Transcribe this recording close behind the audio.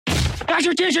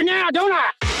brush your teeth now, don't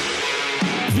I?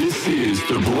 This is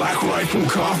the Black Rifle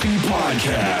Coffee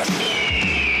Podcast.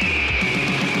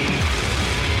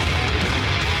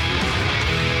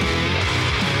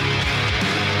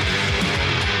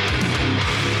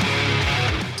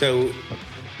 So,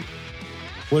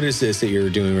 what is this that you're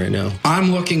doing right now?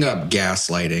 I'm looking up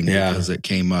gaslighting because it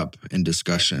came up in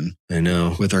discussion. I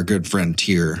know. With our good friend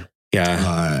Tyr.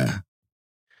 Yeah.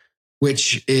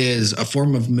 Which is a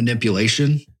form of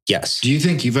manipulation. Yes. Do you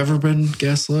think you've ever been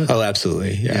gaslit? Oh,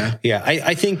 absolutely. Yeah.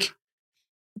 I think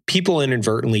people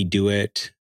inadvertently do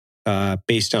it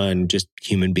based on just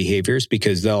human behaviors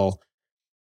because they'll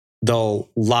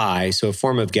lie. So a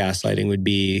form of gaslighting would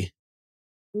be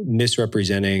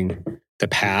misrepresenting the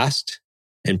past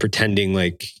and pretending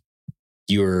like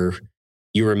you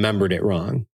remembered it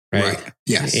wrong. Right.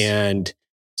 Yes. And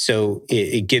so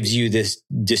it gives you this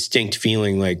distinct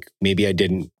feeling like maybe I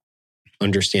didn't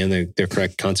understand the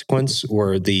correct consequence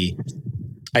or I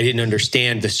didn't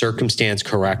understand the circumstance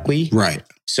correctly. Right.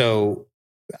 So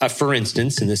for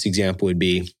instance, in this example would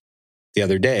be the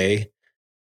other day,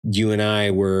 you and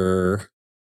I were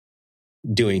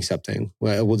doing something.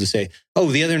 Well, we'll just say,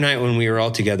 the other night when we were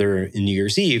all together in New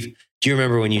Year's Eve, do you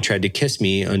remember when you tried to kiss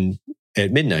me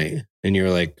at midnight? And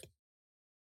you're like,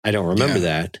 I don't remember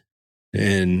that.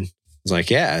 And I was like,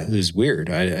 yeah, it was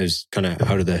weird. I was kind of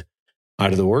out of the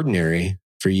ordinary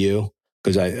for you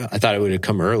because I thought it would have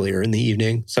come earlier in the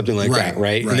evening, something like that,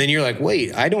 right? And then you're like,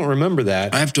 wait, I don't remember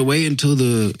that. I have to wait until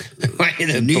the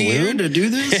New Year to do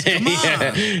this? Come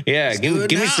on. Yeah. Give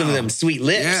me some of them sweet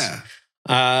lips. Yeah.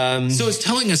 So it's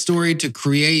telling a story to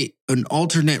create an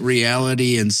alternate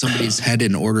reality in somebody's head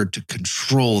in order to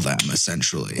control them,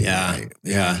 essentially. Yeah. Right?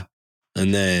 Yeah.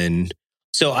 And then,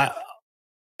 so I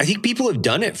think people have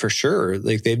done it for sure.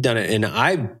 Like they've done it.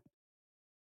 And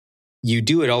you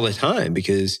do it all the time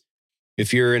because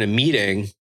if you're in a meeting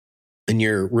and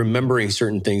you're remembering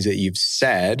certain things that you've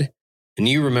said and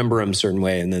you remember them a certain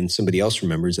way and then somebody else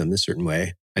remembers them a certain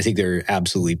way, I think there are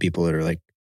absolutely people that are like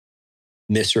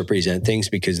misrepresent things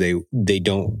because they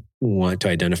don't want to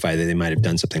identify that they might have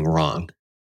done something wrong.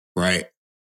 Right.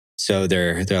 So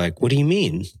they're like, what do you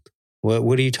mean?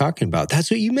 What are you talking about? That's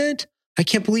what you meant? I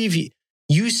can't believe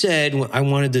you said I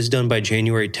wanted this done by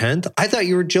January 10th. I thought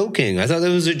you were joking. I thought that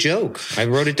was a joke. I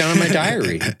wrote it down in my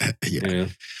diary. Yeah.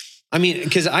 I mean,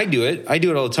 because I do it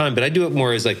all the time, but I do it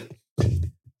more as like,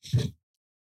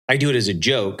 I do it as a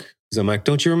joke. Because I'm like,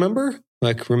 don't you remember?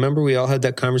 Like, remember we all had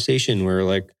that conversation where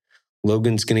like,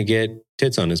 Logan's going to get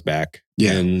tits on his back.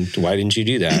 Yeah. And why didn't you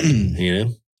do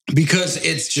that? Because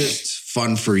it's just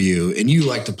fun for you. And you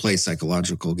like to play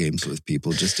psychological games with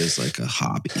people just as like a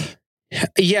hobby.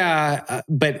 Yeah.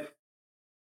 But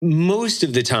most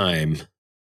of the time,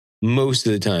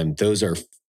 those are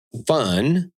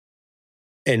fun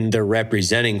and they're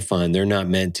representing fun. They're not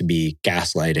meant to be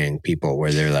gaslighting people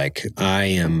where they're like, I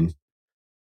am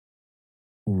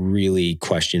really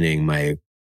questioning my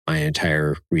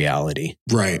entire reality.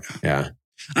 Right. Yeah.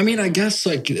 I mean, I guess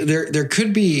like there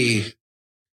could be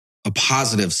a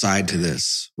positive side to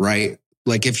this, right?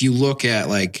 Like if you look at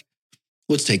like,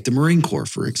 let's take the Marine Corps,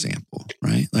 for example,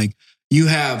 right? Like you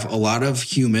have a lot of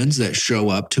humans that show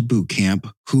up to boot camp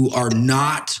who are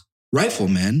not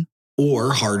riflemen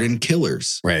or hardened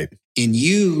killers. Right. And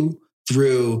you,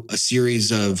 through a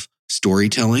series of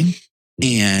storytelling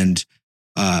and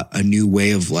a new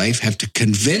way of life, have to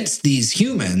convince these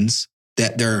humans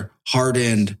that they're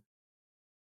hardened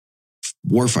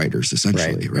warfighters,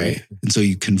 essentially, right? And so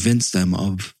you convince them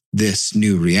of this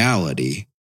new reality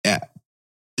at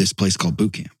this place called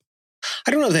boot camp.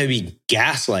 I don't know if that would be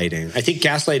gaslighting. I think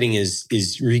gaslighting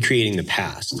is recreating the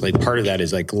past. Like part of that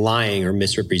is like lying or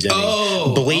misrepresenting,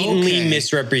 blatantly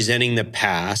misrepresenting the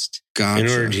past in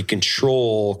order to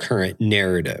control current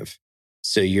narrative.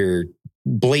 So you're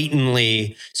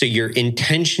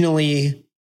intentionally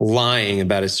lying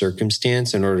about a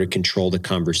circumstance in order to control the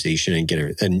conversation and get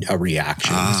a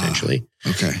reaction, essentially.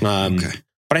 Okay.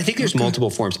 But I think there's multiple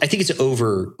forms. I think it's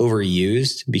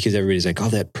overused because everybody's like, oh,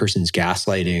 that person's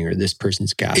gaslighting or this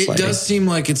person's gaslighting. It does seem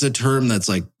like it's a term that's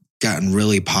like gotten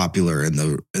really popular in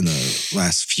the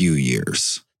last few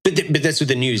years. But that's what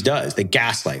the news does. They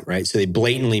gaslight, right? So they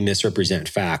blatantly misrepresent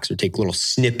facts or take little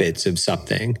snippets of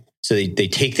something. So they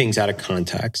take things out of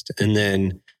context and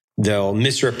then they'll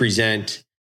misrepresent,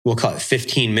 we'll call it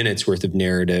 15 minutes worth of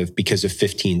narrative because of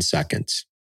 15 seconds.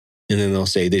 And then they'll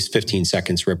say this 15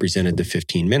 seconds represented the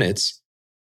 15 minutes.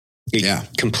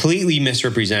 Completely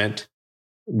misrepresent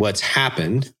what's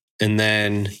happened. And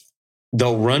then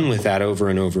they'll run with that over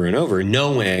and over and over,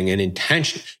 knowing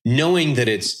that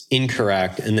it's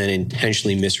incorrect and then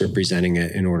intentionally misrepresenting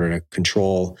it in order to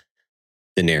control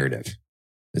the narrative.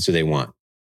 That's what they want,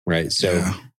 right? So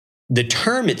Yeah. the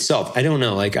term itself, I don't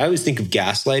know. Like I always think of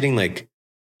gaslighting, like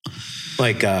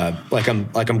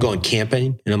I'm going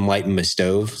camping and I'm lighting my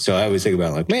stove. So I always think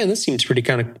about like, man, this seems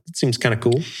kind of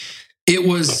cool.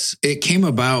 It came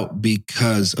about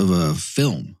because of a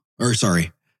film,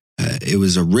 it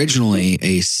was originally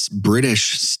a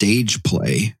British stage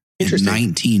play in Interesting.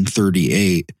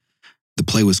 1938. The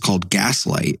play was called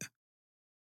Gaslight,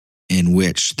 in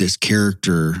which this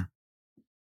character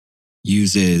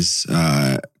uses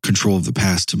control of the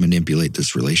past to manipulate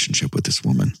this relationship with this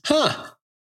woman. Huh.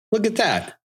 Look at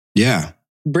that. Yeah.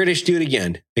 British do it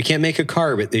again. They can't make a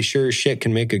car, but they sure as shit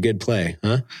can make a good play,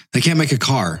 huh? They can't make a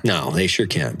car. No, they sure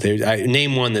can't.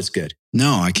 Name one that's good.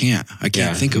 No, I can't. I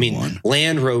can't think of one.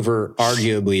 Land Rover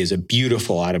arguably is a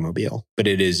beautiful automobile, but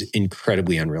it is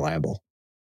incredibly unreliable.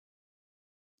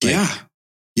 Like, Yeah.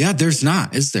 Yeah, there's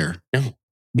not, is there? No.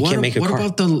 What can't make a car.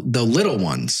 about the little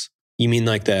ones? You mean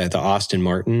like the Austin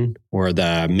Martin or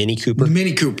the Mini Cooper? The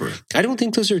Mini Cooper. I don't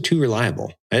think those are too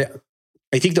reliable. I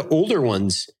think the older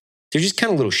ones, they're just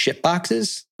kind of little shit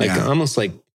boxes, like almost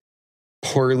like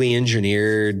poorly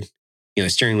engineered,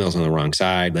 steering wheel's on the wrong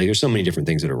side. Like there's so many different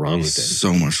things that are wrong with it.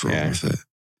 So much wrong with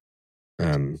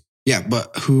it. Yeah,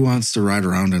 but who wants to ride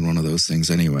around in one of those things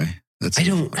anyway? That's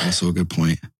also a good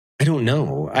point. I don't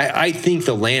know. I think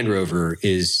the Land Rover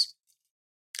is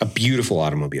a beautiful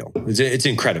automobile. It's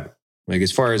incredible. Like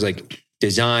as far as like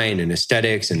design and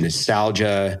aesthetics and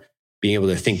nostalgia, being able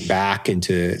to think back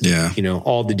into,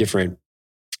 all the different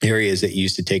areas that you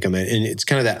used to take them in. And it's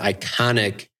kind of that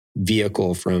iconic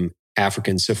vehicle from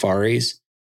African safaris.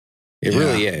 It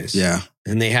really is. Yeah.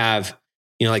 And they have,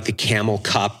 like the Camel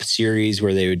Cup series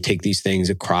where they would take these things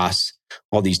across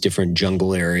all these different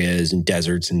jungle areas and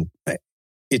deserts. And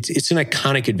it's an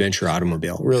iconic adventure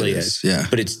automobile. It really is. Yeah.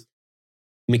 But it's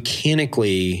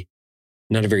mechanically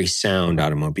not a very sound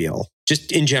automobile.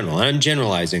 Just in general. I'm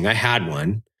generalizing. I had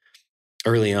one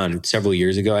early on, several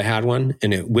years ago. I had one,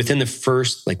 and within the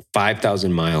first like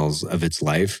 5,000 miles of its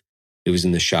life, it was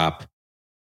in the shop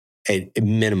a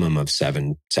minimum of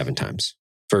seven times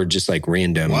for just like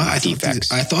random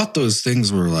defects. I thought those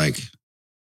things were like,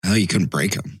 you couldn't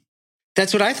break them.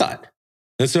 That's what I thought.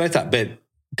 But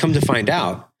come to find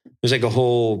out, there's like a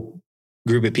whole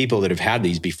group of people that have had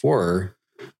these before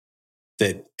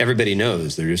that everybody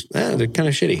knows. They're just, they're kind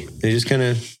of shitty. They just kind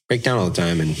of break down all the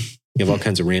time and you have all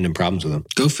kinds of random problems with them.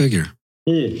 Go figure.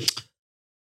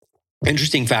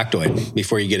 Interesting factoid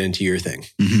before you get into your thing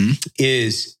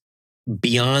is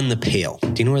Beyond the Pale.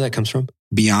 Do you know where that comes from?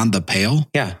 Beyond the Pale?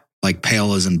 Yeah. Like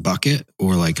pale as in bucket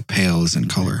or like pale as in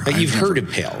color? Like you've heard of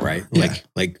pale, right? Yeah.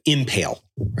 Like impale,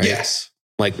 right? Yes.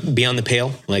 Like beyond the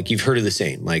pale, like you've heard of the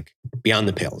saying, like beyond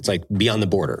the pale. It's like beyond the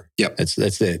border. Yep. So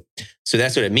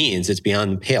that's what it means. It's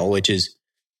beyond the pale, which is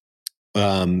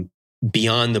beyond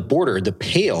the border. The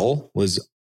pale was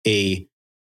a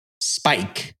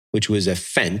spike, which was a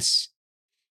fence,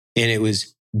 and it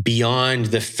was beyond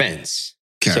the fence.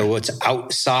 Okay. So what's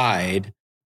outside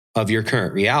of your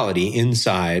current reality,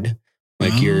 inside,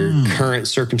 like your current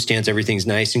circumstance, everything's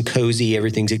nice and cozy,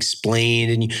 everything's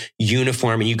explained and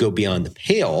uniform, and you go beyond the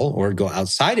pale or go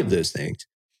outside of those things.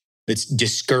 It's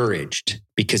discouraged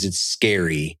because it's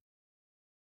scary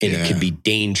and it can be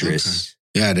dangerous.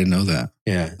 Okay. Yeah, I didn't know that.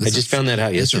 Yeah, I just found that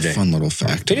out yesterday. It's a fun little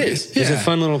fact. It is. It's a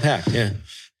fun little fact. Yeah.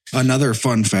 Another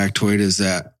fun factoid is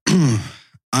that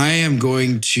I am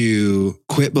going to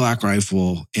quit Black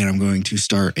Rifle and I'm going to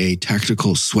start a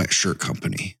tactical sweatshirt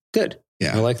company. Good.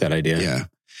 Yeah. I like that idea. Yeah.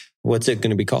 What's it going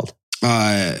to be called?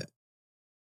 Tack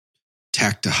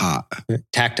to Hot.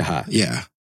 Tack to Hot. Yeah.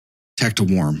 Tack to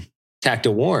Warm. Tack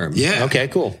to Warm. Yeah. Okay,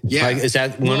 cool. Yeah. Like, is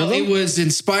that one of them? It was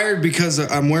inspired because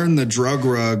I'm wearing the drug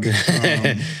rug.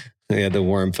 Yeah, the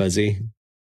warm fuzzy.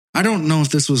 I don't know if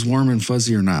this was Warm and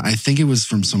Fuzzy or not. I think it was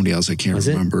from somebody else. I can't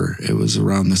remember. It was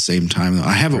around the same time.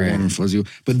 I have a Warm and Fuzzy,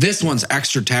 but this one's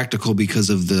extra tactical because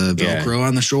of the Velcro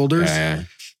on the shoulders. Yeah.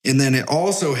 And then it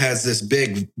also has this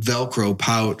big Velcro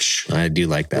pouch. I do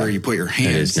like that. Where you put your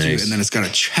hands to, nice. and then it's got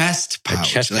a chest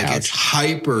pouch. It's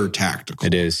hyper tactical.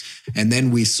 It is. And then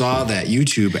we saw that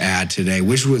YouTube ad today,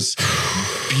 which was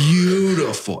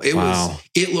beautiful.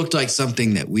 It looked like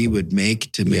something that we would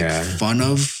make to make fun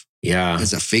of. Yeah.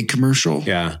 As a fake commercial.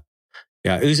 Yeah.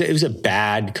 Yeah. It was a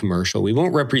bad commercial. We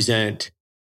won't represent,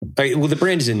 the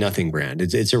brand is a nothing brand.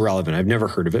 It's irrelevant. I've never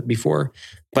heard of it before,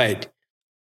 but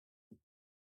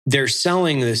they're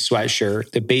selling this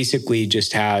sweatshirt that basically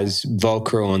just has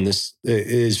Velcro on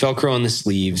Velcro on the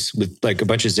sleeves with like a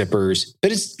bunch of zippers,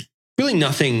 but it's really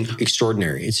nothing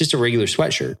extraordinary. It's just a regular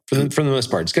sweatshirt for the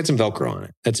most part. It's got some Velcro on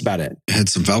it. That's about it. It had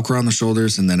some Velcro on the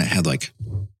shoulders, and then it had like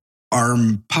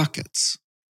arm pockets.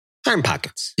 Arm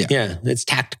pockets. Yeah. Yeah. It's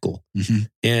tactical. Mhm.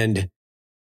 And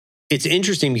it's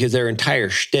interesting because their entire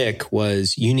shtick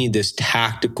was you need this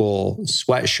tactical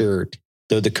sweatshirt,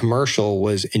 though the commercial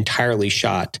was entirely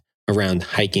shot around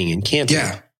hiking and camping.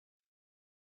 Yeah.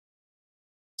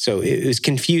 So it was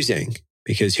confusing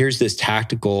because here's this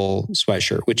tactical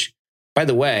sweatshirt, which, by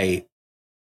the way,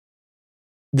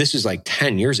 this was like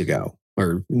 10 years ago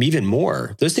or even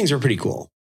more. Those things were pretty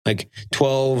cool. Like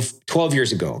 12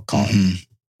 years ago, I'll call it. Mhm.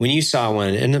 When you saw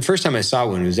one, and the first time I saw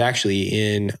one was actually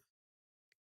in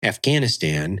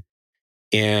Afghanistan,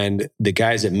 and the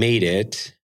guys that made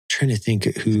it, I'm trying to think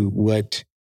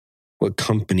what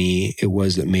company it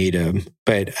was that made them,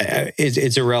 but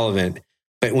it's irrelevant.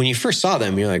 But when you first saw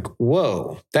them, you're like,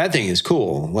 whoa, that thing is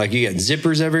cool. Like you got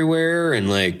zippers everywhere and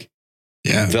like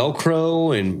Yeah.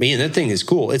 Velcro, and man, that thing is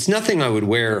cool. It's nothing I would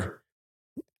wear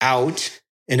out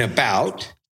and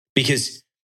about because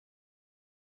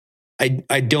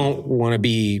I don't want to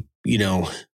be,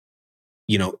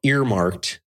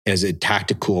 earmarked as a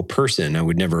tactical person. I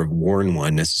would never have worn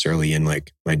one necessarily in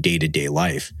like my day-to-day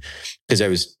life because I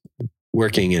was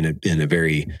working in a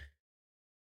very,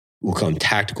 we'll call them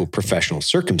tactical professional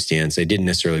circumstance. I didn't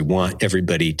necessarily want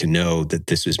everybody to know that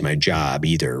this was my job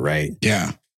either, right?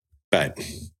 Yeah. But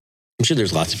I'm sure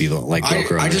there's lots of people that like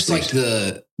Velcro. I just like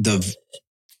the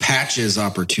patches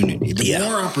opportunity. The Yeah.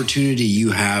 more opportunity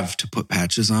you have to put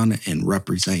patches on and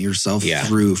represent yourself Yeah.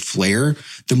 through flair,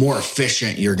 the more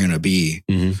efficient you're going to be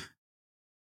Mhm.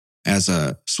 as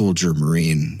a soldier,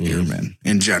 Marine, Mhm. airman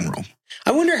in general.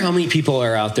 I wonder how many people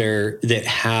are out there that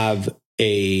have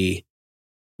a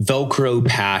Velcro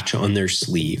patch on their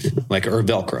sleeve, or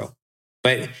Velcro,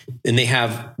 and they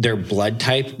have their blood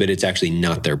type, but it's actually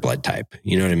not their blood type.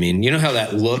 You know what I mean? You know how that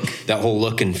whole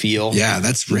look and feel? Yeah,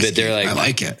 that's risky. But they're like, I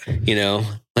like it.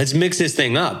 Let's mix this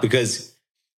thing up because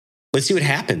let's see what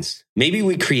happens. Maybe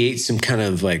we create some kind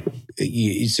of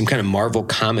Marvel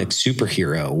comic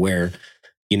superhero where,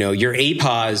 you're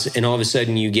APOS and all of a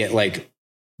sudden you get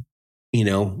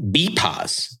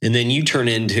BPOS, and then you turn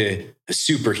into a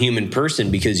superhuman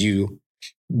person because you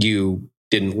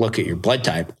didn't look at your blood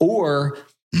type. Or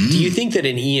do you think that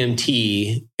an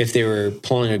EMT, if they were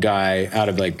pulling a guy out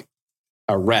of like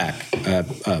a wreck,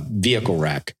 a vehicle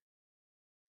wreck,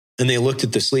 and they looked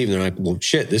at the sleeve and they're like, well,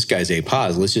 shit, this guy's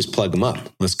APOS. Let's just plug him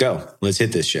up. Let's go. Let's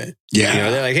hit this shit.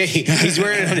 Yeah. They're like, hey, he's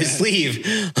wearing it on his sleeve.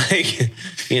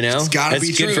 It's gotta that's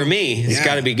be good true. for me. It's Yeah.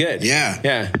 got to be good. Yeah.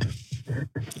 Yeah.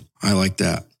 I like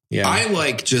that. Yeah. I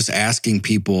like just asking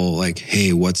people like,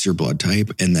 hey, what's your blood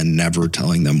type? And then never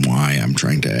telling them why I'm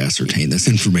trying to ascertain this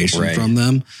information Right. from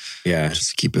them. Yeah.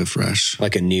 Just to keep it fresh.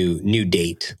 Like a new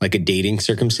date, like a dating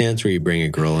circumstance where you bring a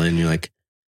girl in, you're like,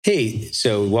 hey,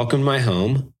 so welcome to my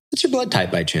home. What's your blood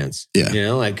type by chance?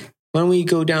 Yeah. Why don't we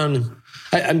go down?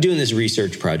 I'm doing this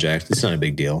research project. It's not a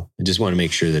big deal. I just want to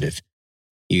make sure that if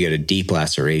you get a deep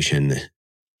laceration,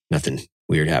 nothing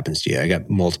weird happens to you. I got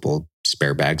multiple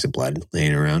spare bags of blood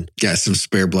laying around. Got some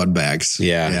spare blood bags.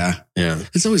 Yeah.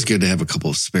 It's always good to have a couple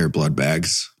of spare blood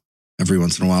bags every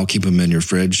once in a while. Keep them in your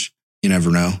fridge. You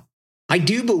never know. I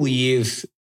do believe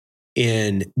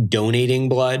in donating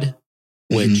blood,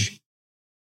 which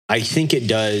I think it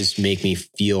does make me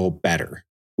feel better,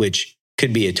 which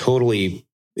could be a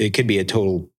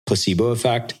total placebo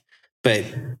effect. But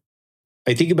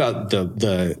I think about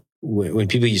when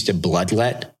people used to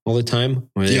bloodlet all the time,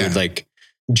 where they would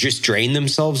just drain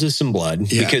themselves of some blood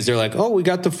because they're like, oh, we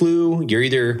got the flu. You're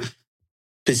either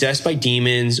possessed by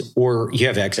demons or you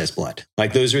have excess blood.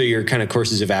 Like those are your kind of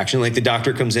courses of action. Like the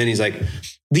doctor comes in, he's like,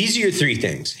 these are your three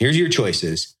things. Here's your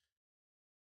choices.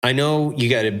 I know you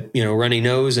got a runny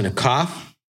nose and a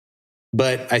cough,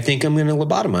 but I think I'm going to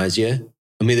lobotomize you.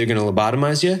 I'm either going to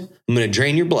lobotomize you, I'm going to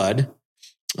drain your blood,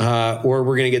 or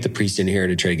we're going to get the priest in here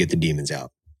to try to get the demons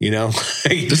out.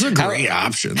 Those are great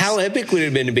options. How epic would it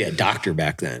have been to be a doctor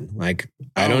back then?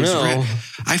 I don't know.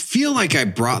 I feel like I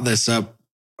brought this up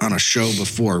on a show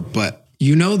before, but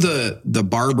the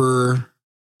barber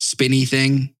spinny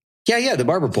thing? Yeah, the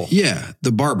barber pole. Yeah,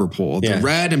 the barber pole. The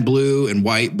red and blue and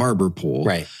white barber pole.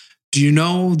 Right. Do you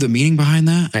know the meaning behind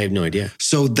that? I have no idea.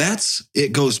 So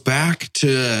it goes back to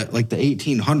the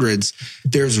 1800s.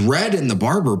 There's red in the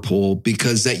barber pole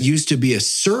because that used to be a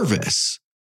service.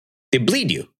 They bleed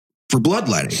you. For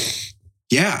bloodletting.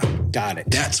 Yeah. Got it.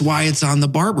 That's why it's on the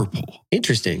barber pole.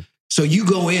 Interesting. So you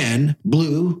go in,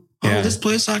 blue, this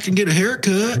place I can get a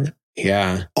haircut.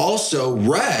 Yeah. Also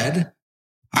red,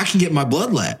 I can get my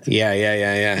blood let.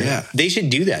 Yeah. They should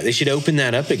do that. They should open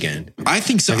that up again. I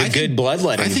think so. Like a good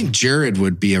bloodletting. I think Jared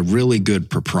would be a really good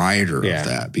proprietor of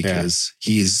that because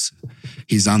he's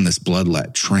on this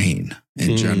bloodlet train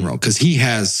in general because he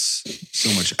has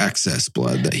so much excess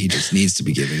blood that he just needs to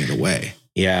be giving it away.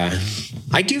 Yeah.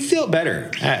 I do feel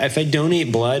better. If I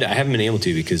donate blood, I haven't been able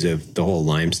to because of the whole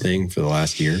Lyme's thing for the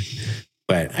last year,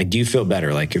 but I do feel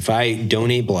better. Like if I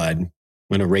donate blood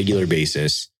on a regular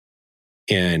basis,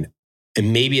 and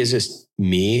maybe it's just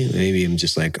me. Maybe I'm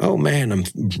just like, oh man,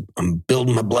 I'm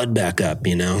building my blood back up.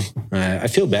 You know, I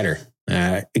feel better.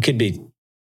 It could be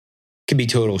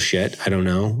total shit. I don't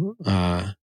know.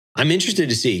 I'm interested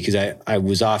to see because I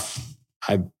was off.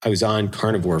 I was on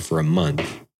carnivore for a month,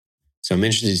 so I'm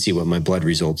interested to see what my blood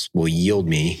results will yield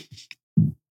me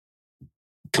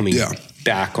coming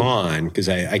back on because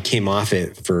I came off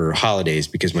it for holidays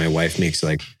because my wife makes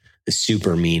like a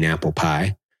super mean apple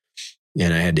pie.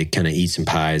 And I had to kind of eat some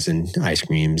pies and ice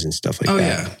creams and stuff like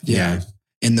that. Yeah.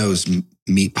 In those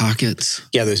meat pockets.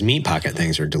 Yeah, those meat pocket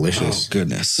things are delicious. Oh,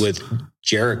 goodness. With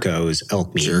Jericho's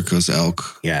elk meat. Jericho's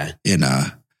elk. Yeah. In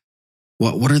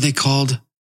what are they called?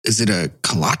 Is it a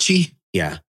kolache?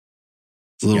 Yeah.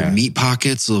 Little meat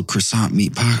pockets, little croissant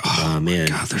meat pocket. Oh, man.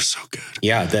 God, they're so good.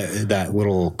 Yeah, that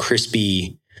little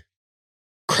crispy,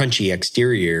 crunchy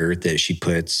exterior that she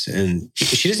puts. And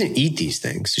she doesn't eat these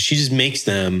things. She just makes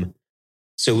them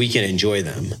so we can enjoy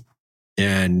them.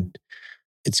 And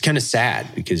it's kind of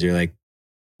sad because they're like,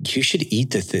 you should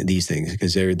eat these things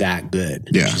because they're that good.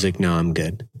 Yeah. She's like, no, I'm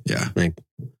good. Yeah. Like,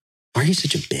 why are you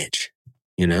such a bitch?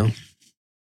 You know?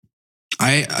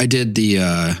 I did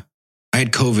I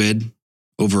had COVID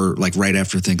over like right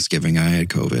after Thanksgiving. I had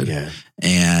COVID. Yeah.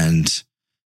 And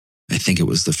I think it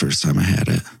was the first time I had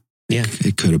it. Yeah.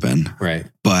 It could have been. Right.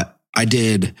 But I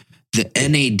did the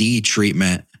NAD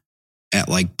treatment at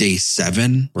like day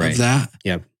 7 of that.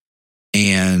 Yep.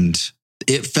 And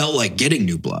it felt like getting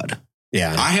new blood.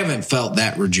 Yeah. I haven't felt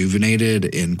that rejuvenated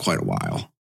in quite a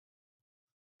while.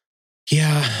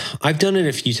 Yeah. I've done it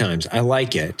a few times. I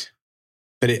like it,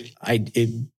 but it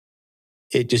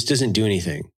just doesn't do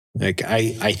anything. Like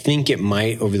I think it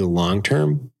might over the long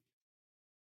term.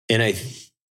 And I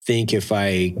think if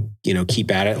I, keep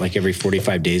at it like every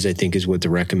 45 days, I think is what the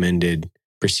recommended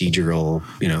procedural,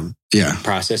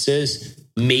 process is.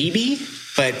 Maybe,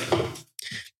 but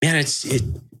man, I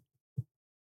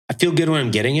feel good when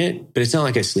I'm getting it, but it's not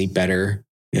like I sleep better.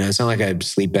 It's not like I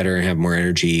sleep better and have more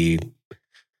energy.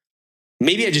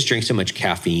 Maybe I just drink so much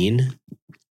caffeine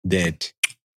that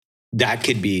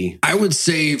could be. I would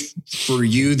say for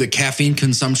you, the caffeine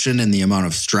consumption and the amount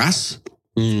of stress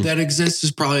that exists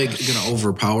is probably going to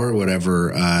overpower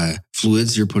whatever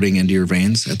fluids you're putting into your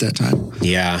veins at that time.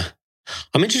 Yeah.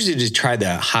 I'm interested to try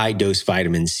the high dose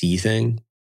vitamin C thing.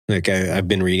 Like I've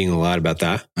been reading a lot about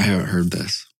that. I haven't heard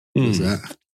this. What is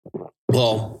that?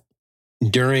 Well,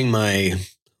 during my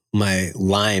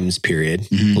Lyme's period,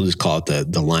 we'll just call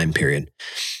it the Lyme period.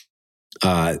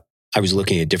 I was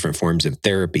looking at different forms of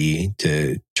therapy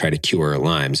to try to cure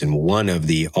Lyme's. And one of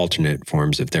the alternate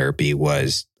forms of therapy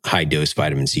was high dose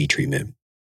vitamin C treatment,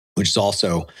 which is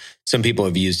also, some people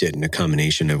have used it in a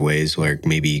combination of ways, like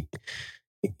maybe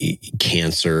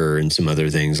cancer and some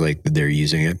other things like they're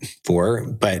using it for,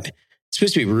 but it's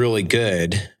supposed to be really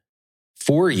good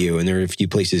for you. And there are a few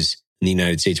places in the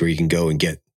United States where you can go and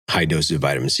get high doses of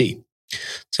vitamin C.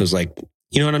 So I was like,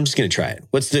 you know what? I'm just going to try it.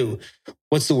 What's the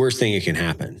worst thing that can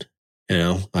happen?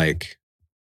 Like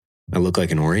I look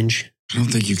like an orange. I don't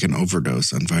think you can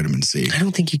overdose on vitamin C. I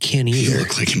don't think you can either. You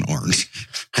look like an orange.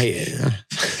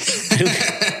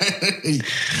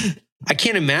 I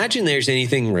can't imagine there's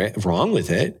anything wrong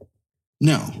with it.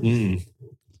 No.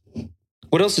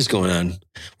 What else is going on?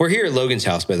 We're here at Logan's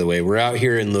house, by the way. We're out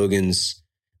here in Logan's.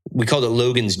 We called it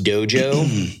Logan's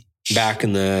Dojo back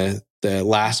in the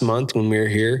last month when we were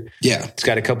here. Yeah. It's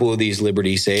got a couple of these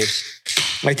Liberty safes.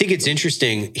 I think it's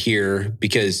interesting here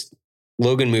because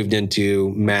Logan moved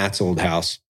into Matt's old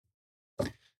house.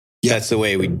 Yeah. That's the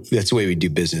way we do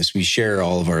business. We share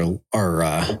all of our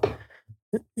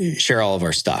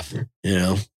stuff, all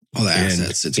the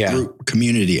assets. It's group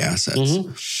community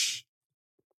assets.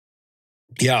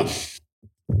 Yeah.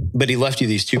 But he left you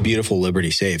these 2 beautiful Liberty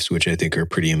safes, which I think are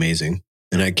pretty amazing.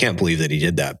 And I can't believe that he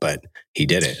did that, but he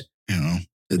did it.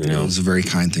 It was a very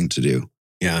kind thing to do.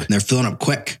 Yeah. And they're filling up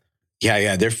quick.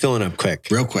 Yeah. They're filling up quick.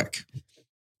 Real quick.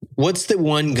 What's the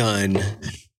one gun?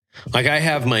 Like I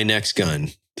have my next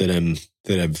gun that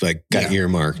I've like got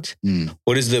earmarked.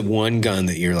 What is the one gun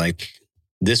that you're like,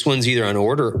 this one's either on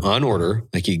order,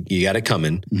 like you got it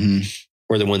coming,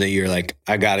 or the one that you're like,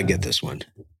 I got to get this one.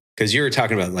 Because you were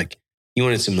talking about like You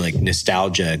wanted some like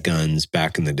nostalgia guns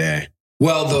back in the day.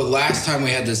 Well, the last time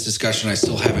we had this discussion, I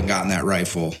still haven't gotten that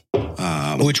rifle.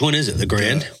 Which one is it? The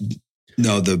Grand?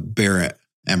 No, the Barrett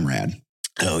MRAD.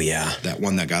 Oh, yeah. That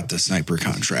one that got the sniper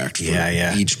contract for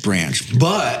Yeah. each branch.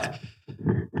 But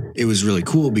it was really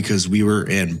cool because we were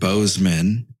in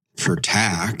Bozeman for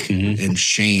TAC, and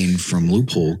Shane from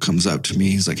Loophole comes up to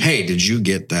me. He's like, hey, did you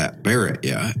get that Barrett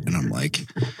yet? And I'm like,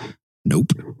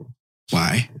 nope.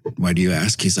 Why? Why do you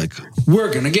ask? He's like,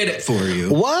 we're going to get it for you.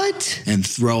 What? And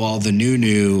throw all the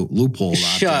new Loophole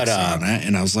Shut up. on it.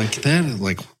 And I was like,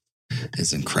 that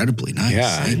is incredibly nice.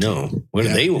 Yeah, I know. What do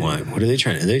they want? What are they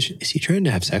trying to? Is he trying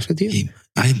to have sex with you?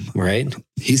 Right?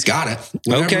 He's got it.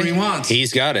 Whatever he wants.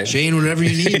 He's got it. Shane, whatever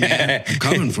you need, man. I'm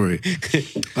coming for you.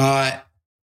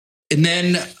 And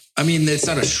then, I mean, it's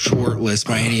not a short list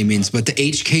by any means, but the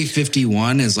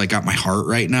HK51 is like got my heart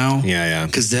right now. Yeah.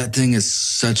 Because that thing is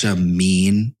such a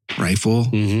mean rifle.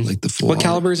 Like the full. What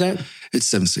caliber is that? It's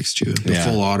 7.62. The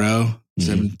full auto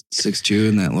 7.62,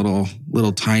 and that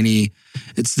little tiny.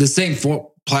 It's the same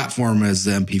platform as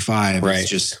the MP5. Right. It's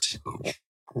just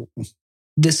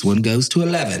this one goes to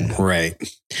 11. Right.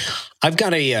 I've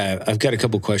got a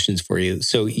couple questions for you.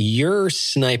 So your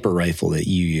sniper rifle that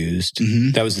you used,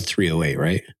 that was the 308,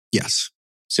 right? Yes.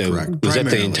 So correct. was that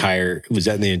the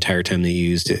entire time that you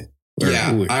used it?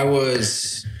 Yeah. I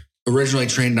was originally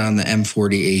trained on the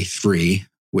M40A3,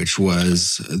 which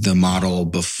was the model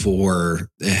before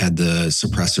it had the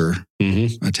suppressor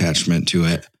attachment to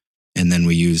it. And then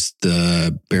we used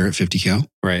the Barrett 50 cal.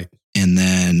 Right. And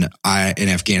then in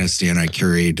Afghanistan, I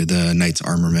carried the Knights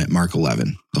Armament Mark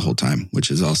 11 the whole time, which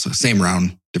is also same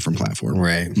round, different platform.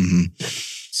 Right.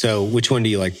 So which one do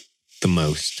you like the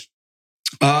most?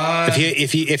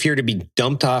 If you're to be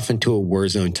dumped off into a war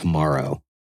zone tomorrow,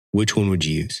 which one would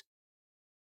you use?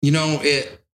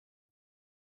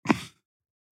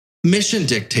 Mission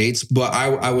dictates, but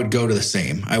I would go to the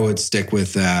same. I would stick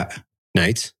with that.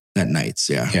 Knights? That Knights,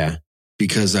 yeah. Yeah.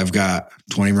 Because I've got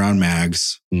 20 round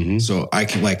mags. So I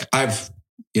can I've,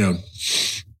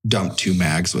 dumped 2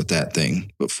 mags with that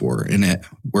thing before, and it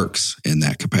works in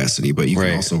that capacity, but you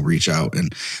can also reach out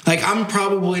and I'm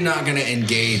probably not going to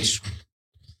engage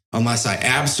unless I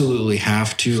absolutely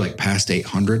have to past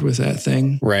 800 with that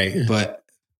thing. Right. But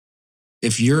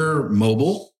if you're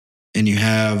mobile and you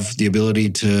have the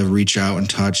ability to reach out and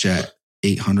touch at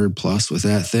 800 plus with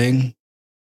that thing,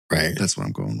 right. That's what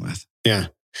I'm going with. Yeah.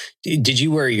 Did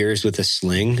you wear yours with a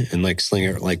sling and sling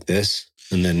it like this?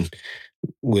 And then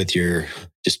with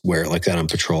just wear it like that on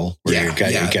patrol? Where you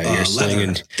got your sling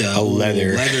and a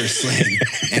leather sling.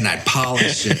 And I'd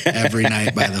polish it every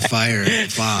night by the fire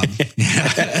fob.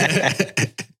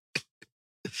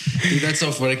 Dude, that's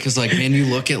so funny because man, you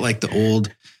look at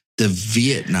the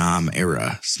Vietnam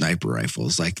era sniper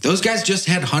rifles. Those guys just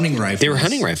had hunting rifles. They were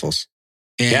hunting rifles.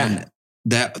 And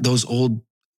those old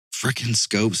freaking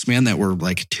scopes, man, that were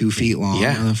 2 feet long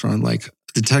on the front.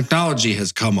 The technology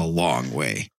has come a long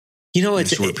way. In a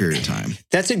short period of time.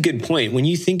 That's a good point. When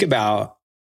you think about,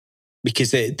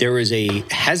 because there was a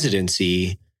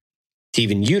hesitancy to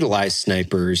even utilize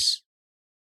snipers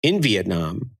in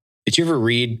Vietnam. Did you ever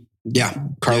read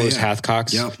Carlos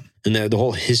Hathcock's and the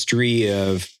whole history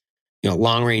of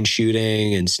long range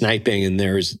shooting and sniping? And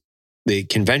there's the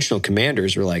conventional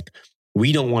commanders were like,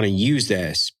 we don't want to use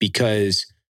this because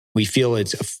we feel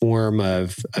it's a form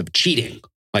of cheating,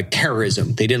 like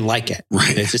terrorism. They didn't like it.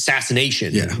 Right. It's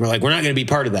assassination. Yeah. We're like, we're not going to be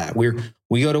part of that.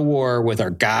 We go to war with our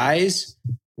guys.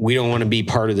 We don't want to be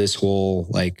part of this whole,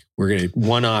 we're going to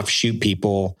one-off shoot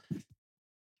people.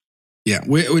 Yeah.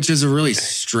 Which is a really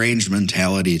strange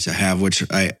mentality to have, which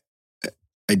I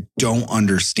don't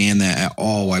understand that at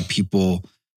all. Why people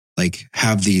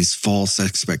have these false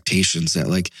expectations that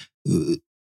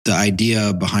the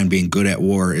idea behind being good at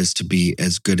war is to be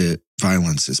as good at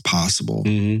violence as possible.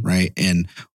 Right. And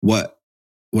what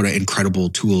an incredible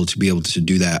tool to be able to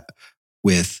do that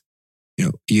with.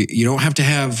 You don't have to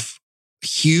have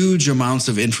huge amounts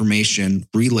of information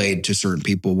relayed to certain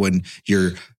people when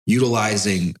you're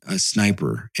utilizing a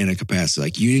sniper in a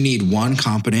capacity. You need one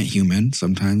competent human.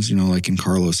 Sometimes, in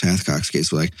Carlos Hathcock's case,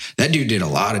 that dude did a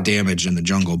lot of damage in the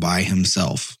jungle by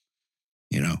himself,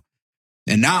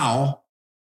 and now,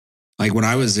 when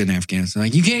I was in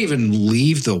Afghanistan, you can't even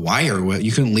leave the wire.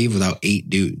 You couldn't leave without 8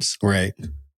 dudes. Right.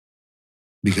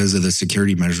 Because of the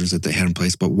security measures that they had in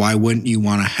place. But why wouldn't you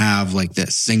want to have that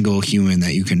single human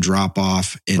that you can drop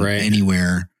off in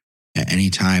anywhere at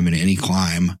any time in any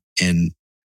climb and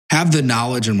have the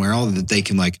knowledge and wherewithal that they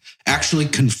can actually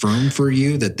confirm for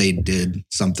you that they did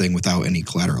something without any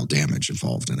collateral damage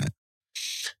involved in it?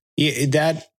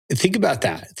 Yeah, think about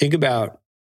that. Think about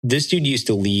this dude used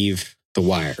to leave the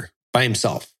wire by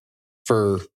himself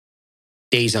for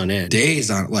days on end.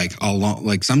 Like all long,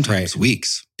 like sometimes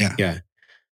weeks. Yeah. Yeah.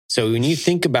 So when you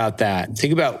think about that,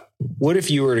 think about what if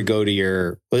you were to go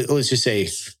to let's just say,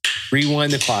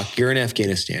 rewind the clock. You're in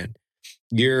Afghanistan.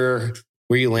 Were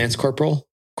you Lance Corporal?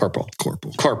 Corporal.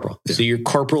 Yeah. So you're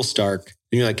Corporal Stark.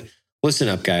 And you're like, listen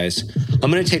up, guys. I'm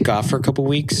going to take off for a couple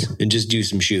weeks and just do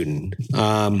some shooting.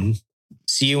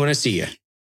 See you when I see you.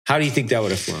 How do you think that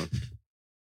would have flown?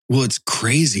 Well, it's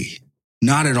crazy.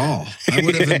 Not at all. I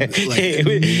would have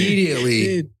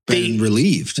immediately been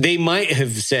relieved. They might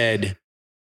have said,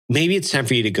 maybe it's time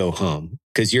for you to go home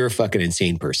because you're a fucking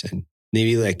insane person.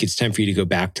 Maybe like it's time for you to go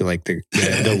back to like the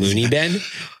loony bin.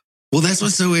 Well, that's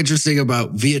what's so interesting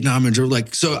about Vietnam and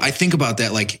like, so I think about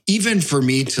that. Like, even for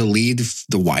me to lead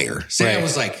the wire, say I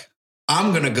was like,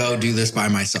 I'm going to go do this by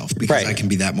myself because I can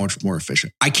be that much more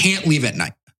efficient. I can't leave at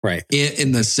night. Right.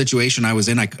 In the situation I was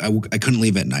in, I couldn't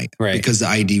leave at night because the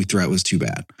ID threat was too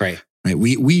bad. Right.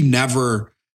 We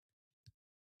never,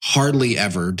 hardly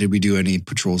ever did we do any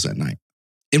patrols at night.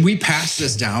 And we passed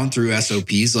this down through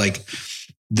SOPs. Like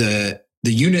the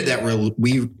unit that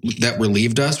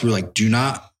relieved us, we're like, do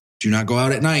not go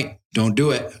out at night. Don't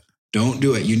do it.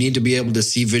 You need to be able to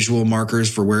see visual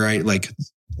markers for where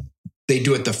they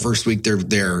do it the first week they're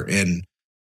there and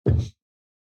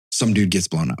some dude gets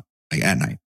blown up like at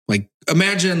night. Like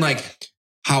imagine like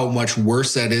how much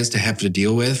worse that is to have to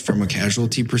deal with from a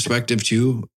casualty perspective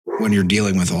too, when you're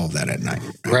dealing with all of that at night.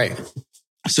 Right.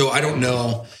 So I don't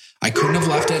know. I couldn't have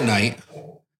left at night.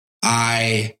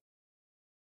 I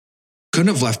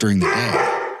couldn't have left during the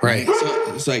day. Right.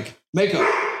 So it's like Mako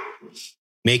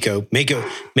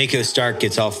Stark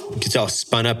gets all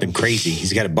spun up and crazy.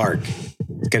 He's got to bark.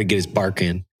 He's got to get his bark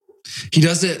in. He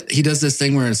does this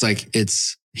thing where it's like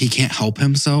he can't help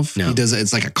himself. No. He does it.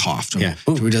 It's like a cough. Yeah.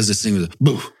 So he does this thing with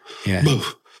boo. Yeah. Boo.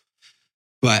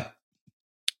 But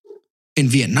in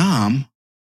Vietnam,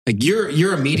 like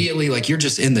you're immediately like you're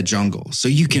just in the jungle. So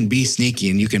you can be sneaky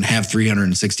and you can have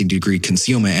 360-degree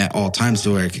concealment at all times.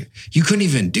 So like you couldn't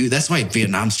even do. That's why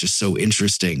Vietnam's just so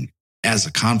interesting as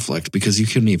a conflict because you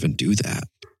couldn't even do that.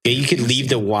 Yeah, you could leave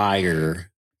the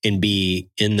wire and be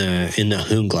in the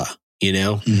jungla, you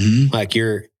know? Mm-hmm. Like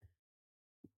you're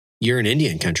in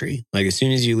Indian country. Like as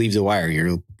soon as you leave the wire,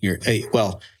 you're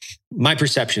well, my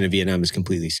perception of Vietnam is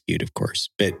completely skewed, of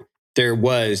course, but there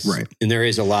was, and there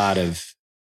is a lot of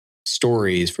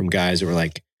stories from guys that were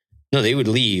like, no, they would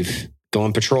leave, go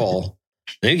on patrol,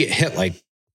 and they'd get hit like,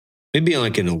 they'd be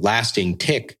like in a lasting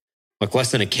tick, like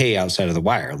less than a K outside of the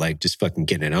wire, like just fucking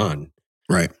getting it on.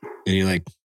 Right. And you're like,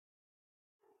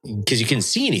 because you couldn't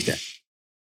see anything.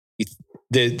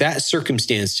 That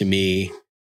circumstance to me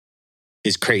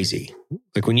is crazy.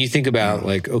 Like when you think about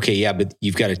like, okay, yeah, but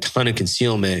you've got a ton of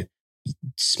concealment,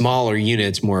 smaller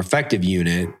units, more effective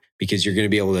unit, because you're going to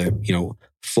be able to,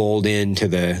 fold into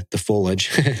the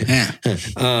foliage. Yeah.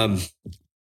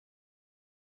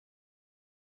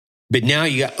 But now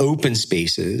you got open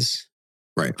spaces,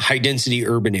 right? High density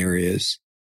urban areas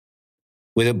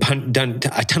with a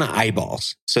ton of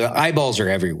eyeballs. So the eyeballs are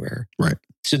everywhere. Right.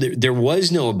 So there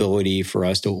was no ability for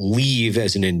us to leave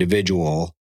as an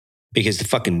individual because the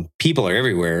fucking people are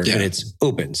everywhere and it's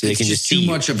open. So they can just see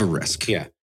too much of a risk. Yeah.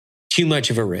 Too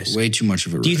much of a risk. Way too much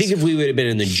of a risk. Do you think if we would have been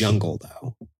in the jungle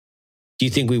though, do you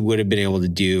think we would have been able to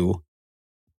do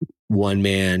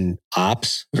one-man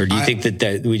ops? Or do you think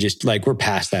that we just we're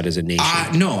past that as a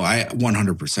nation? No, I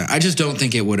 100%. I just don't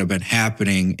think it would have been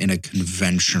happening in a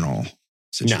conventional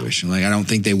situation. No. Like I don't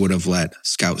think they would have let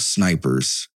scout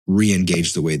snipers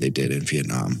re-engage the way they did in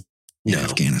Vietnam, in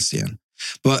Afghanistan.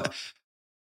 But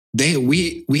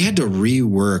we had to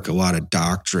rework a lot of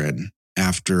doctrine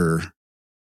after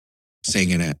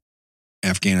saying it.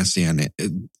 Afghanistan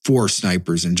for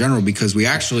snipers in general, because we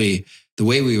actually, the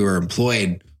way we were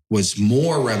employed was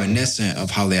more reminiscent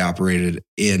of how they operated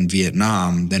in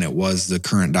Vietnam than it was the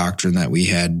current doctrine that we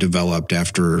had developed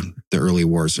after the early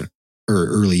wars or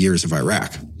early years of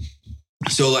Iraq.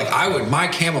 So like my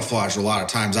camouflage, a lot of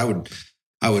times I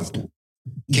would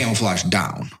camouflage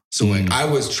down. So like I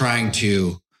was trying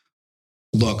to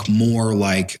look more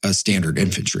like a standard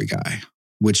infantry guy,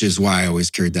 which is why I always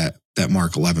carried that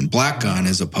Mark 11 black gun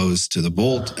as opposed to the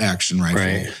bolt action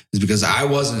rifle, is because I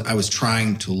was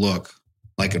trying to look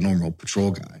like a normal patrol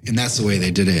guy. And that's the way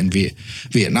they did it in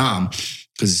Vietnam.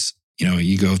 Because,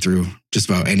 you go through just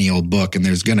about any old book and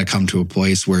there's going to come to a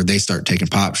place where they start taking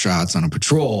pop shots on a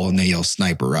patrol and they yell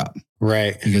sniper up.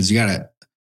 Right. Because you got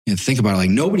to think about it. Like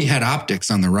nobody had optics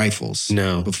on the rifles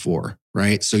before.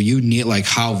 Right. So you need like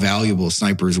how valuable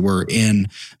snipers were in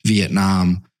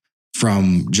Vietnam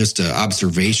from just an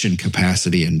observation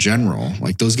capacity in general.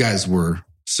 Like those guys were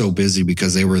so busy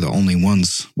because they were the only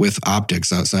ones with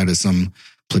optics outside of some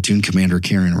platoon commander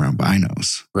carrying around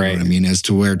binos. Right. You know what I mean? As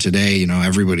to where today, you know,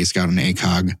 everybody's got an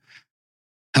ACOG.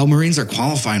 Hell, Marines are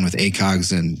qualifying with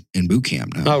ACOGs in boot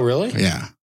camp now. Oh, really? Yeah.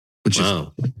 Which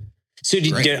Wow. So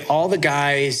did all the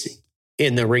guys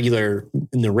in the regular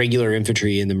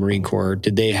infantry in the Marine Corps,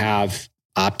 did they have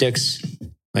optics,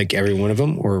 like every one of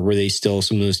them, or were they still,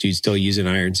 some of those dudes still using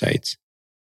iron sights?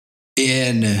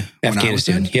 in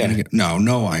Afghanistan? Yeah.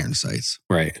 No iron sights.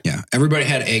 Right. Yeah. Everybody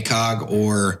had ACOG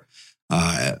or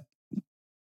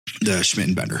the Schmidt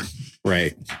and Bender.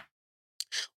 Right.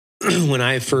 When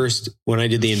I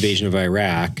did the invasion of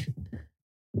Iraq,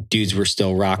 dudes were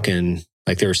still rocking,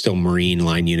 like there were still Marine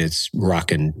line units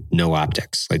rocking no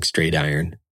optics, like straight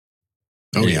iron.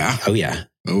 Oh, yeah. Oh, yeah.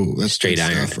 Oh, that's Straight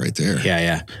good iron stuff right there. Yeah,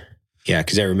 yeah. Yeah,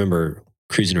 because I remember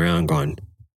cruising around going,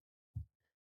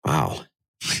 wow,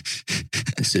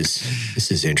 this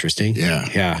is interesting. Yeah.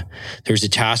 Yeah. There was a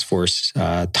task force,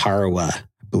 Tarawa, I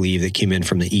believe, that came in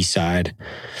from the east side.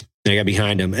 And I got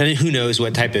behind them. And who knows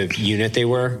what type of unit they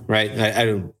were, right?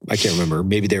 I can't remember.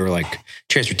 Maybe they were like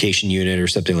transportation unit or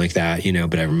something like that, you know,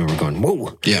 but I remember going,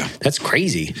 whoa, Yeah. that's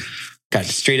crazy. Got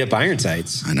straight up iron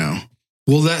sights. I know.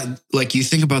 Well, that, like, you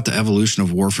think about the evolution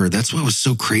of warfare. That's what was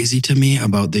so crazy to me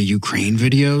about the Ukraine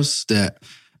videos that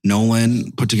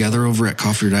Nolan put together over at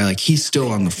Coffee or Die. Like, he's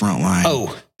still on the front line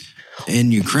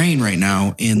in Ukraine right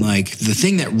now. And like, the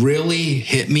thing that really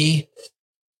hit me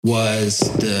was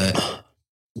the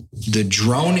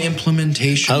drone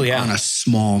implementation on a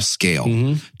small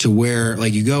scale to where,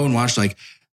 like, you go and watch, like,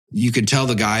 you could tell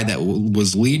the guy that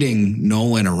was leading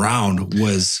Nolan around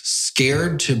was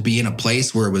scared to be in a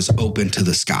place where it was open to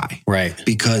the sky. Right.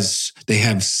 Because they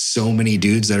have so many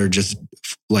dudes that are just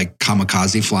like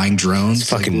kamikaze flying drones. It's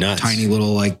fucking nuts. Tiny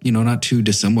little, like, you know, not too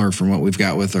dissimilar from what we've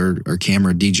got with our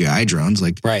camera DJI drones,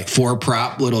 like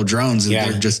 4-prop little drones. And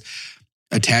they're just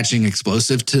attaching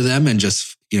explosive to them and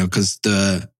just, you know, because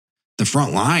the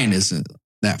front line isn't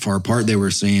that far apart. They were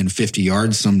saying 50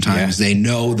 yards sometimes. They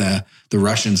know the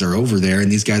Russians are over there,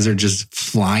 and these guys are just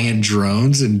flying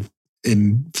drones and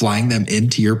flying them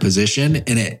into your position.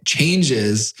 And it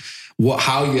changes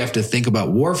how you have to think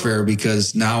about warfare,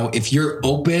 because now if you're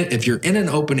in an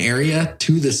open area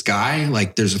to the sky,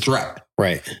 like, there's a threat.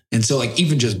 Right. And so, like,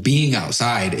 even just being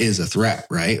outside is a threat,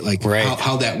 right? Like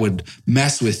how that would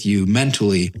mess with you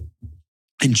mentally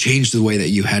and change the way that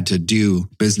you had to do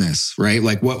business, right?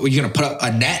 Like, what were you going to put up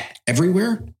a net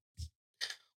everywhere?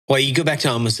 Well, you go back to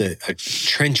almost a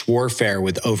trench warfare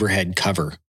with overhead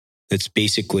cover. That's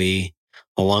basically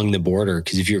along the border.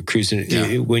 Because if you're cruising,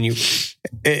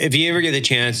 if you ever get the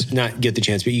chance,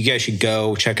 but you guys should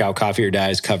go check out Coffee or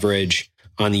Die's coverage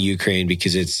on the Ukraine,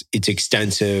 because it's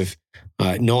extensive.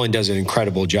 Nolan does an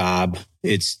incredible job.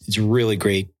 It's really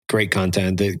great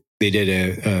content. They did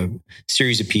a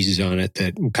series of pieces on it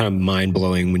that kind of mind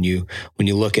blowing when you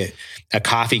look at a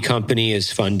coffee company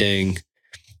is funding,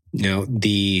 you know,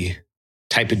 the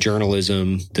type of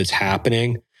journalism that's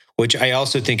happening, which I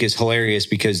also think is hilarious,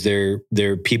 because there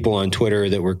are people on Twitter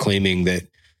that were claiming that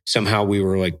somehow we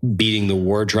were like beating the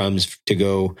war drums to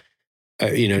go,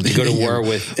 to go to war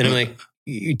with, and I'm like,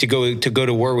 to go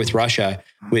to war with Russia,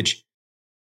 which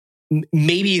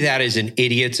maybe that is an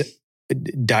idiot's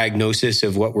diagnosis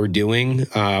of what we're doing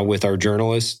with our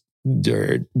journalists,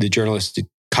 the journalistic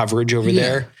coverage over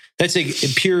there. That's like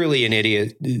purely an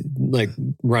idiot, like,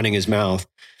 running his mouth.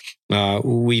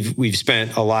 We've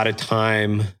spent a lot of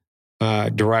time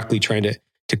directly trying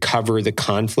to cover the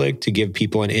conflict, to give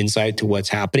people an insight to what's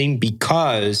happening,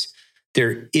 because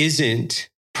there isn't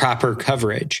proper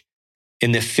coverage.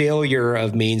 And the failure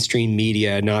of mainstream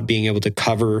media not being able to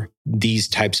cover these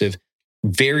types of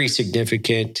very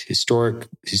significant,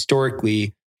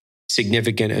 historically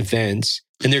significant events.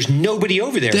 And there's nobody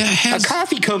over there. A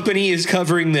coffee company is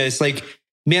covering this. Like,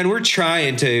 man, we're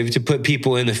trying to put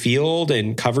people in the field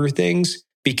and cover things,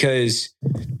 because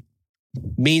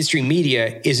mainstream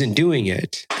media isn't doing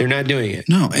it. They're not doing it.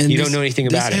 No, and you don't know anything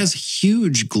about it. This has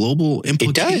huge global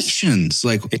implications.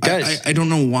 Like, it does. I don't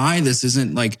know why this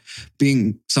isn't like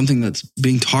being something that's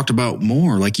being talked about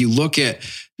more. Like, you look at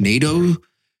NATO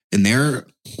and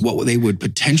what they would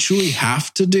potentially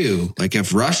have to do. Like,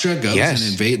 if Russia goes and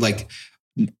invade, like,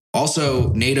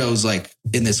 also NATO's like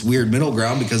in this weird middle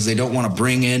ground, because they don't want to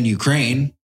bring in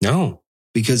Ukraine. No,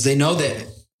 because they know that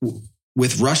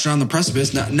with Russia on the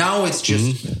precipice, now it's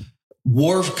just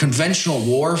conventional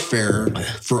warfare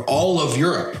for all of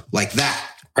Europe, like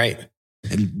that. Right.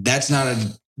 And that's not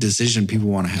a decision people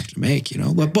want to have to make, you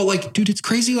know? But like, dude, it's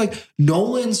crazy. Like,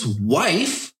 Nolan's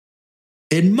wife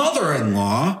and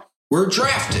mother-in-law were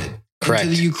drafted Correct.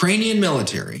 into the Ukrainian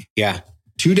military. Yeah.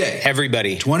 Today.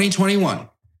 Everybody. 2021.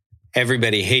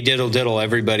 Everybody. Hey, diddle, diddle.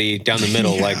 Everybody down the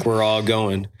middle. Yeah. Like we're all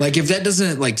going. Like if that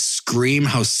doesn't like scream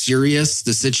how serious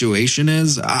the situation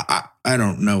is, I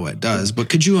don't know what does. But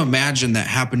could you imagine that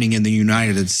happening in the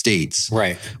United States?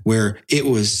 Right. Where it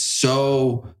was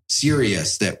so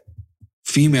serious that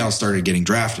females started getting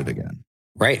drafted again.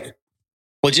 Right.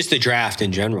 Well, just the draft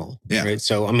in general. Yeah. Right.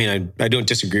 So, I mean, I don't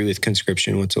disagree with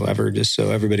conscription whatsoever, just so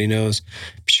everybody knows.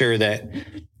 I'm sure that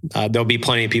there'll be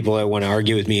plenty of people that want to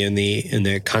argue with me in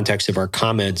the context of our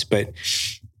comments. But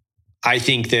I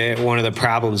think that one of the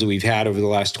problems that we've had over the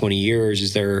last 20 years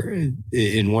is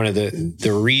in one of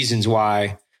the reasons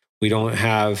why we don't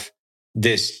have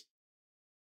this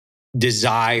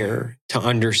desire to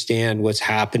understand what's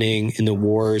happening in the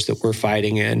wars that we're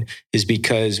fighting in is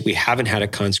because we haven't had a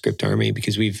conscript army,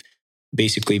 because we've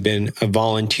basically been a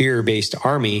volunteer-based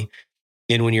army.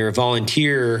 And when you're a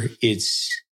volunteer, it's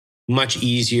much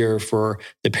easier for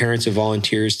the parents of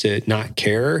volunteers to not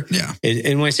care. Yeah.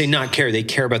 And when I say not care, they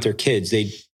care about their kids.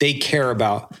 They care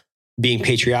about being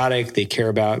patriotic. They care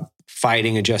about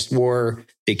fighting a just war.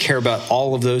 They care about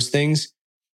all of those things.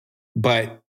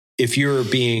 But if you're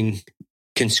being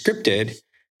conscripted,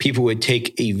 people would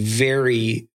take a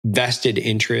very vested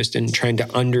interest in trying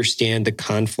to understand the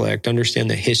conflict, understand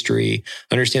the history,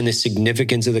 understand the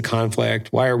significance of the conflict.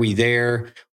 Why are we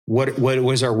there? What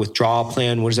was our withdrawal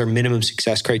plan? What is our minimum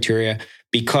success criteria?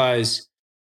 Because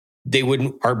they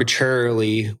wouldn't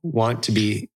arbitrarily want to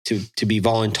be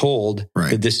voluntold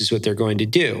that this is what they're going to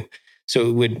do. So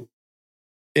it would.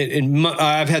 And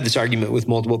I've had this argument with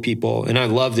multiple people, and I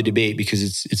love the debate because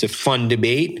it's a fun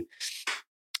debate,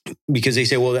 because they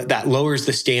say, well, that lowers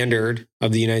the standard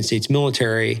of the United States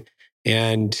military,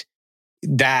 and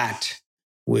that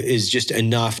is just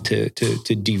enough to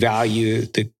devalue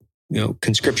the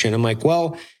conscription. I'm like,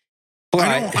 well, but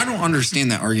I don't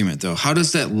understand that argument though. How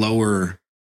does that lower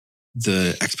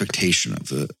the expectation of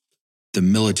the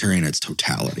military in its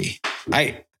totality?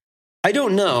 I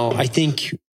don't know. I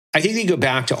think they go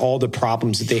back to all the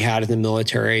problems that they had in the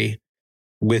military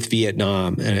with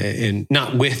Vietnam, and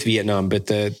not with Vietnam, but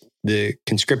the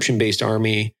conscription-based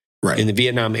army in the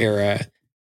Vietnam era.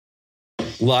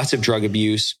 Lots of drug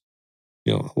abuse,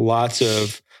 lots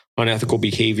of unethical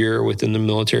behavior within the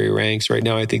military ranks. Right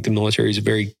now, I think the military is a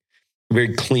very,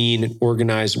 very clean,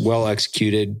 organized,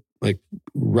 well-executed, like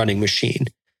running machine.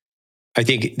 I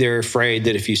think they're afraid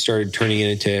that if you started turning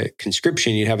it into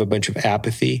conscription, you'd have a bunch of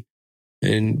apathy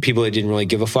and people that didn't really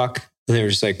give a fuck. And they're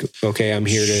just like, okay, I'm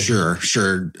here to...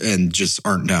 Sure. And just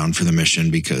aren't down for the mission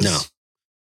because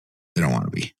they don't want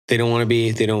to be. They don't want to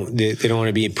be. They don't want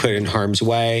to be put in harm's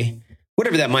way.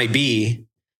 Whatever that might be,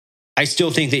 I still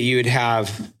think that you would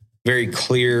have very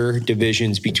clear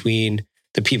divisions between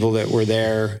the people that were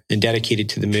there and dedicated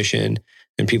to the mission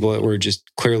and people that were just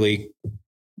clearly,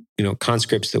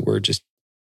 conscripts that were just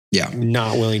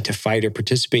not willing to fight or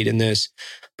participate in this.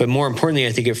 But more importantly,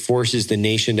 I think it forces the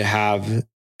nation to have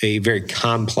a very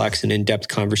complex and in-depth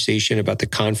conversation about the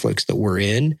conflicts that we're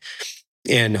in,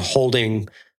 and holding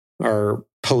our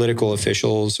political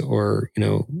officials or,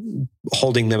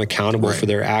 holding them accountable for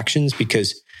their actions,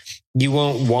 because you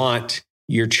won't want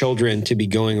your children to be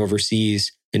going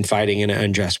overseas and fighting in an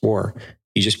unjust war.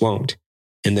 You just won't.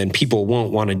 And then people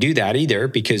won't want to do that either,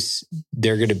 because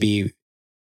they're going to be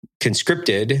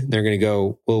conscripted. They're going to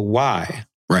go, well, why?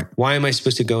 Right. Why am I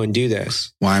supposed to go and do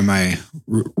this? Why am I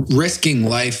risking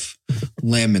life,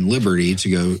 limb, and liberty to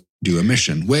go do a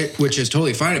mission? Which is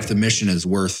totally fine if the mission is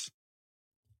worth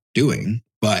doing.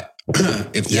 But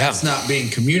if that's not being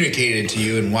communicated to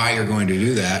you and why you're going to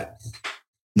do that,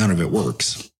 none of it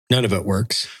works. None of it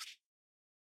works.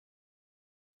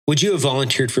 Would you have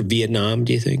volunteered for Vietnam,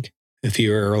 do you think, if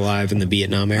you were alive in the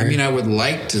Vietnam era? I mean, I would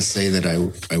like to say that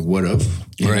I would have,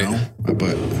 you know,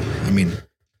 but I mean,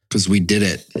 because we did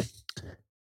it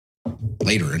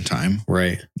later in time.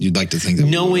 Right. You'd like to think that.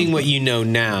 Knowing what you know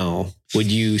now, would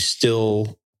you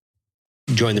still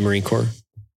join the Marine Corps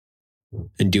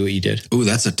and do what you did? Ooh,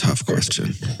 that's a tough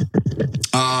question.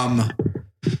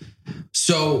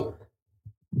 So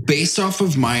based off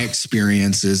of my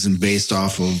experiences and based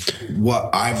off of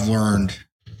what I've learned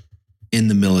in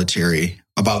the military,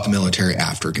 about the military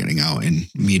after getting out and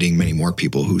meeting many more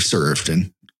people who served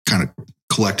and kind of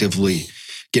collectively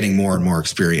getting more and more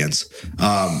experience.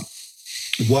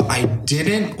 What I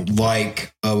didn't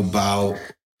like about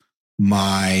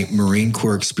my Marine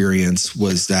Corps experience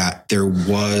was that the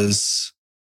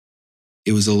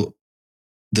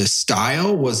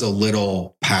style was a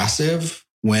little passive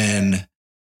when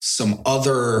some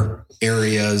other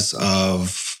areas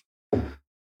of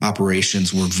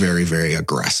operations were very, very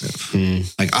aggressive.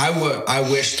 Like I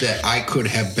wish that I could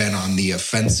have been on the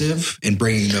offensive and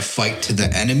bringing the fight to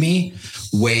the enemy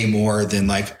way more than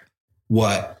like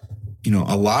what,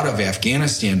 a lot of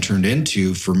Afghanistan turned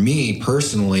into for me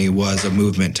personally was a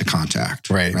movement to contact.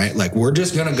 Right. Like we're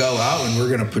just going to go out and we're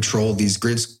going to patrol these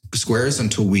grid squares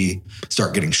until we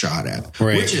start getting shot at,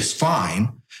 which is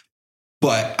fine.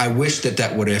 But I wish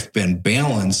that would have been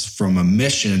balanced from a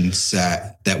mission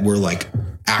set that we're like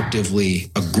actively,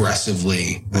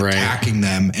 aggressively attacking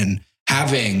them and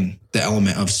having the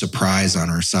element of surprise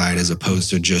on our side as opposed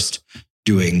to just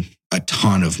doing a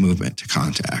ton of movement to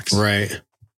contacts. Right.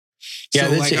 Yeah,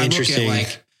 So, that's interesting.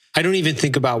 I don't even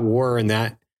think about war in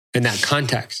that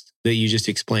context that you just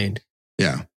explained.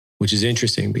 Yeah. Which is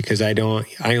interesting because I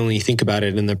only think about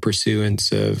it in the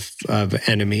pursuance of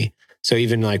enemy. So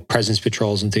even like presence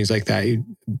patrols and things like that, you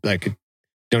like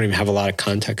don't even have a lot of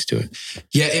context to it.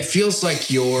 Yeah, it feels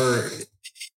like you're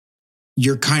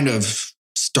kind of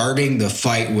starting the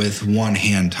fight with one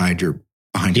hand tied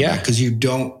behind your back because you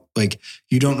don't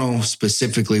know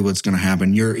specifically what's going to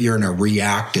happen. You're in a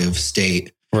reactive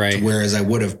state, right? Whereas I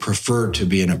would have preferred to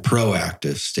be in a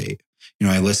proactive state.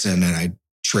 I listen and I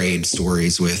trade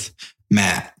stories with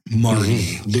Matt,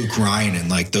 Marty, Luke Ryan, and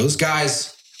like those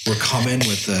guys were coming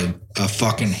with a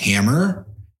fucking hammer,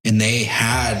 and they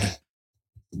had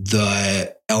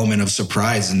the element of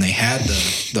surprise and they had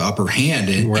the upper hand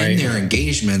in their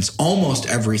engagements almost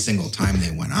every single time they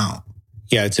went out.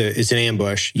 Yeah, it's an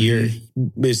ambush.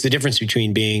 It's the difference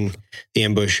between being the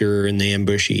ambusher and the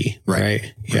ambushee,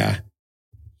 right? Yeah.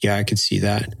 Yeah, I could see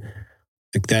that.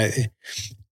 Like that.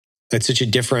 That's such a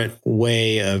different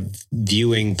way of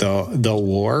viewing the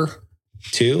war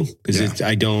too, because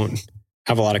I don't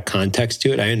have a lot of context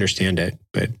to it. I understand it,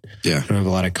 but I don't have a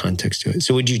lot of context to it.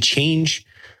 So would you change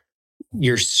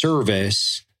your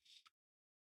service?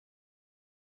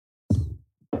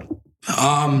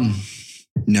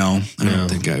 No, I don't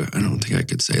think I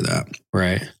could say that.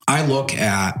 Right. I look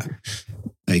at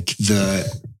like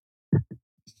the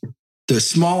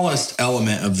smallest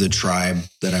element of the tribe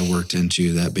that I worked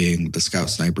into, that being the Scout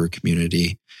Sniper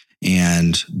community,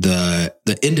 and the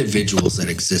individuals that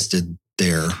existed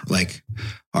there, like,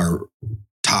 are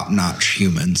top-notch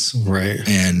humans. Right.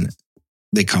 And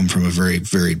they come from a very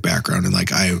varied background. And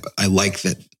like, I like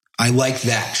that. I like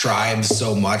that tribe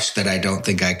so much that I don't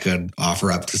think I could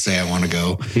offer up to say I want to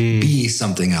go be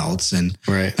something else. And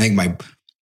I think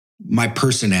my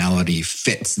personality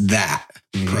fits that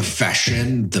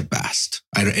profession the best.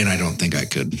 I don't think I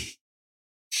could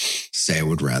say I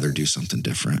would rather do something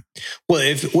different.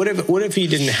 Well, what if you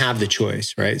didn't have the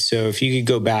choice, right? So if you could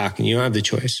go back and you don't have the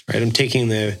choice, right? I'm taking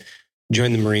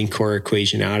join the Marine Corps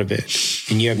equation out of it,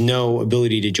 and you have no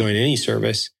ability to join any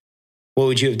service. What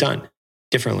would you have done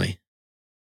differently?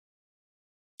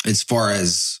 As far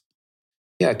as...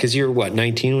 Yeah, because you're what,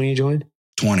 19 when you joined?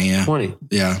 20, yeah. 20.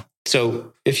 Yeah.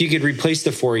 So if you could replace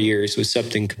the 4 years with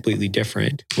something completely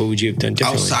different, what would you have done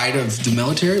differently? Outside of the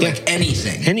military? Yeah. Like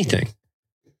anything? Anything.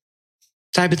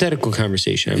 It's a hypothetical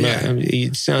conversation.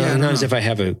 It's not as if I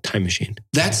have a time machine.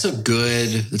 That's a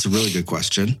really good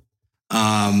question.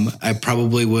 I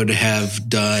probably would have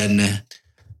done...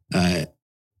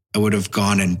 I would have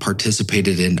gone and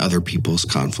participated in other people's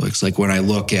conflicts. Like when I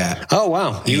look at... Oh,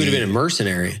 wow. You would have been a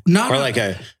mercenary. Or like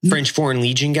a French Foreign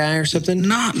Legion guy or something?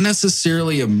 Not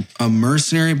necessarily a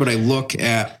mercenary, but I look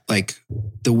at like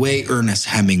the way Ernest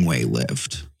Hemingway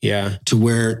lived. Yeah. To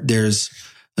where there's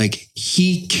like,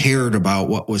 he cared about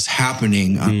what was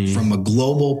happening from a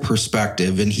global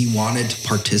perspective, and he wanted to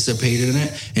participate in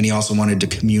it. And he also wanted to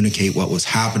communicate what was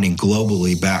happening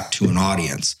globally back to an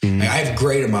audience. Like, I have a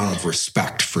great amount of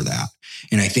respect for that.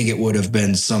 And I think it would have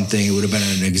been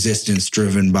an existence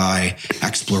driven by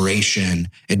exploration,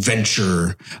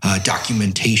 adventure,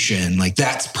 documentation. Like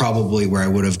that's probably where I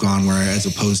would have gone, as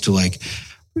opposed to like,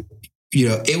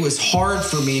 it was hard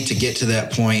for me to get to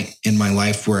that point in my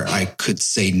life where I could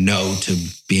say no to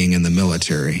being in the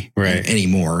military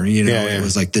anymore. It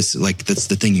was like this, like that's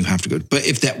the thing you have to go. But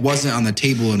if that wasn't on the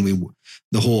table and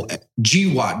the whole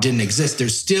GWOT didn't exist,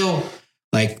 there's still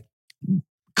like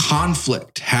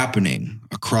conflict happening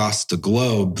across the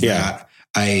globe that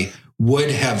I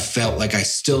would have felt like I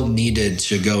still needed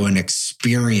to go and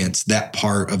experience that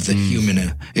part of the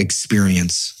human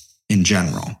experience in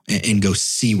general and go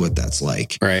see what that's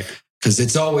like. Right. Because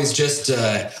it's always just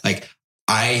like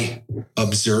I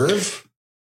observe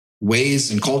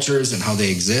ways and cultures and how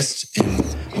they exist. And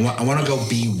I want to go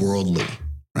be worldly,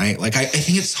 right? Like I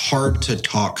think it's hard to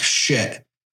talk shit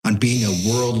on being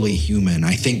a worldly human.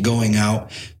 I think going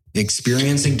out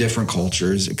experiencing different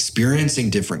cultures, experiencing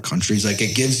different countries. Like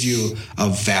it gives you a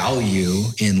value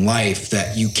in life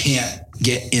that you can't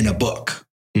get in a book.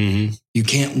 Mm-hmm. You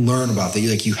can't learn about that.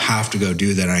 Like you have to go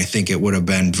do that. And I think it would have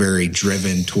been very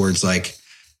driven towards like,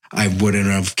 I wouldn't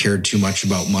have cared too much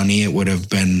about money. It would have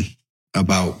been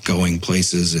about going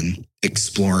places and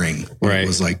exploring what it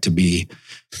was like to be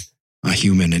a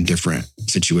human in different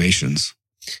situations.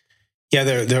 Yeah,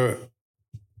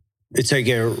 it's like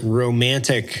a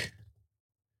romantic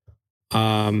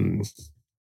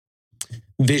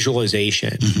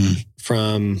visualization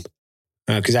from,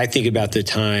 because I think about the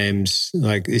times,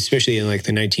 like especially in like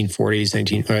the 1940s,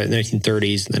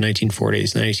 1930s, the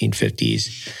 1940s, the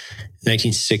 1950s,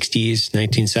 1960s,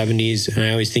 1970s, and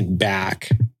I always think back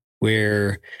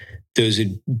where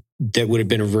that would have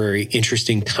been a very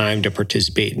interesting time to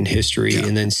participate in history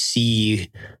and then see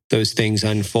those things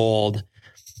unfold.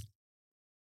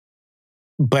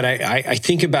 But I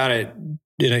think about it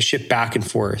and I shift back and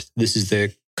forth. This is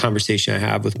the conversation I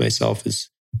have with myself is,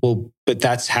 well, but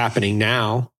that's happening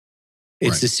now.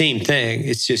 It's the same thing.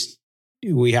 It's just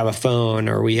we have a phone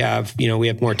or we have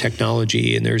more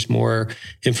technology and there's more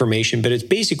information, but it's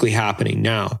basically happening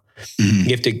now.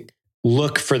 You have to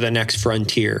look for the next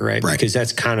frontier, right? Because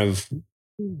that's kind of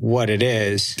what it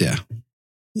is. Yeah.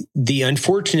 The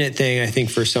unfortunate thing, I think,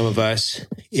 for some of us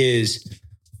is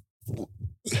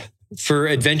for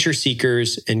adventure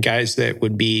seekers and guys that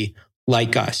would be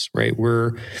like us, right?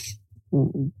 We're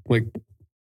like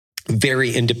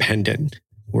very independent.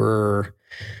 We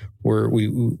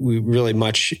really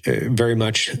very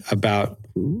much about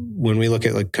when we look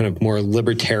at like kind of more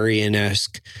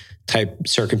libertarian-esque type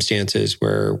circumstances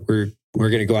where we're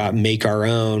going to go out and make our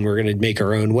own. We're going to make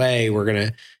our own way. We're going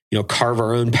to, carve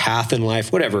our own path in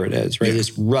life, whatever it is, right? Yeah.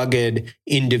 This rugged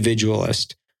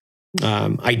individualist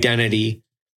identity.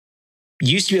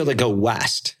 You used to be able to go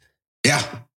west. Yeah.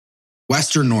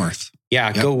 West or north.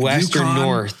 Yeah. Yep. Go west Yukon or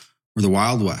north. Or the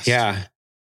Wild West. Yeah.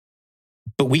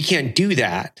 But we can't do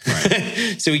that.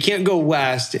 Right. So we can't go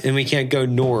west and we can't go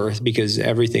north because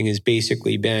everything has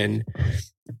basically been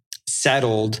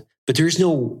settled. But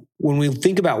when we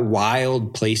think about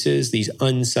wild places, these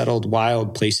unsettled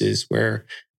wild places where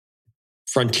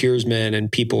frontiersmen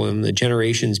and people in the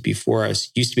generations before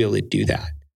us used to be able to do that.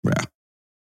 Yeah.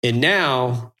 And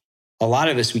now a lot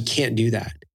of us, we can't do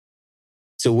that.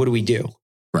 So what do we do?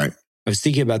 Right. I was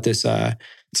thinking about this.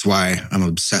 That's why I'm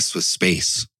obsessed with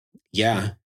space.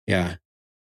 Yeah. Yeah.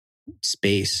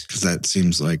 Space. Because that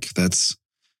seems like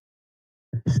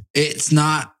it's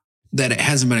not that it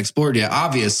hasn't been explored yet,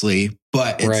 obviously,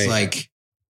 but it's like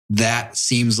that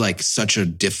seems like such a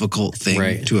difficult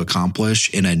thing to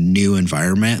accomplish in a new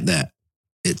environment that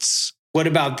it's. What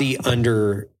about the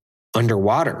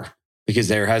underwater? Because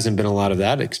there hasn't been a lot of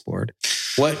that explored.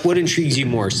 What intrigues you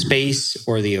more, space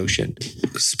or the ocean?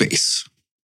 Space.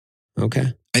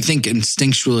 Okay. I think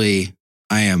instinctually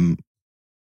I'm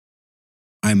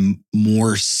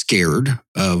more scared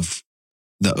of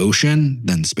the ocean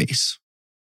than space.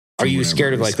 Are you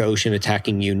scared of like the ocean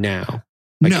attacking you now?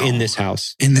 Like in this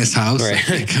house? In this house? Right.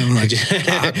 I'm like,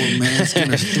 Aquaman's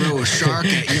going to throw a shark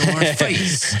at your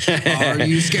face. Are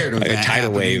you scared of like that? A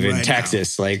tidal wave in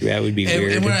Texas. Now? Like that would be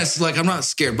weird. And when I'm not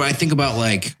scared, but I think about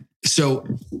so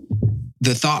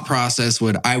the thought process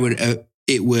I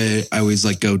always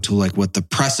like go to like what the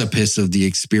precipice of the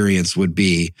experience would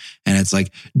be. And it's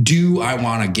like, do I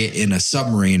want to get in a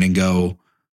submarine and go,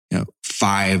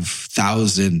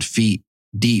 5,000 feet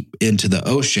deep into the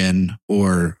ocean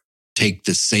or take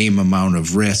the same amount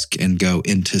of risk and go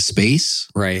into space?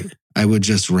 Right. I would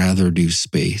just rather do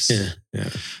space. Yeah.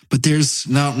 But there's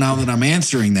now that I'm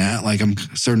answering that, like I'm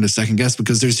starting to second guess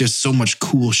because there's just so much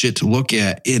cool shit to look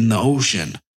at in the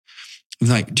ocean.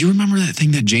 Like, do you remember that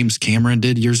thing that James Cameron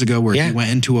did years ago where he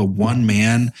went into a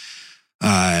one-man,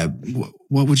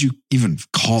 what would you even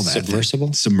call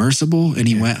that? Submersible. And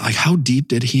he went, like, how deep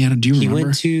did he do you remember? He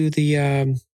went to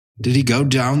the... did he go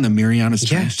down the Marianas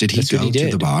Trench? Did he go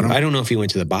to the bottom? I don't know if he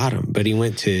went to the bottom, but he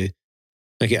went to,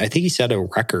 like, I think he set a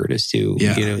record as to,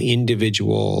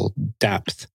 individual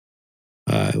depth,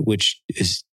 which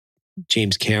is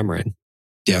James Cameron.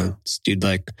 Yeah. This dude,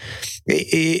 like,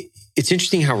 it's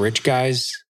interesting how rich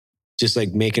guys just like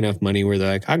make enough money where they're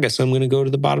like, I guess I'm going to go to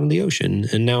the bottom of the ocean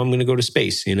and now I'm going to go to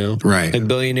space, Right. Like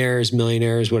billionaires,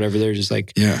 millionaires, whatever. They're just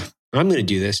like, I'm going to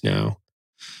do this now.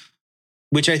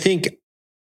 Which I think,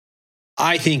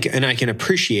 and I can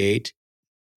appreciate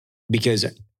because,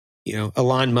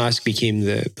 Elon Musk became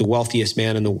the wealthiest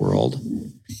man in the world.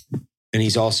 And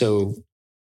he's also,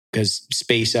 because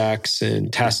SpaceX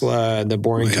and Tesla, the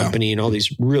Boring Company, and all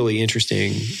these really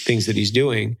interesting things that he's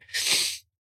doing.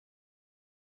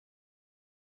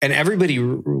 and everybody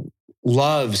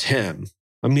loves him.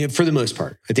 I mean, for the most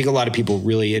part, I think a lot of people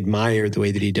really admire the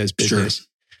way that he does business. Sure.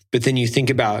 But then you think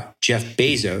about Jeff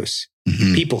Bezos,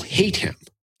 people hate him.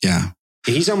 Yeah.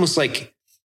 He's almost like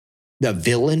the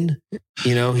villain,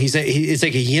 it's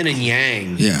like a yin and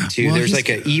yang. Yeah. Well, there's like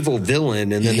an evil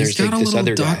villain, and then there's like this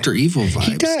other guy. Dr. Evil vibes.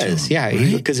 He does,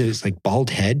 right? Because of his like bald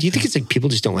head. Do you think it's like people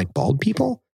just don't like bald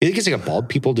people? You think it's like a bald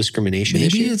people discrimination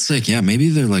maybe issue? It's like, maybe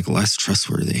they're like less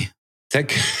trustworthy.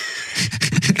 But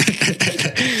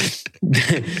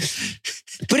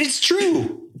it's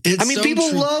true.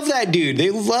 People love that dude. They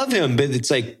love him, but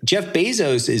it's like Jeff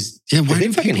Bezos is. Yeah, why they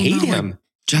do fucking hate him? Like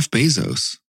Jeff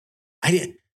Bezos.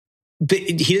 But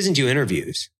he doesn't do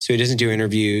interviews. So he doesn't do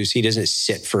interviews. He doesn't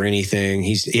sit for anything.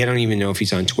 I don't even know if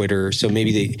he's on Twitter. So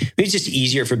maybe it's just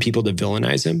easier for people to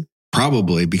villainize him.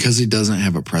 Probably because he doesn't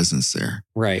have a presence there.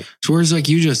 Right. So whereas like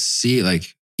you just see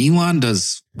like Elon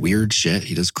does weird shit.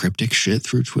 He does cryptic shit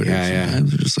through Twitter. Sometimes.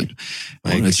 They're just like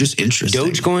it's just interesting.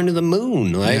 Doge going to the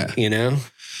moon.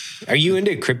 Are you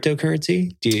into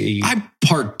cryptocurrency? I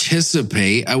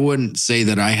participate. I wouldn't say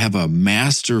that I have a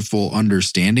masterful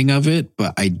understanding of it,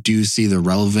 but I do see the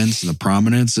relevance and the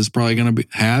prominence it's probably going to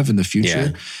have in the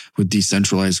future with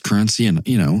decentralized currency. And,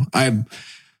 I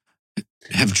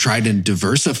have tried to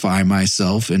diversify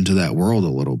myself into that world a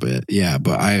little bit. Yeah,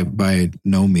 but I by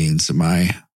no means am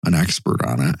I an expert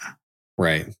on it.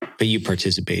 Right. But you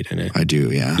participate in it. I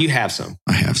do, yeah. You have some.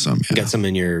 I have some, yeah. You got some do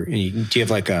you have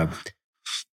like a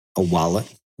wallet,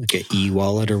 like an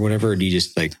e-wallet or whatever, or do you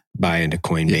just like buy into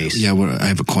Coinbase? Yeah, I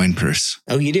have a coin purse.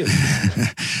 Oh, you do?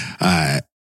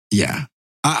 Yeah.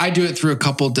 I do it through a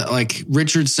couple, like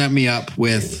Richard set me up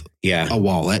with a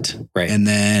wallet. Right. And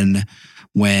then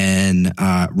when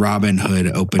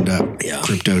Robinhood opened up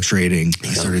crypto trading, I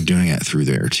started doing it through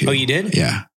there too. Oh, you did?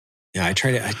 Yeah. Yeah, I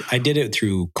tried it. I did it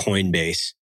through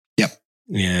Coinbase. Yep.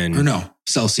 Or no,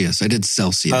 Celsius. I did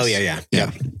Celsius. Oh, yeah.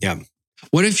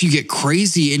 What if you get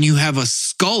crazy and you have a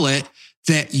skullet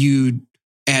that you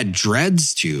add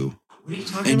dreads to? What are you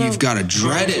talking about? You've got a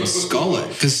dreaded skullet.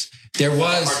 Because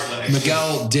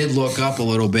Miguel did look up a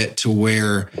little bit to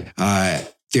where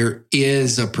there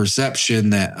is a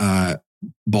perception that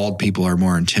bald people are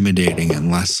more intimidating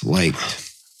and less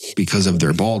liked because of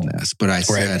their baldness. But I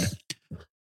said,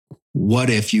 what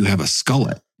if you have a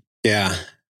skullet? Yeah.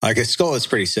 Like a skullet's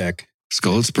pretty sick.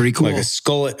 Skullet's pretty cool. Like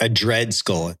a dread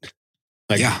skullet.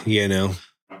 Exactly.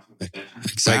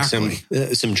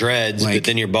 Like some dreads, but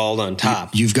then you're bald on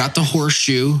top. You've got the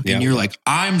horseshoe and you're like,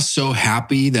 I'm so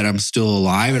happy that I'm still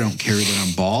alive. I don't care that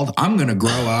I'm bald. I'm going to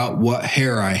grow out what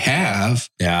hair I have.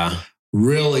 Yeah.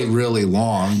 Really, really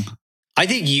long. I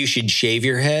think you should shave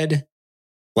your head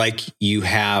like you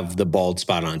have the bald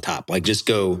spot on top. Like just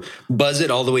go buzz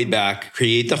it all the way back,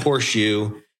 create the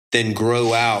horseshoe, then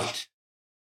grow out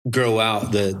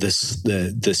the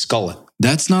skullet.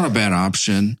 That's not a bad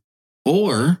option.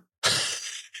 Or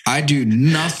I do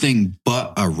nothing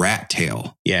but a rat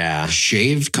tail. Yeah.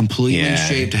 Completely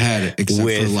shaved head, except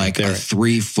for like a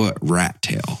 3-foot rat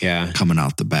tail coming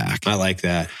out the back. I like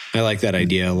that. I like that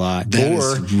idea a lot.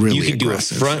 Or really you could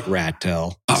aggressive. Do a front rat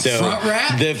tail. Front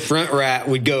rat? The front rat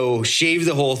would go shave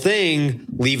the whole thing,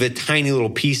 leave a tiny little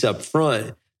piece up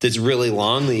front that's really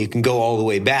long that you can go all the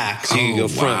way back. So you can go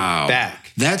front,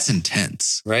 back. That's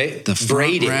intense. Right? The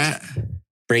front rat.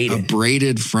 Braided. A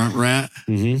braided front rat.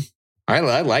 Mm-hmm.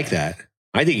 I like that.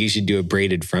 I think you should do a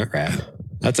braided front rat.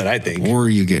 That's what I think. Or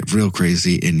you get real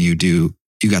crazy and you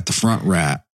got the front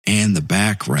rat and the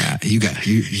back rat. You got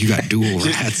dual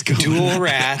rats going. Dual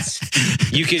rats.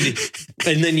 You could,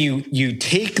 and then you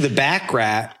take the back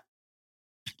rat.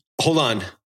 Hold on.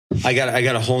 I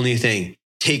got a whole new thing.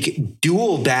 Take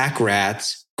dual back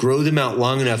rats, grow them out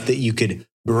long enough that you could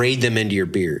braid them into your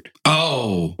beard.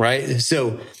 Oh. Right?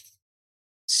 So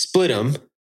split them.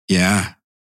 Yeah.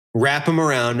 Wrap them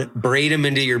around, braid them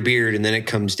into your beard, and then it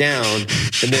comes down.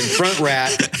 And then front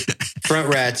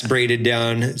rat's braided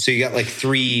down. So you got like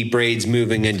 3 braids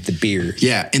moving into the beard.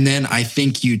 Yeah. And then I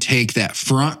think you take that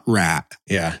front rat.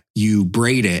 Yeah. You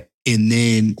braid it. And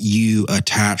then you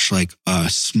attach like a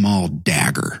small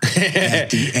dagger at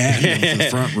the end of the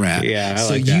front rat. Yeah.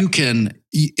 So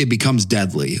it becomes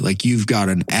deadly. Like you've got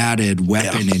an added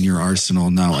weapon in your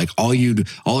arsenal now. Like all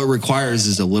it requires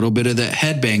is a little bit of that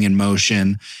headbanging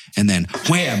motion. And then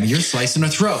wham, you're slicing a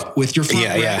throat with your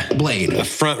front rat blade. A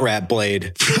front rat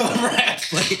blade.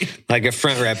 Like a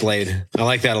front rat blade. I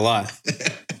like that a lot.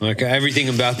 Like everything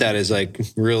about that is like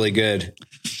really good.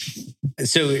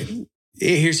 So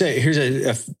here's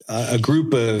a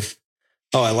group of,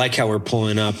 I like how we're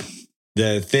pulling up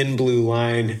the thin blue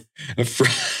line.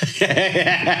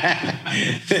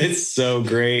 It's so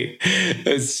great.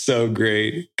 It's so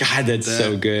great. God, that's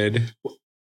so good.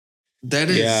 That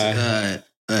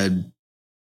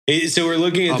is So we're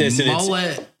looking at this,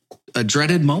 mullet, a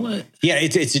dreaded mullet. Yeah,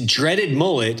 it's a dreaded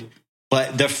mullet,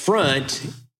 but the front,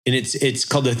 and it's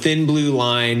called the thin blue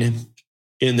line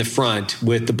in the front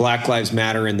with the Black Lives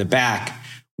Matter in the back,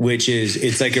 which is,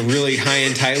 it's like a really high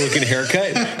and tight looking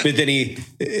haircut, but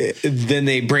then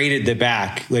they braided the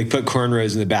back, like put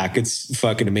cornrows in the back. It's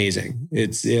fucking amazing.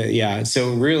 It's yeah.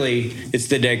 So really, it's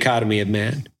the dichotomy of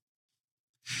man.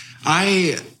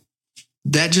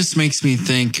 That just makes me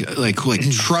think like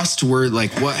trustworthy,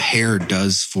 like what hair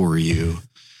does for you.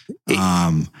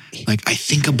 Like I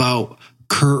think about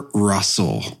Kurt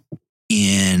Russell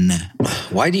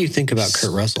Why do you think about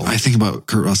Kurt Russell? I think about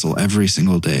Kurt Russell every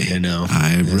single day. I know.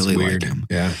 I really like him.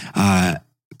 Yeah.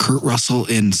 Kurt Russell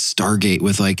in Stargate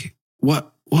with like,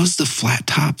 what was the flat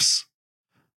tops?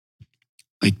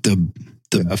 Like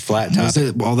a flat top. Was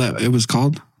it all that it was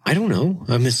called? I don't know.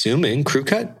 I'm assuming crew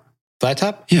cut, flat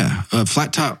top. Yeah. A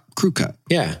flat top crew cut.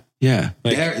 Yeah. Yeah.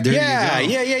 Like, there you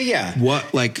go. Yeah.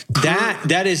 What like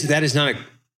that is not a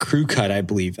crew cut, I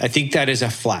believe. I think that is a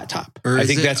flat top. I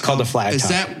think that's called a flat top. Is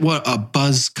that what a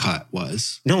buzz cut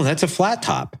was? No, that's a flat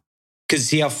top. Because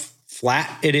see how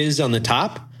flat it is on the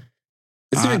top?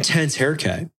 It's an intense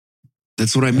haircut.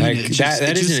 That's what I mean. Like,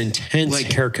 that is an intense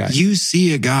haircut. You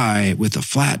see a guy with a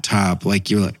flat top, like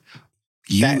you're like,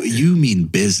 you mean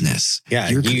business. Yeah.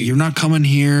 You're not coming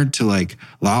here to like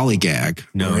lollygag.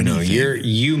 No.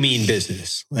 You mean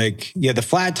business. Like, yeah, the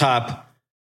flat top,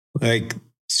 like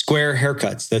square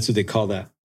haircuts. That's what they call that.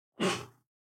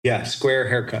 Yeah, square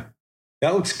haircut.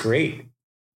 That looks great.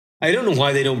 I don't know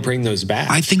why they don't bring those back.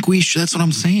 I think we should. That's what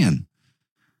I'm saying.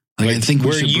 Like I think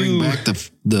we should bring back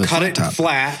the cut flat top.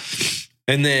 Flat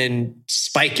and then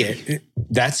spike it.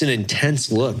 That's an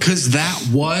intense look. Because that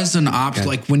was an option.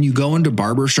 Like when you go into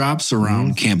barbershops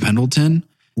around Camp Pendleton,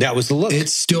 that was the look.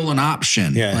 It's still an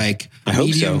option. Yeah. Like I hope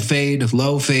medium so. fade,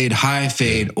 low fade, high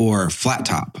fade, or flat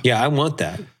top. Yeah, I want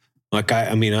that. Like,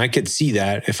 I mean, I could see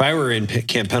that. If I were in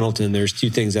Camp Pendleton, there's two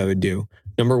things I would do.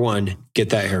 Number one,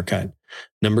 get that haircut.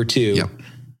 Number two,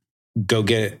 go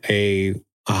get a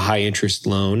high interest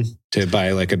loan to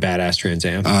buy like a badass Trans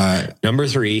Am. Number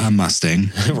three, a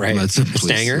Mustang. Right. A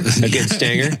Stanger. A good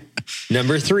Stanger.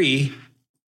 Number three,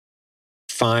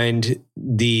 find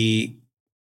the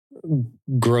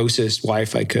grossest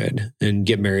wife I could and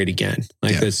get married again.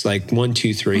 Like that's like 1,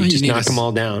 2, 3. Well, just knock them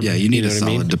all down. Yeah, you need a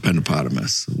solid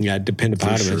dependopotamus. Yeah,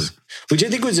 dependopotamus. Sure. Which I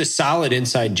think was a solid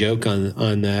inside joke on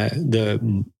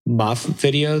the Muff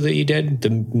video that you did, the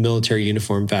military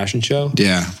uniform fashion show.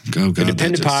 Yeah. Oh, God. The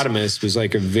dependopotamus was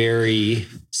like a very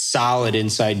solid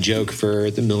inside joke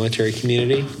for the military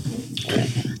community.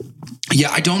 Yeah,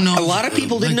 I don't know. A lot of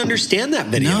people didn't understand that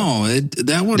video. No,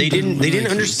 that one. They didn't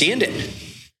understand it.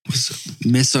 Was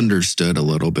misunderstood a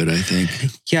little bit, I think.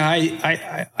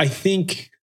 Yeah, I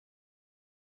think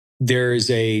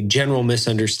there's a general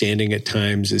misunderstanding at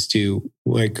times as to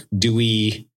like, do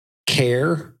we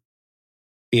care?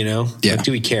 You know, like,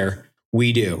 do we care?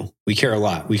 We do. We care a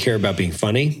lot. We care about being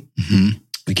funny. Mm-hmm.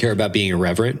 We care about being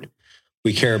irreverent.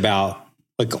 We care about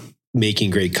like making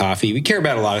great coffee. We care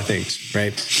about a lot of things,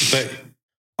 right? But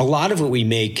a lot of what we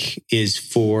make is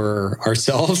for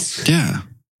ourselves. Yeah.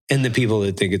 And the people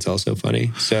that think it's also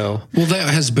funny. So, well,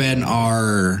 that has been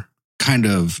our kind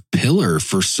of pillar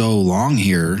for so long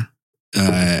here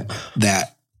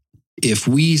that if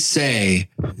we say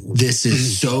this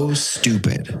is so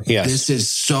stupid, this is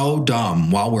so dumb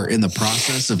while we're in the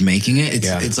process of making it,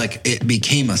 it's like it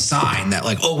became a sign that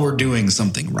like, oh, we're doing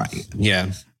something right.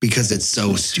 Yeah. Because it's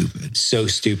so stupid. So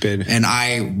stupid. And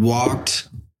I walked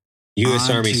U.S.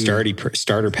 Army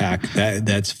starter pack.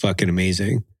 That's fucking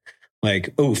amazing.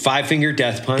 Like, 5-finger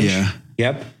death punch. Yeah.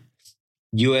 Yep.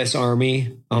 U.S.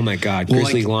 Army. Oh my God.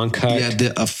 Grizzly long cut. Yeah,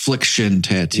 the affliction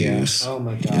tattoos. Yeah. Oh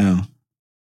my God. You know?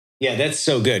 Yeah, that's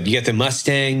so good. You got the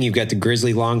Mustang, you've got the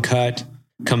Grizzly long cut,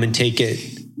 Come and Take It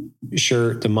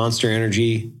shirt, the Monster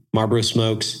Energy, Marlboro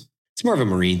Smokes. It's more of a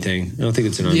Marine thing. I don't think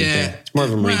it's an Army thing. It's more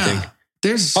of a Marine thing.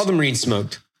 There's all the Marines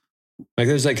smoked. Like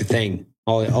there's like a thing.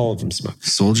 All of them smoke.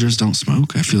 Soldiers don't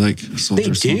smoke. I feel like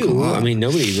soldiers they do. Smoke a lot. I mean,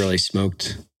 nobody really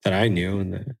smoked that I knew.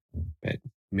 But I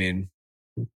mean,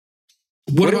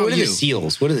 what are the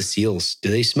SEALs? What are the SEALs? Do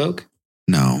they smoke?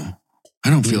 No, I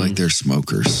don't feel like they're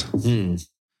smokers.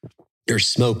 They're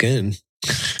smoking.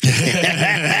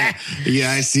 Yeah,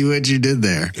 I see what you did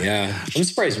there. Yeah, I'm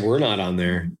surprised we're not on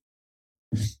there.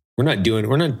 we're not doing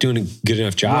a good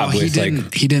enough job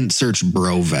with he didn't search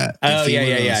Brovet. Oh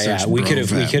yeah. We could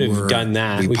have done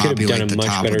that. We could have done a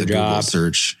much better job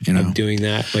search, of doing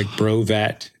that, like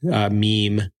Brovet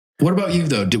meme. What about you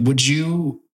though? Would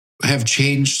you have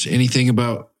changed anything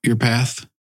about your path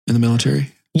in the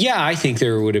military? Yeah, I think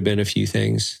there would have been a few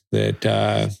things that.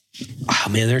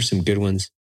 There's some good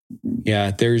ones.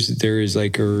 Yeah, there is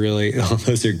like a really. Oh,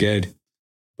 those are good.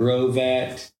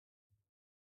 Brovet.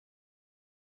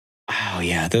 Oh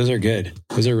yeah, those are good.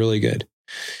 Those are really good.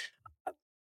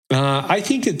 I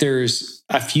think that there's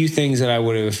a few things that I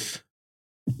would have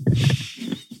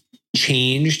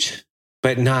changed,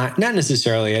 but not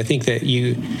necessarily. I think that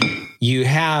you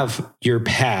have your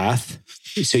path,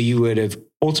 so you would have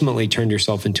ultimately turned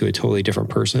yourself into a totally different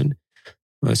person.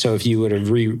 So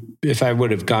if I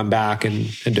would have gone back and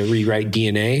had to rewrite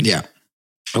DNA,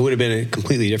 I would have been a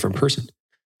completely different person.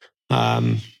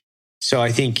 So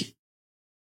I think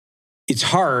it's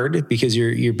hard because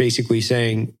you're basically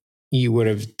saying you would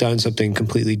have done something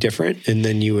completely different, and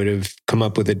then you would have come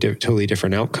up with a totally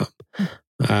different outcome.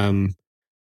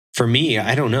 For me,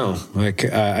 I don't know.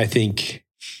 I think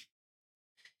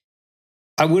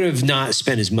I would have not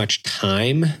spent as much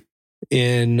time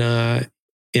in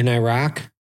Iraq.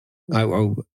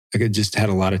 I could just had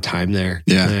a lot of time there.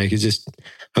 Yeah, I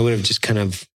would have just kind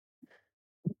of.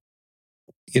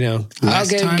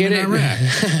 Last time get in it. Iraq.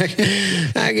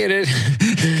 I get it.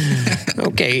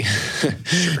 Okay.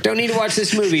 Don't need to watch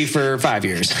this movie for 5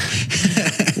 years.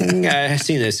 I've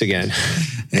seen this again.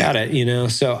 Got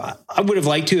it, So I would have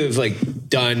liked to have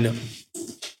done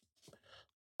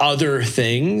other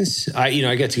things.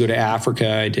 I got to go to Africa.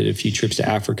 I did a few trips to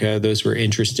Africa. Those were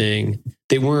interesting.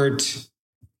 They weren't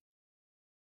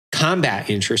combat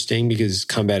interesting because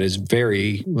combat is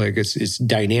very it's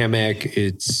dynamic.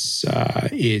 There's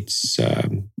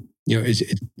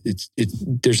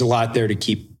a lot there to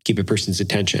keep a person's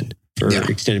attention for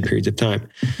extended periods of time.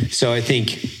 So I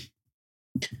think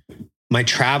my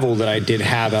travel that I did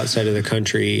have outside of the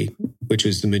country, which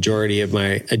was the majority of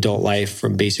my adult life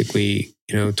from basically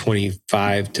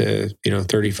 25 to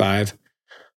 35,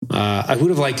 I would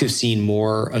have liked to have seen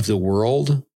more of the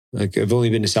world. Like I've only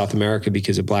been to South America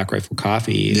because of Black Rifle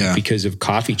Coffee, because of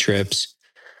coffee trips.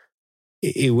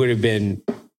 It would have been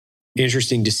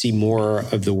interesting to see more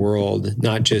of the world,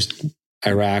 not just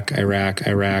Iraq, Afghanistan.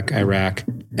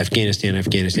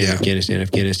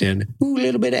 Ooh, a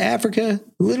little bit of Africa,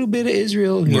 a little bit of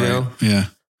Israel, you know? Yeah.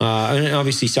 And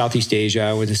obviously Southeast Asia.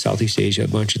 I went to Southeast Asia a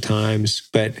bunch of times,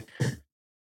 but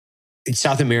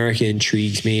South America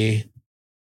intrigues me.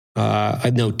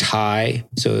 I know Thai,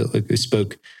 so I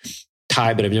spoke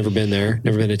Thai, but I've never been there.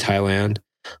 Never been to Thailand.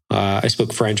 I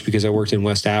spoke French because I worked in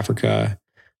West Africa,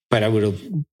 but I would have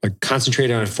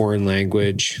concentrated on a foreign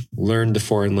language, learned the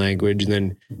foreign language, and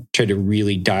then tried to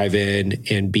really dive in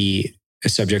and be a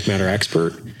subject matter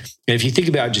expert. And if you think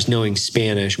about just knowing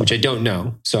Spanish, which I don't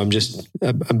know, so I'm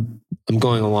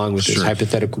going along with this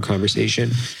hypothetical conversation.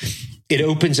 It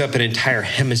opens up an entire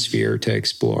hemisphere to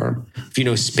explore. If you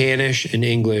know Spanish and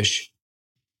English,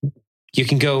 you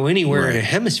can go anywhere in a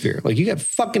hemisphere. Like you got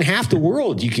fucking half the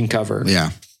world you can cover.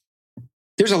 Yeah.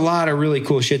 There's a lot of really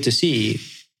cool shit to see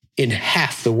in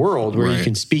half the world where you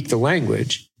can speak the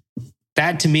language.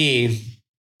 That to me,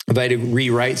 if I had to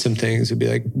rewrite some things, it'd be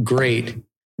like, great.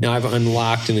 Now I've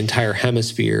unlocked an entire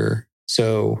hemisphere.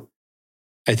 So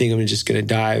I think I'm just going to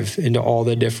dive into all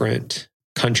the different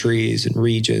countries and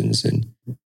regions and,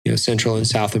 Central and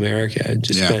South America.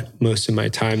 Just spent most of my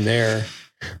time there.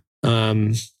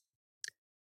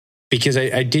 Because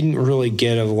I didn't really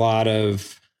get a lot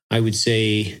of, I would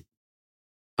say,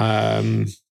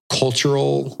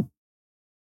 cultural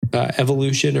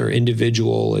evolution or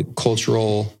individual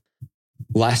cultural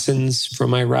lessons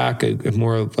from Iraq.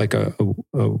 More of like a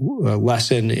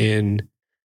lesson in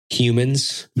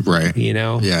humans, right?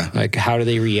 Like how do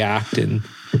they react and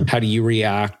how do you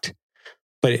react?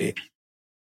 But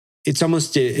it's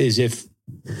almost as if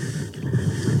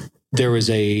there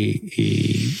was a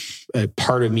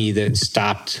part of me that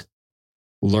stopped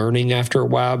learning after a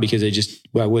while because I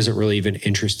wasn't really even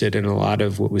interested in a lot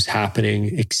of what was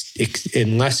happening,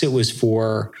 unless it was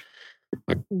for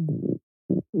how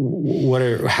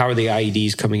are the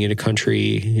IEDs coming into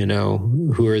country?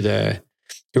 Who are the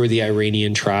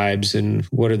Iranian tribes and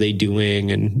what are they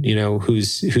doing? And,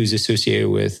 who's associated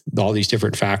with all these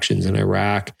different factions in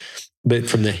Iraq. But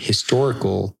from the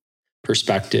historical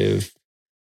perspective,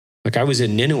 like I was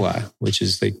in Nineveh, which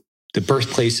is like the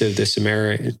birthplace of the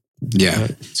Samara. Yeah.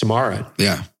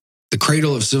 The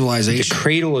cradle of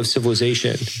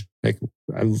civilization. Like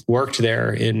I worked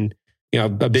there in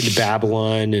I've been to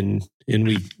Babylon and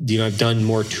we, I've done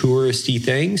more touristy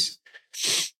things,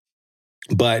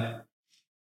 but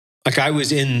like I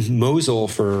was in Mosul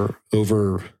for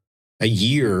over a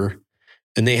year,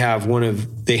 and they had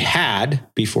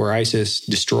before ISIS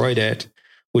destroyed it,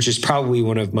 which is probably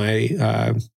one of my,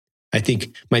 I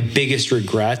think my biggest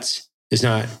regrets is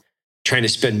not trying to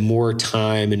spend more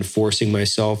time and forcing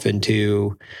myself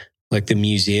into like the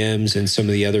museums and some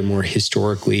of the other more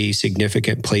historically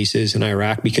significant places in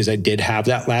Iraq, because I did have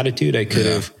that latitude. I could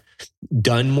have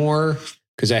done more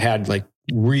because I had like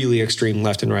really extreme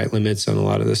left and right limits on a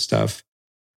lot of this stuff.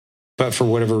 But for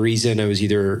whatever reason, I was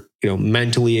either,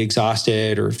 mentally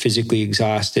exhausted or physically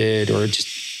exhausted, or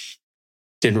just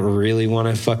didn't really want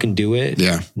to fucking do it.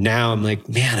 Yeah. Now I'm like,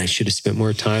 man, I should have spent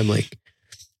more time. Like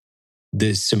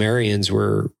the Sumerians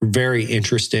were a very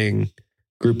interesting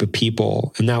group of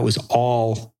people, and that was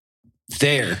all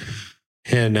there.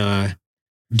 And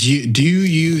do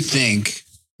you think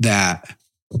that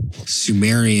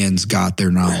Sumerians got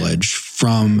their knowledge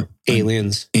from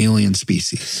alien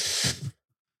species?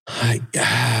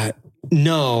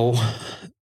 No,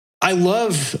 I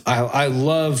love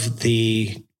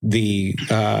the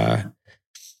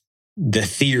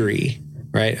theory,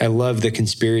 right? I love the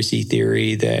conspiracy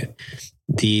theory that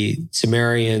the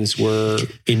Sumerians were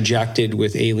injected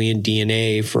with alien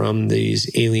DNA from these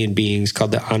alien beings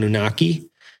called the Anunnaki.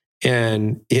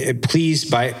 And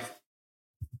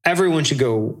everyone should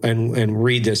go and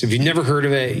read this. If you've never heard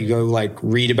of it, you go like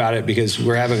read about it, because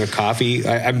we're having a coffee.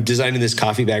 I'm designing this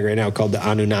coffee bag right now called the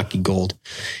Anunnaki Gold.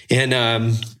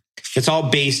 And it's all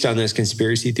based on this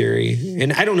conspiracy theory.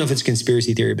 And I don't know if it's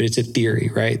conspiracy theory, but it's a theory,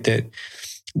 right? That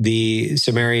the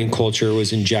Sumerian culture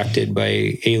was injected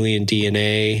by alien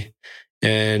DNA,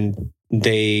 and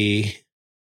they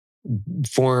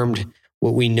formed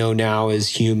what we know now as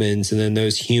humans. And then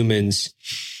those humans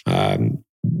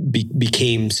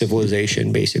became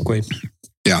civilization, basically.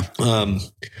 Yeah. And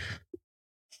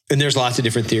there's lots of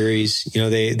different theories.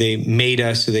 They made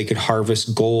us so they could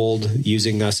harvest gold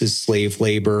using us as slave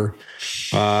labor.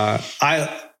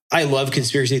 I love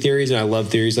conspiracy theories, and I love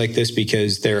theories like this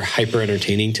because they're hyper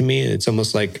entertaining to me. It's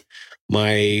almost like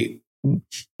my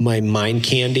mind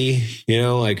candy,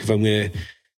 like if you're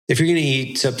going to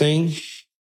eat something,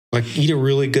 like eat a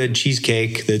really good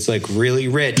cheesecake that's like really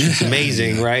rich. It's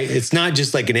amazing, right? It's not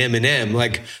just like an M&M.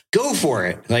 Like go for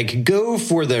it. Like go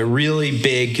for the really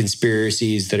big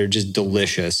conspiracies that are just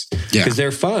delicious because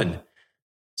they're fun.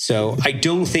 So I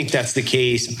don't think that's the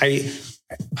case.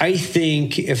 I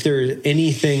think if there's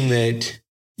anything that,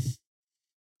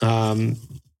 I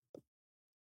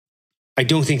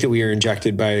don't think that we are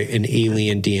injected by an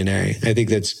alien DNA. I think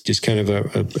that's just kind of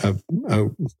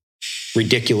a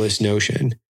ridiculous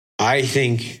notion. I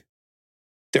think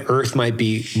the Earth might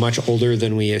be much older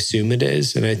than we assume it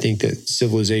is. And I think that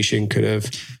civilization could have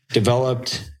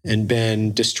developed and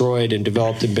been destroyed and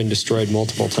developed and been destroyed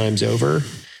multiple times over.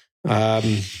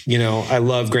 I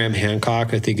love Graham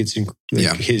Hancock. I think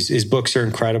his books are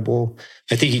incredible.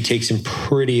 I think he takes some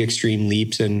pretty extreme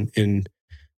leaps in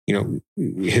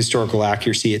historical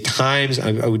accuracy at times.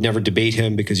 I would never debate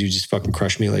him because you just fucking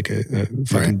crush me like a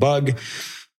fucking bug.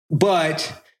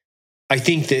 But I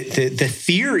think that the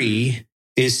theory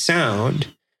is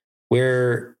sound,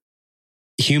 where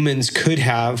humans could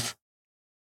have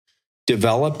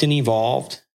developed and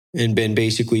evolved and been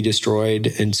basically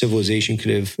destroyed, and civilization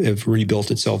could have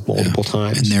rebuilt itself multiple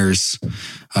times. And there's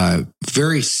a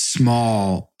very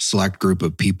small select group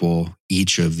of people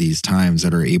each of these times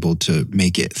that are able to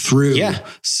make it through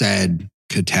said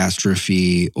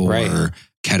catastrophe or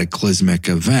cataclysmic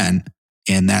event.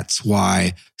 And that's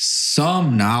why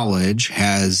some knowledge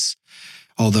has,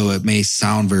 although it may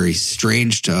sound very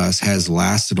strange to us, has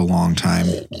lasted a long time.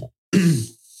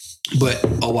 But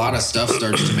a lot of stuff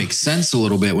starts to make sense a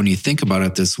little bit when you think about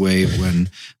it this way. When,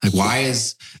 like, why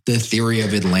is the theory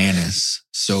of Atlantis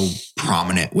so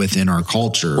prominent within our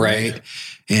culture, right?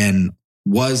 And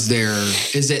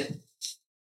is it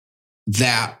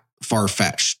that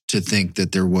far-fetched to think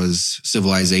that there was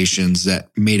civilizations that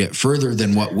made it further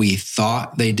than what we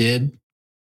thought they did,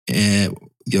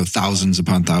 thousands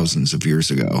upon thousands of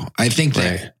years ago? I think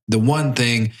that the one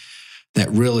thing that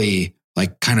really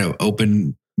kind of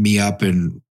opened me up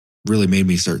and really made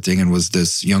me start thinking was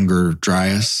this Younger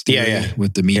Dryas theory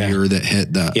with the meteor that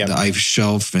hit the ice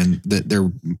shelf, and that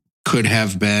there could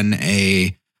have been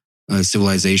a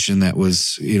civilization that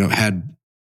was, had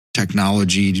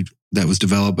technology that was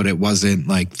developed, but it wasn't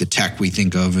like the tech we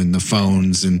think of in the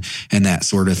phones and that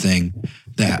sort of thing,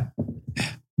 that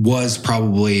was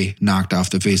probably knocked off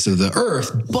the face of the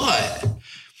earth. But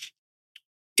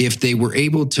if they were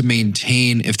able to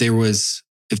maintain, if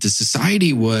the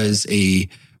society was a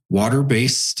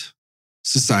water-based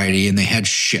society and they had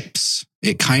ships,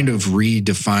 it kind of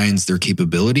redefines their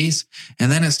capabilities.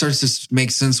 And then it starts to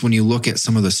make sense when you look at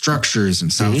some of the structures in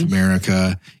South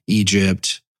America,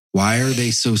 Egypt. Why are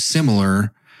they so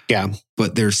similar? Yeah.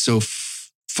 But they're so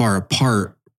far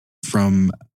apart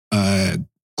from a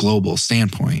global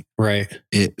standpoint. Right.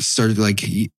 It started like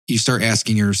you start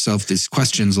asking yourself these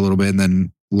questions a little bit and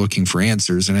then looking for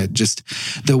answers. And it just,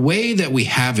 the way that we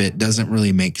have it doesn't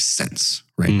really make sense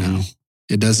right now.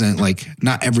 It doesn't, like,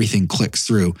 not everything clicks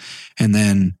through. And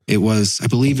then I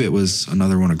believe it was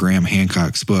another one of Graham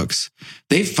Hancock's books.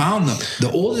 They found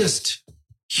the oldest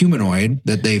humanoid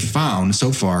that they found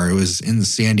so far. It was in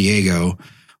San Diego.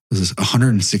 It was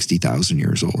 160,000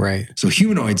 years old. Right. So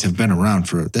humanoids have been around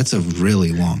that's a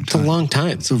really long time. It's a long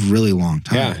time. It's a really long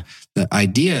time. Yeah. The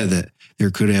idea that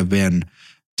there could have been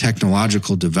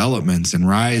technological developments and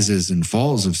rises and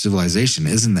falls of civilization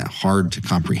isn't that hard to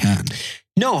comprehend.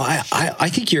 No, I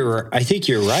think you're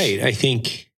right. I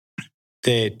think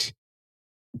that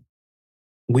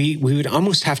we would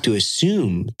almost have to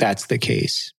assume that's the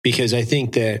case, because I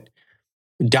think that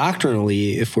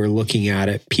doctrinally, if we're looking at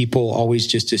it, people always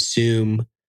just assume,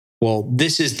 well,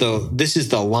 this is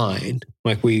the line.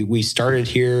 Like we started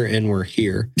here and we're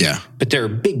here. Yeah. But there are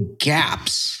big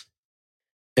gaps.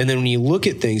 And then when you look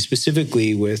at things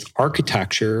specifically with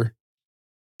architecture,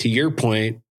 to your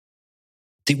point,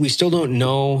 we still don't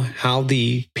know how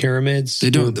the pyramids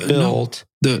were built.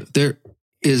 There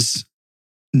is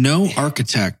no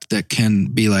architect that can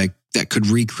be like, that could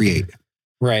recreate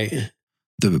right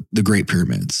the Great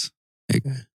Pyramids. Like,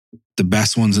 the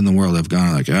best ones in the world have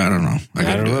gone like, I don't know.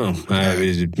 I don't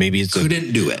know. Maybe it's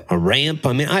couldn't do it. A ramp.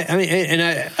 I mean,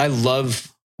 I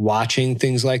love watching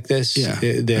things like this.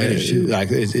 Yeah,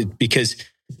 because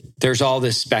there's all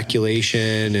this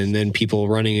speculation and then people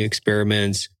running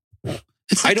experiments.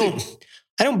 I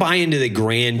don't buy into the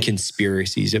grand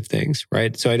conspiracies of things,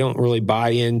 right? So I don't really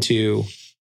buy into,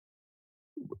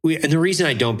 and the reason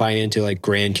I don't buy into like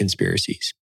grand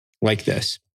conspiracies like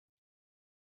this,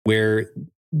 where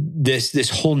this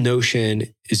whole notion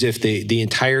is if the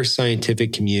entire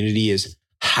scientific community is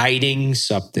hiding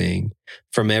something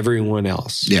from everyone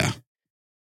else. Yeah.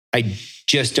 I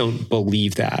just don't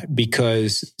believe that,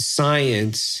 because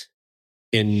science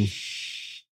in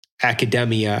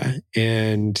academia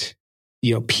and,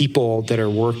 people that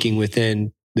are working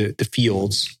within the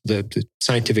fields, the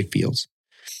scientific fields,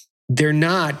 they're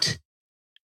not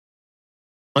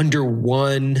under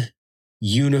one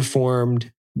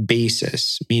uniformed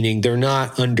basis, meaning they're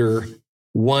not under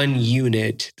one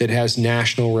unit that has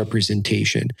national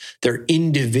representation. They're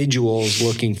individuals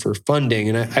looking for funding.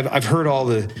 And I've heard all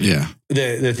the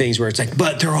things where it's like,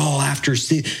 but they're all after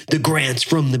the grants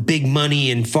from the big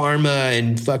money and pharma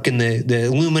and fucking the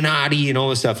Illuminati and all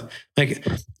this stuff. Like,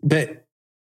 but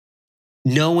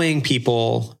knowing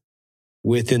people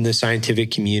within the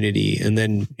scientific community and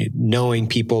then knowing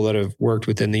people that have worked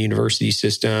within the university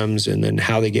systems and then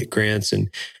how they get grants and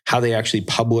how they actually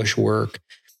publish work,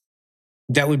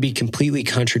 that would be completely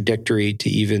contradictory to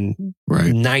even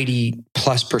 90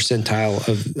 plus percentile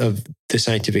of the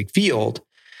scientific field.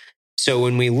 So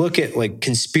when we look at like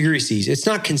conspiracies, it's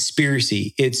not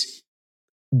conspiracy. It's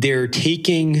they're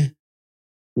taking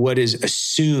what is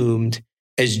assumed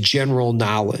as general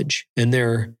knowledge and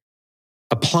they're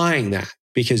applying that,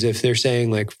 because if they're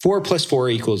saying like 4 + 4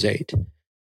 = 8,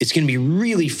 it's going to be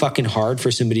really fucking hard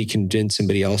for somebody to convince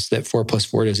somebody else that 4 +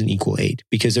 4 doesn't equal 8,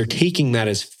 because they're taking that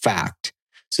as fact.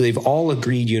 So they've all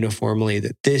agreed uniformly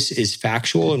that this is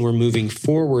factual and we're moving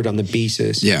forward on the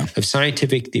basis of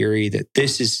scientific theory that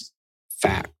this is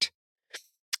fact.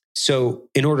 So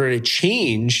in order to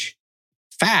change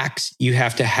facts, you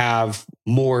have to have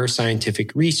more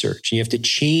scientific research. You have to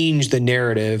change the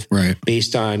narrative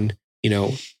based on,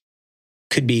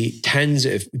 could be tens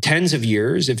of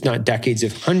years, if not decades,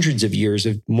 of hundreds of years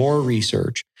of more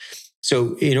research.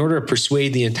 So in order to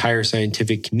persuade the entire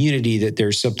scientific community that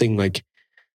there's something like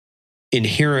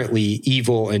inherently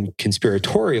evil and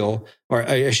conspiratorial, or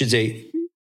I should say,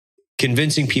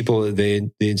 convincing people that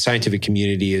the scientific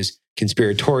community is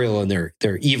conspiratorial and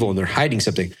they're evil and they're hiding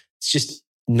something, it's just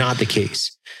not the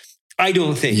case. I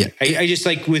don't think. Yeah. I just,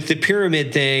 like with the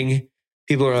pyramid thing,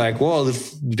 people are like, well,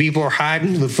 the people are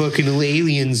hiding the fucking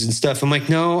aliens and stuff. I'm like,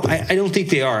 no, I don't think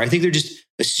they are. I think they're just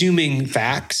assuming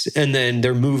facts and then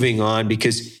they're moving on,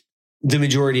 because the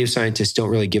majority of scientists don't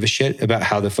really give a shit about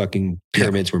how the fucking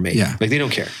pyramids were made. Yeah. Like, they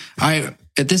don't care.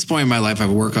 At this point in my life, I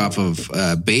work off of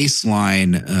a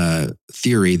baseline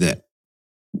theory that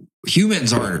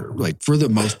humans are, like, for the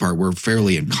most part, we're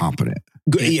fairly incompetent.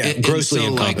 Grossly so,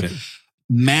 incompetent. Like,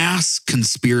 mass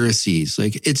conspiracies,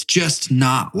 like it's just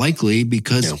not likely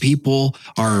because people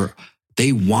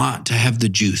they want to have the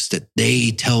juice that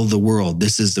they tell the world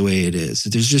this is the way it is.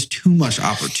 There's just too much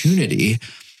opportunity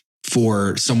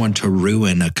for someone to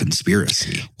ruin a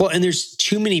conspiracy. Well, and there's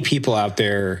too many people out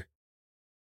there.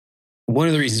 One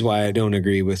of the reasons why I don't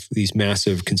agree with these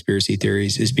massive conspiracy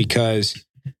theories is because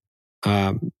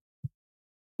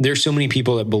there's so many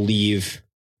people that believe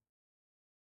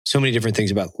so many different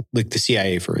things about, like, the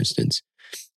CIA, for instance,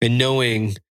 and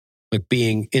knowing, like,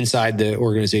 being inside the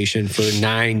organization for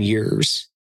 9 years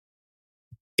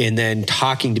and then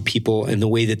talking to people and the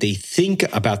way that they think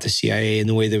about the CIA and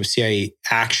the way the CIA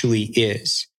actually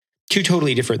is. Two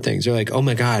totally different things. They're like, oh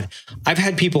my God, I've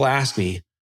had people ask me,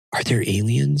 are there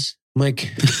aliens? I'm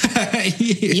like,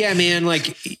 yeah, man,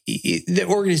 like the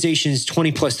organization is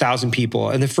 20,000+ people.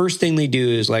 And the first thing they do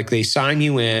is, like, they sign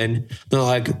you in. They're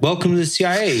like, welcome to the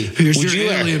CIA.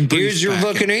 Here's your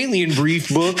fucking alien brief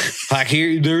book. Like,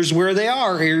 there's where they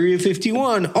are, Area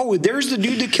 51. Oh, there's the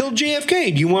dude that killed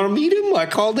JFK. Do you want to meet him?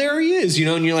 Like, oh, there he is. You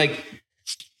know, and you're like,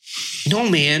 no,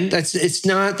 man, it's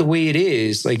not the way it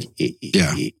is. Like,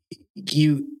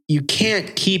 you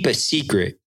can't keep a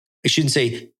secret. I shouldn't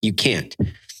say you can't.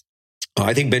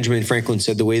 I think Benjamin Franklin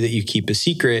said the way that you keep a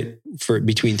secret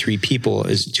between three people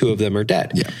is two of them are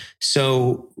dead. Yeah.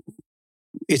 So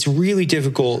it's really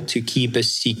difficult to keep a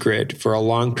secret for a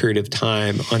long period of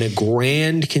time on a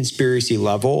grand conspiracy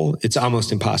level. It's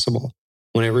almost impossible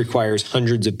when it requires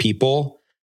hundreds of people,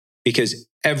 because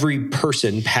every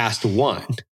person past one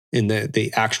in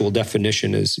the actual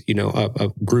definition is, you know, a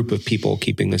group of people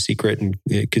keeping a secret and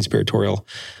conspiratorial.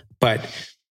 But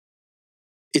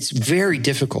it's very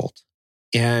difficult.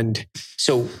 And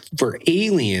so for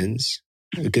aliens,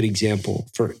 a good example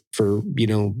for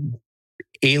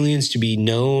aliens to be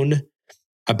known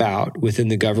about within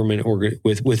the government or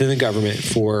within the government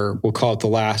for, we'll call it the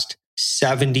last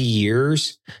 70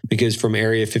 years, because from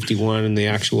Area 51 and the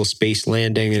actual space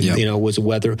landing and, you know, was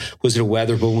it a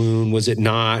weather balloon? Was it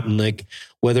not? And, like,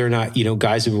 whether or not, you know,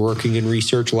 guys have been working in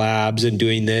research labs and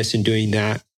doing this and doing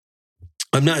that.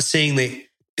 I'm not saying that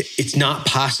it's not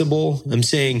possible. I'm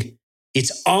saying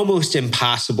it's almost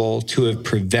impossible to have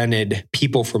prevented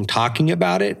people from talking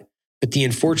about it. But the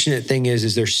unfortunate thing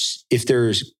is if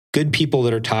there's good people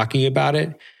that are talking about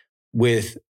it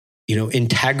with, you know,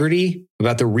 integrity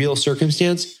about the real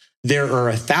circumstance, there are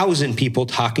 1,000 people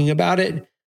talking about it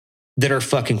that are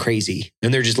fucking crazy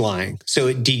and they're just lying. So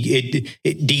it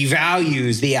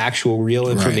devalues the actual real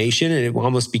information, and it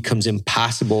almost becomes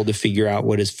impossible to figure out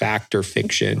what is fact or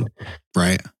fiction.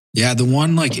 Right. Yeah. The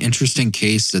one, like, interesting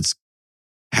case that's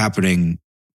happening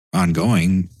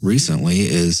ongoing recently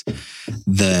is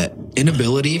the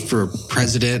inability for a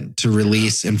president to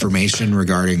release information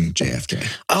regarding JFK.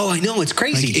 Oh, I know. It's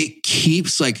crazy.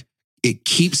 Like, it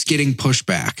keeps getting pushed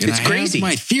back. And it's crazy. I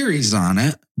have my theories on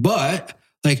it, but,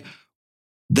 like,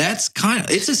 that's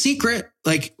it's a secret.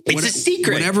 Like, it's a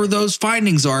secret. Whatever those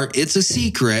findings are, it's a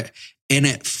secret. And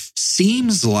it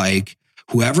seems like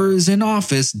whoever is in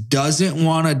office doesn't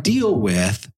want to deal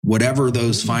with whatever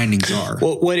those findings are.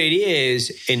 Well, what it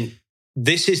is, and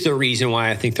this is the reason why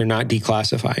I think they're not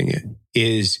declassifying it,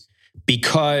 is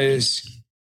because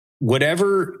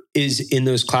whatever is in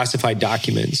those classified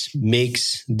documents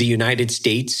makes the United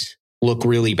States look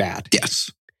really bad. Yes.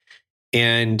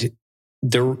 And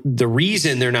the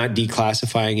reason they're not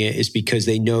declassifying it is because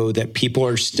they know that people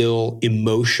are still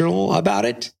emotional about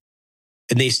it.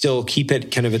 And they still keep it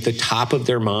kind of at the top of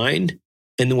their mind.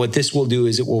 And what this will do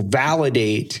is it will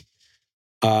validate,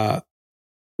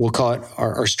 we'll call it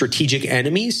our strategic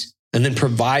enemies, and then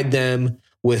provide them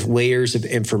with layers of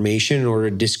information in order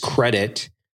to discredit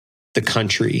the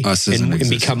country and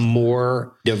become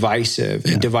more divisive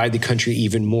and divide the country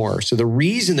even more. So the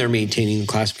reason they're maintaining the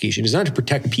classification is not to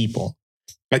protect people.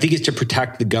 I think it's to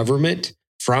protect the government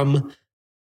from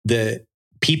the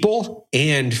people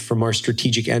and from our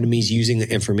strategic enemies using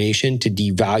the information to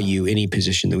devalue any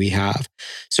position that we have.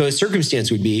 So a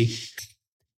circumstance would be,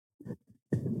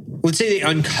 let's say they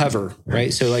uncover,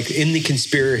 right? So, like, in the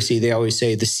conspiracy, they always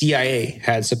say the CIA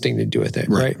had something to do with it,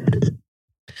 right?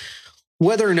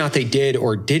 Whether or not they did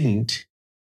or didn't,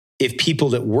 if people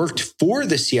that worked for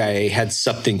the CIA had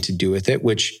something to do with it,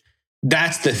 which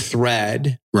that's the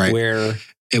thread where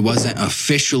it wasn't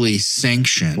officially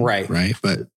sanctioned, right?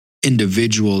 But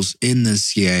individuals in the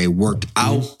CIA worked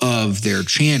out of their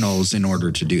channels in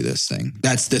order to do this thing.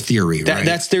 That's the theory, right?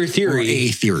 That's their theory. Or a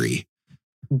theory.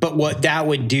 But what that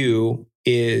would do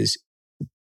is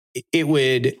it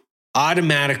would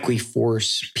automatically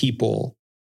force people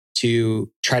to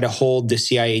try to hold the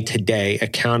CIA today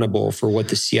accountable for what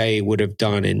the CIA would have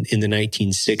done in the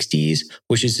 1960s,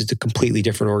 which is just a completely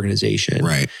different organization.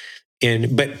 Right.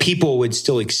 But people would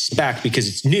still expect, because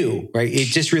it's new, right? It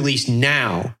just released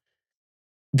now.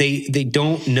 They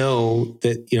don't know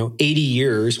that, 80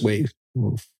 years, 40.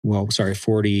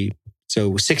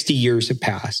 So 60 years have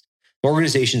passed. The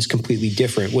organization's completely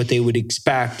different. What they would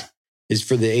expect is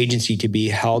for the agency to be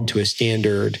held to a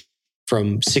standard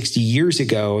from 60 years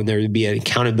ago, and there would be an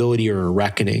accountability or a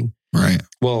reckoning. Right.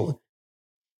 Well,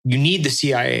 you need the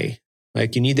CIA.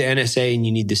 Like, you need the NSA and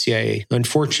you need the CIA.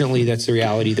 Unfortunately, that's the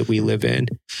reality that we live in.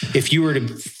 If you were to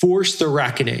force the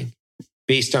reckoning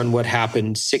based on what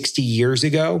happened 60 years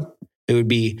ago, it would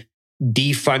be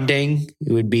defunding.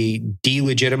 It would be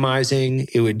delegitimizing.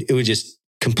 It would just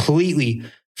completely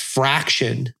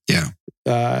fraction. Yeah.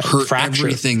 Hurt fracture.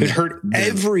 everything. It hurt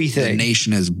everything the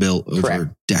nation has built over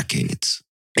Correct. decades.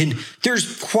 And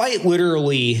there's quite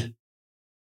literally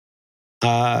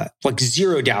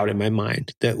zero doubt in my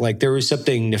mind that there was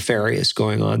something nefarious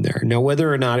going on there. Now,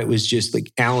 whether or not it was just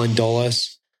Alan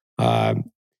Dulles,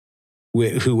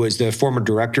 who was the former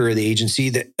director of the agency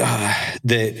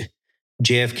that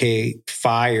JFK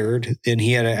fired, and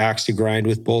he had an axe to grind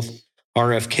with both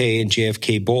RFK and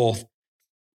JFK both.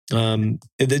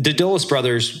 The Dulles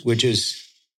brothers, which is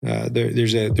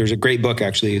there's a great book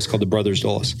actually. It's called The Brothers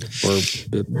Dulles, or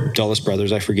the Dulles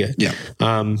Brothers. I forget. Yeah.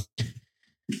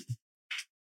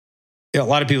 A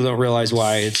lot of people don't realize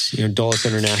why it's Dulles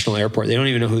International Airport. They don't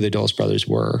even know who the Dulles brothers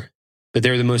were, but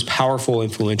they're the most powerful,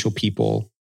 influential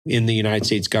people in the United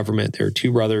States government. There are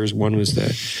two brothers. One was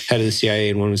the head of the CIA,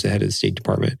 and one was the head of the State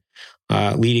Department.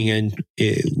 Leading in,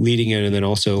 and then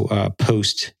also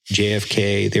post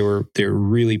JFK, they were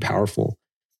really powerful,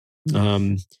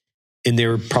 and they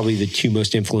were probably the two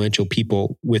most influential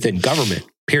people within government.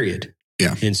 Period.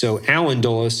 Yeah. And so Alan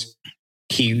Dulles,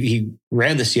 he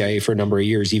ran the CIA for a number of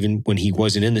years. Even when he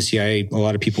wasn't in the CIA, a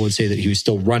lot of people would say that he was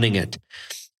still running it.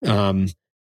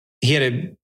 He had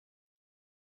an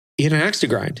axe to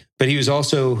grind, but he was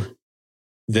also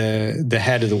the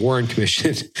head of the Warren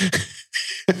Commission.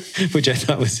 Which I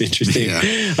thought was interesting.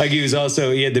 Yeah. He was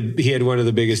also he had one of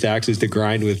the biggest axes to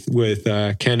grind with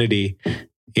Kennedy,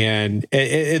 and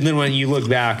then when you look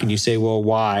back and you say, well,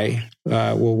 why?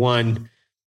 One,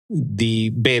 the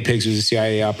Bay of Pigs was a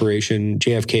CIA operation.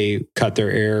 JFK cut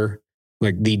their air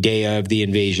the day of the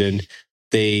invasion.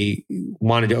 They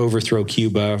wanted to overthrow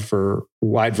Cuba for a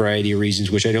wide variety of reasons,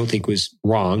 which I don't think was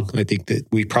wrong. I think that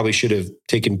we probably should have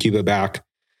taken Cuba back,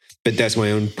 but that's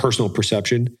my own personal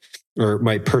perception or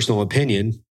my personal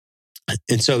opinion.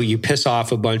 And so you piss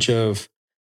off a bunch of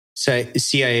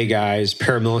CIA guys,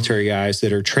 paramilitary guys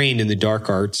that are trained in the dark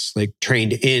arts,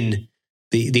 trained in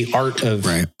the art of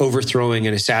overthrowing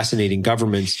and assassinating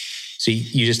governments. So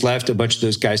you just left a bunch of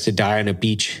those guys to die on a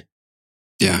beach,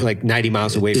 90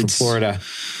 miles away from Florida.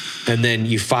 And then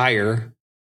you fire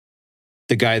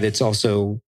the guy that's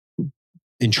also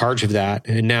in charge of that.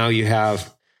 And now you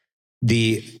have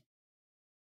the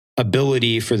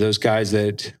ability for those guys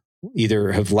that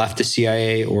either have left the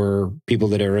CIA or people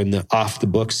that are in the off the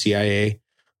books CIA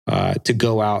to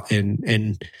go out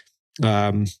and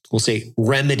we'll say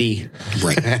remedy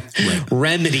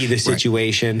the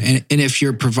situation. Right. And if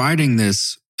you're providing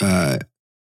this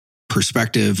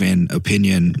perspective and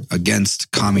opinion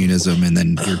against communism, and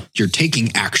then you're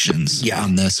taking actions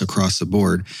on this across the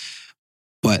board,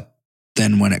 but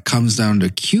then when it comes down to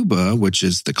Cuba, which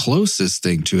is the closest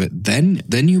thing to it, then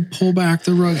you pull back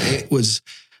the rug. It was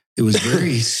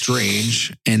very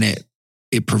strange, and it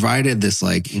provided this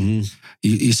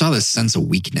you saw this sense of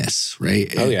weakness,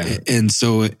 right? Oh yeah. And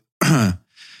so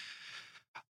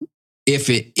if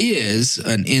it is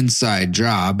an inside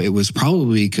job, it was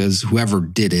probably because whoever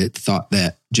did it thought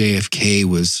that JFK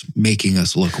was making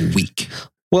us look weak.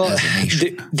 Well,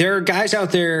 there are guys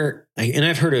out there, and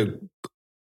I've heard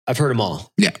them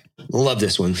all. Yeah. Love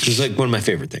this one. It's one of my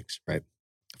favorite things, right?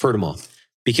 I've heard them all.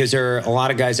 Because there are a lot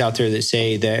of guys out there that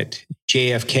say that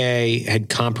JFK had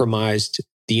compromised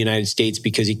the United States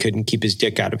because he couldn't keep his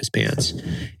dick out of his pants.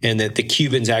 And that the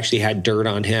Cubans actually had dirt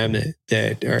on him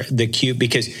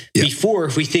because before,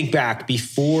 if we think back,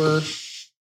 before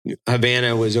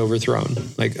Havana was overthrown,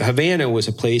 Havana was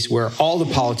a place where all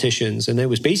the politicians, and it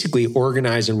was basically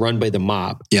organized and run by the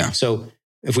mob. Yeah. So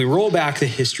if we roll back the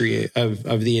history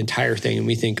of the entire thing and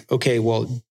we think, okay,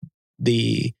 well,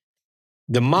 the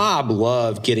mob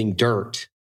loved getting dirt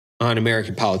on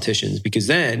American politicians because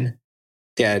then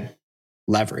they had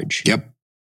leverage. Yep.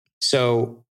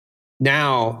 So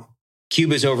now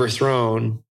Cuba's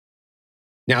overthrown.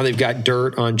 Now they've got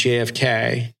dirt on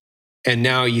JFK. And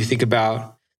now you think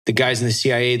about the guys in the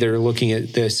CIA that are looking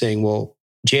at this saying, well,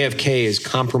 JFK is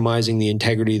compromising the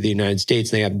integrity of the United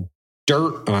States, and they have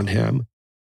dirt on him.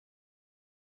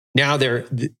 Now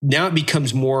it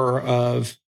becomes more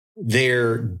of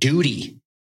their duty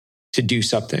to do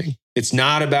something. It's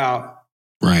not about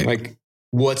like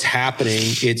what's happening.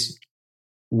 It's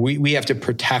we have to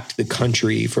protect the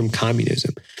country from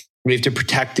communism. We have to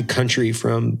protect the country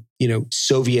from,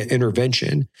 Soviet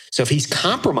intervention. So if he's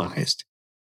compromised,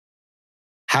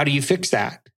 how do you fix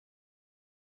that?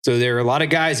 So there are a lot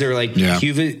of guys that are like,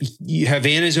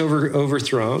 Havana's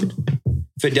overthrown.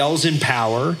 Fidel's in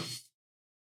power.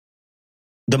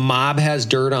 The mob has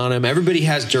dirt on him. Everybody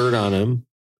has dirt on him.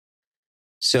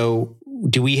 So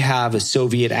do we have a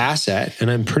Soviet asset?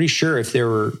 And I'm pretty sure if there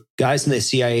were guys in the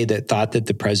CIA that thought that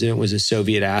the president was a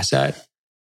Soviet asset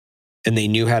and they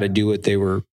knew how to do what they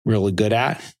were really good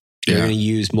at, they're going to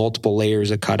use multiple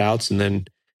layers of cutouts. And then,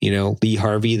 Lee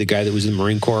Harvey, the guy that was in the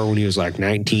Marine Corps when he was like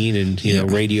 19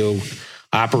 and, radio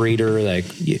operator, like,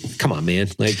 come on, man.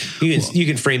 Like you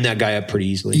can frame that guy up pretty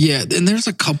easily. Yeah. And there's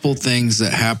a couple things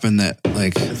that happen that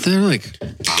like, they're like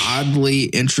oddly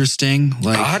interesting.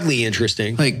 Like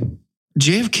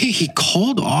JFK, he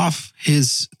called off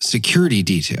his security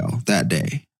detail that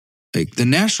day. Like the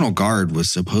National Guard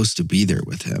was supposed to be there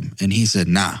with him. And he said,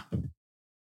 nah.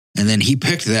 And then he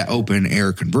picked that open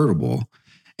air convertible.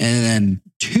 And then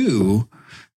two,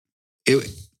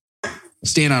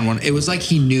 stand on one. It was like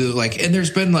he knew, like, and there's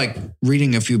been like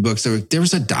reading a few books. There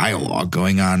was a dialogue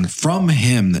going on from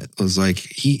him that was like,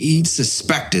 he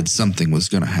suspected something was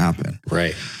going to happen.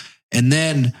 Right. And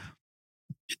then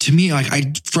to me,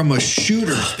 like from a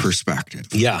shooter's perspective,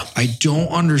 I don't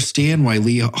understand why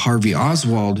Lee Harvey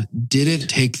Oswald didn't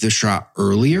take the shot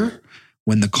earlier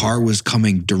when the car was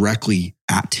coming directly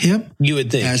at him. You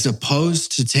would think. As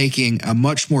opposed to taking a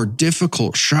much more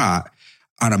difficult shot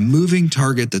on a moving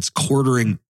target that's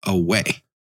quartering away.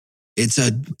 It's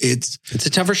a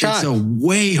tougher shot. It's a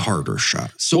way harder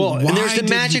shot. So and there's the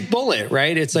magic bullet,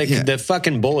 right? It's like the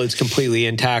fucking bullet's completely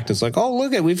intact. It's like, oh,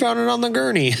 look we found it on the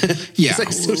gurney. Yeah. It's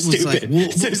like so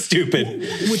stupid. So stupid.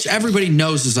 Which everybody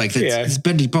knows is like, it's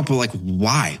been debunked, but like,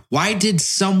 why? Why did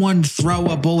someone throw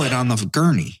a bullet on the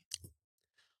gurney?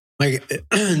 Like,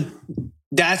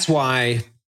 that's why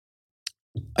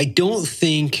I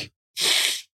think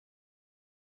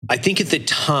at the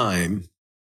time,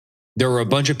 there were a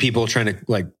bunch of people trying to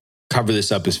like cover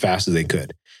this up as fast as they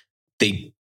could.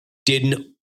 They didn't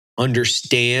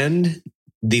understand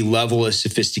the level of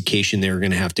sophistication they were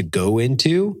going to have to go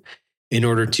into in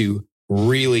order to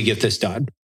really get this done,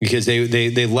 because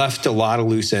they left a lot of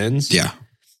loose ends. Yeah.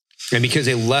 And because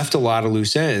they left a lot of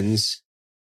loose ends,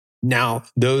 now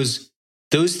those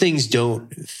things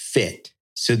don't fit.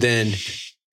 So then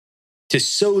to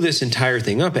sew this entire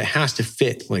thing up, it has to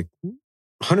fit like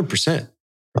 100%.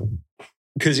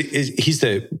 Because he's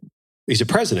a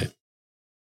president.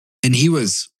 And he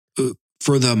was,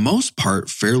 for the most part,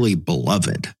 fairly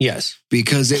beloved. Yes.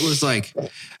 Because it was like,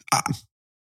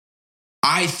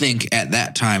 I think at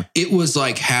that time, it was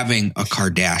like having a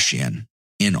Kardashian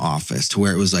in office, to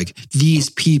where it was like these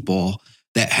people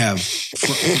that have,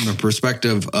 from the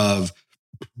perspective of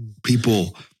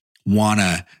people want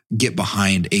to get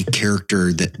behind a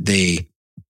character that they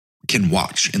can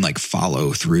watch and like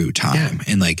follow through time.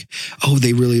 Yeah. And like, oh,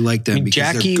 they really like them because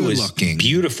Jackie they're good was looking,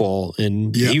 beautiful,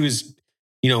 and he was,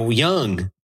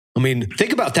 young. I mean,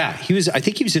 think about that. I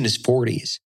think he was in his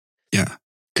 40s. Yeah.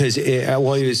 Because it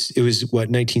was what,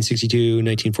 1962,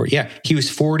 1940. Yeah. He was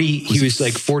 40. He was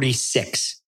like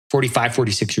 45,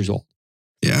 46 years old.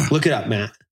 Yeah. Look it up,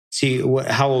 Matt. See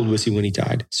how old was he when he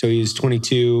died? So he was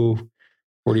 22,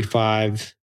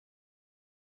 45.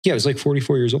 Yeah, it was like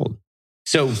 44 years old.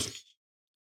 So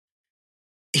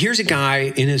here's a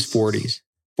guy in his 40s,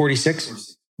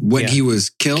 46. When he was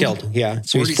killed? Yeah.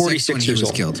 So he's 46 years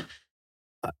old. Killed.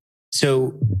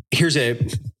 So here's a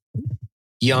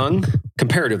young,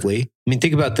 comparatively. I mean,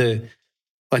 think about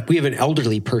we have an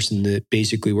elderly person that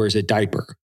basically wears a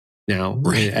diaper now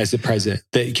as the president,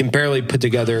 that can barely put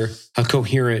together a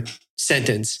coherent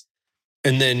sentence.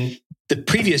 And then the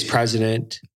previous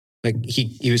president, like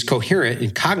he was coherent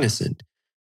and cognizant.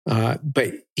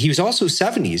 But he was also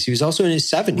 70s. He was also in his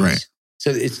 70s. Right. So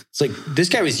it's like this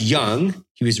guy was young.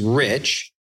 He was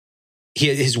rich.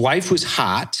 His wife was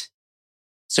hot.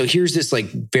 So here's this like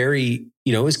very,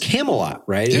 it was Camelot,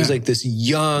 right? It was like this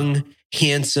young,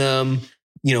 handsome,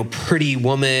 pretty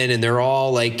woman. And they're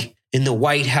all like in the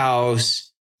White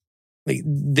House. Like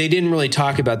they didn't really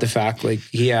talk about the fact like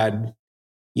he had,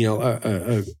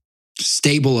 a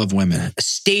stable of women. A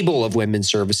stable of women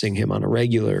servicing him on a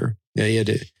regular. Yeah,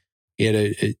 he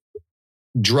had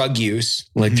drug use,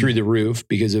 like through the roof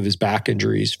because of his back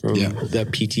injuries from the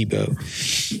PT boat.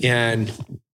 And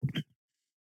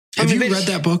have you read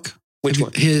that book? Which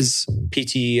one? His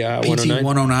PT 109?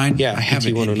 109? Yeah. I have it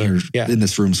in 109. here, in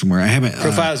this room somewhere. I haven't.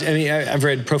 Profiles. I mean, I've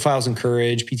read Profiles in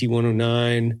Courage, PT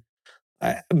 109.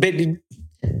 But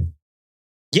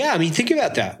yeah, I mean, think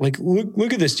about that. Like,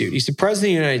 look at this dude. He's the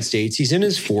president of the United States. He's in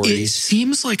his 40s. It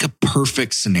seems like a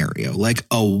perfect scenario, like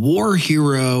a war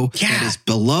hero that is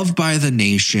beloved by the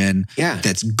nation,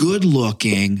 that's good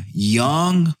looking,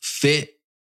 young, fit,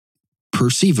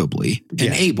 perceivably,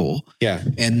 and able. Yeah.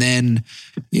 And then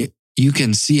you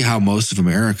can see how most of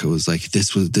America was like,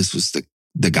 this was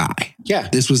the guy. Yeah.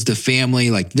 This was the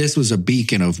family. Like, this was a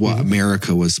beacon of what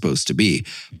America was supposed to be.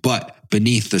 But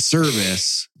beneath the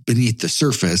surface,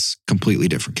 completely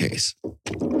different case.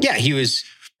 Yeah, he was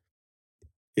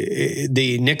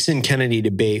the Nixon-Kennedy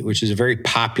debate, which is a very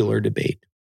popular debate,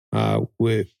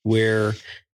 where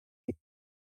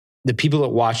the people that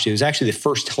watched it was actually the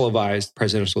first televised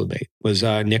presidential debate was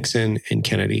Nixon and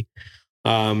Kennedy.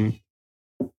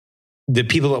 The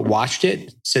people that watched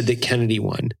it said that Kennedy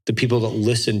won. The people that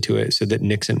listened to it said that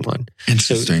Nixon won.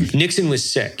 Interesting. So Nixon was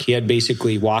sick. He had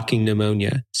basically walking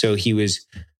pneumonia. So he was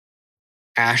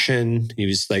ashen. He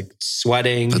was like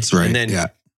sweating. That's right. And then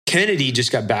Kennedy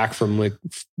just got back from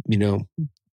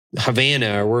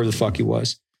Havana or wherever the fuck he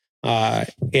was.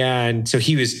 And so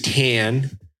he was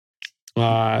tan,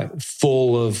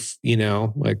 full of,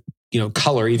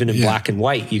 color, even in black and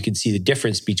white. You could see the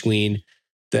difference between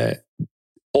the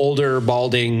older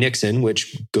balding Nixon,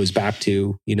 which goes back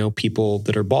to, people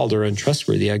that are bald are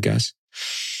untrustworthy, I guess.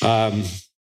 But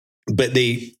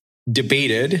they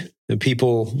debated. The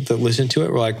people that listened to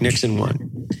it were like, Nixon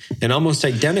won. And almost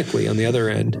identically on the other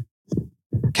end,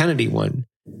 Kennedy won.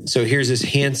 So here's this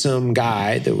handsome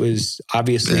guy that was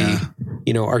obviously,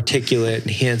 articulate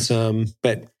and handsome,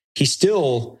 but he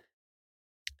still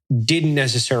didn't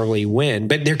necessarily win.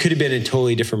 But there could have been a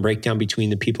totally different breakdown between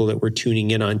the people that were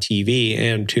tuning in on TV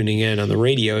and tuning in on the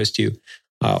radio as to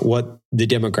what the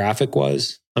demographic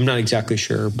was. I'm not exactly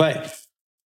sure, but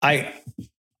I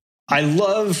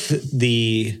love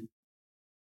the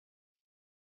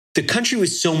country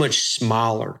was so much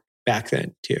smaller back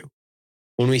then too.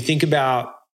 When we think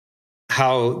about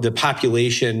how the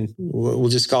population, we'll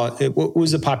just call it, what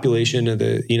was the population of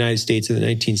the United States in the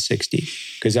 1960?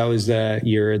 Because that was the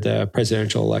year of the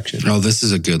presidential election. Oh, this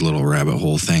is a good little rabbit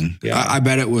hole thing. Yeah. I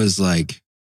bet it was like...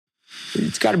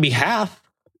 It's got to be half,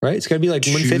 right? It's got to be like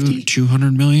 150?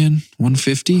 200 million?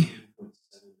 150?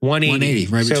 180,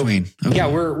 right between. Okay. Yeah,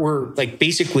 we're like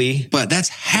basically... But that's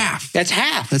half. That's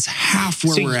half. That's half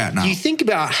where we're at now. You think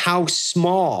about how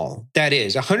small that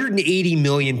is. 180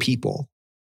 million people.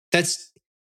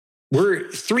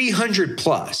 We're 300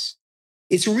 plus.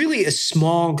 It's really a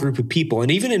small group of people.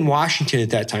 And even in Washington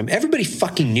at that time, everybody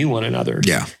fucking knew one another.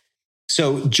 Yeah.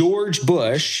 So George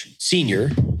Bush Sr.,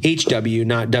 HW,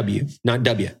 not W,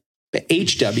 but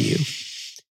HW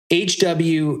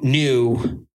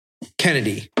knew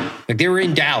Kennedy. Like they were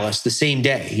in Dallas the same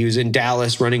day. He was in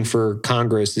Dallas running for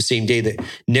Congress the same day that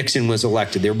Nixon was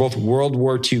elected. They were both World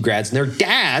War II grads, and their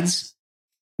dads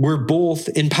were both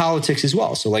in politics as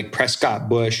well. So like Prescott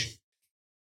Bush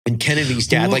and Kennedy's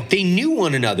dad, like they knew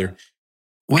one another.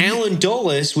 Alan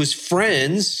Dulles was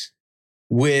friends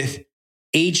with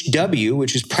HW,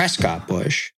 which is Prescott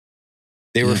Bush.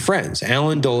 They were friends.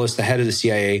 Alan Dulles, the head of the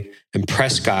CIA, and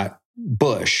Prescott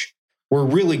Bush were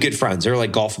really good friends. They were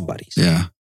like golfing buddies. Yeah.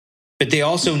 But they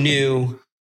also knew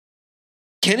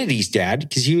Kennedy's dad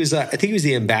because he was, I think he was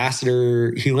the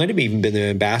ambassador. He might have even been the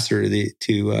ambassador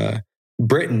to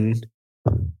Britain.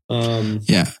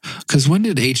 Because when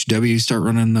did HW start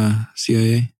running the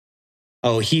CIA?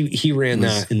 Oh, he ran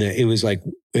it was like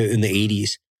in the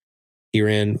 80s. He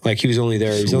ran, like he was only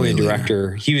there. He was only a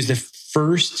director. He was the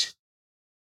first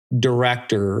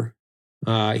director.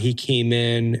 He came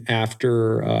in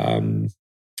after,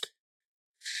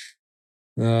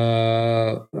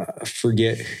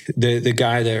 forget the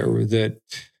guy that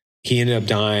he ended up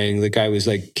dying. The guy was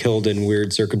like killed in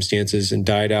weird circumstances and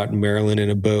died out in Maryland in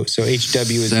a boat. So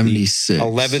HW was 76. The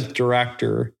 11th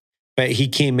director, but he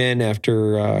came in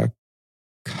after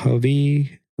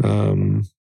Covey.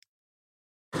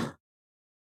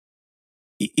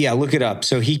 Yeah, look it up.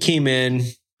 So he came in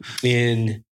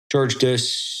George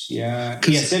Bush,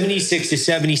 76 to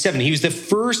 77. He was the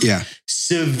first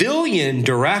civilian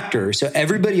director. So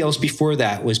everybody else before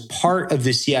that was part of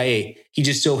the CIA. He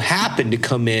just so happened to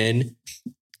come in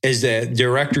as the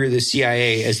director of the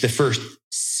CIA as the first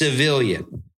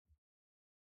civilian,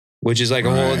 which is like a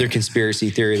whole other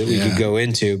conspiracy theory that we could go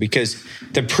into, because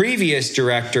the previous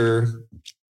director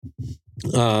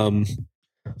Who's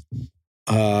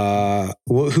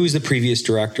the previous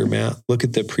director, Matt? Look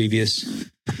at the previous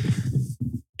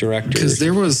director. Because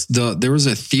there was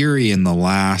a theory in the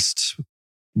last,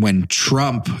 when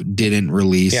Trump didn't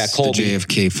release the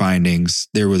JFK findings,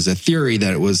 there was a theory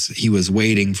that he was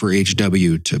waiting for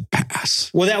HW to pass.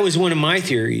 Well, that was one of my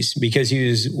theories, because he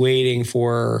was waiting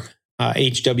for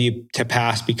HW to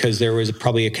pass, because there was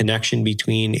probably a connection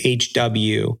between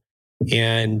HW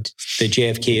and the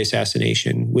JFK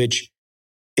assassination, which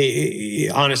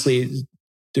honestly,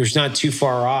 there's not too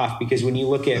far off, because when you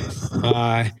look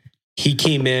at, he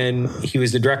came in, he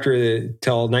was the director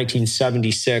till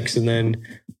 1976,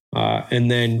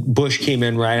 and then Bush came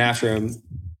in right after him.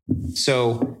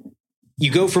 So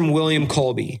you go from William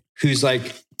Colby, who's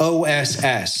like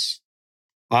OSS,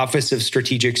 Office of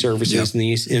Strategic Services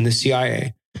in the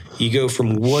CIA. You go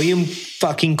from William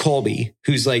fucking Colby,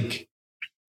 who's like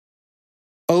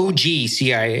OG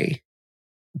CIA,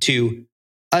 to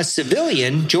a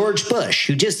civilian, George Bush,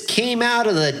 who just came out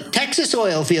of the Texas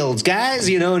oil fields, guys,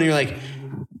 and you're like,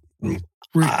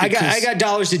 I got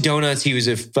Dollars to Donuts. He was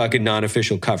a fucking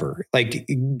non-official cover. Like,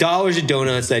 Dollars to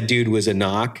Donuts, that dude was a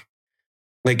knock.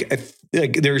 Like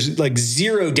there's like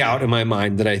zero doubt in my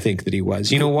mind that I think that he was.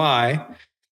 You know why?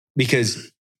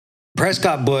 Because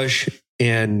Prescott Bush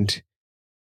and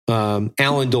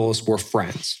Alan Dulles were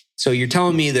friends. So you're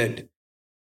telling me that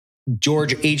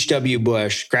George H.W.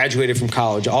 Bush graduated from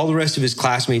college. All the rest of his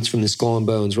classmates from the Skull and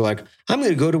Bones were like, I'm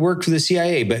going to go to work for the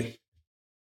CIA. But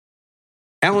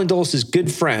Alan Dulles'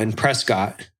 good friend,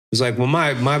 Prescott, was like, well,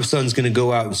 my son's going to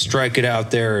go out and strike it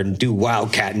out there and do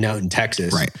wildcatting out in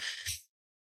Texas. Right.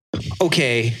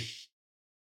 Okay.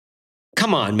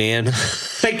 Come on, man.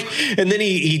 And then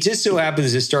he just so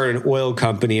happens to start an oil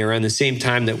company around the same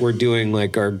time that we're doing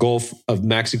like our Gulf of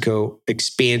Mexico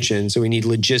expansion. So we need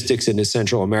logistics into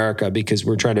Central America, because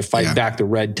we're trying to fight back the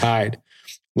red tide,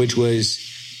 which was,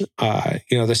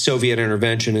 the Soviet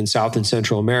intervention in South and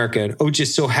Central America. And it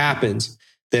just so happens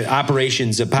that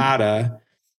Operation Zapata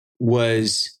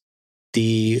was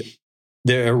the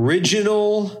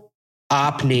original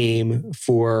op name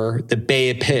for the Bay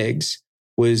of Pigs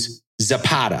was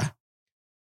Zapata.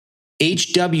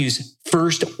 HW's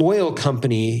first oil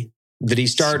company that he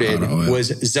started was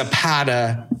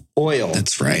Zapata Oil.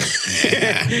 That's right.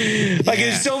 Yeah.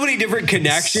 There's so many different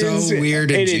connections. So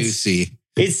weird and juicy.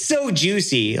 It's so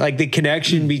juicy. Like the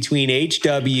connection between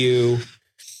HW,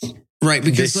 right?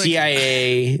 Because the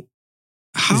CIA,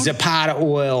 Zapata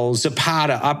Oil,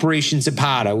 Zapata, Operation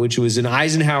Zapata, which was an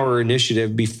Eisenhower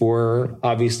initiative before,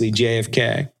 obviously,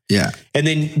 JFK. Yeah. And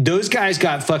then those guys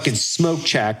got fucking smoke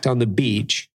checked on the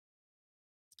beach.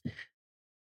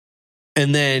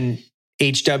 And then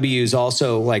HW is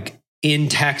also like in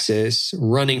Texas,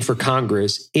 running for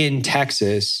Congress in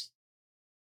Texas.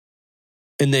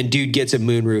 And then dude gets a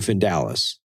moonroof in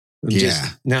Dallas.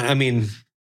 It's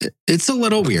a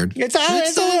little weird. It's a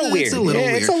little weird. It's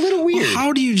a little weird. Well,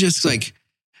 how do you just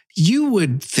you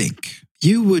would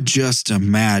just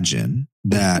imagine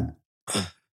that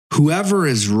whoever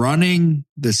is running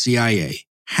the CIA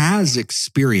has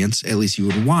experience, at least you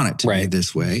would want it to be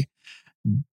this way.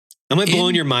 Am I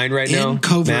blowing your mind right now? In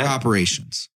covert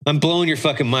operations. I'm blowing your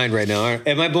fucking mind right now.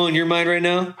 Am I blowing your mind right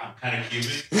now? I'm kind of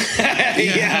Cuban.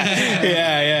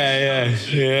 Yeah.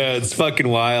 It's fucking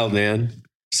wild, man.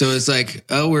 So it's like,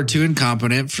 we're too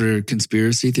incompetent for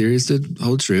conspiracy theories to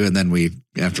hold true. And then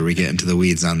after we get into the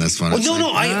weeds on this one.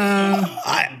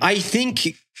 I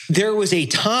think there was a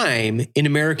time in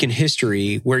American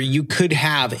history where you could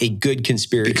have a good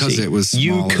conspiracy. Because it was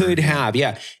smaller. You could have,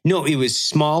 No, it was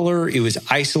smaller. It was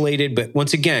isolated. But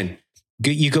once again,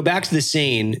 you go back to the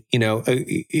saying,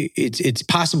 it's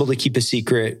possible to keep a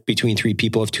secret between three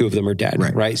people if two of them are dead,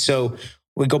 right? So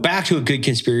we go back to a good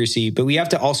conspiracy, but we have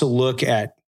to also look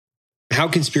at how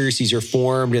conspiracies are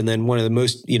formed. And then one of the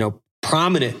most,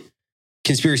 prominent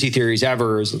conspiracy theories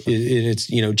ever is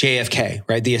JFK,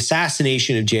 right? The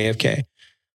assassination of JFK.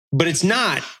 But it's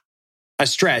not a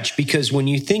stretch, because when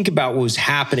you think about what was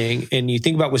happening and you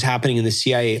think about what's happening in the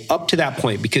CIA up to that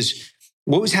point, because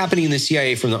what was happening in the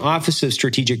CIA from the Office of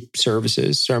Strategic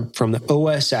Services, from the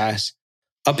OSS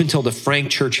up until the Frank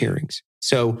Church hearings.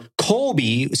 So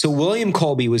William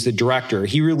Colby was the director.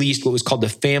 He released what was called the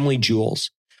Family Jewels,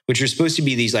 which are supposed to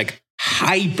be these like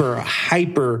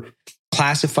hyper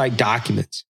classified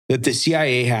documents that the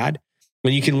CIA had.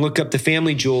 When you can look up the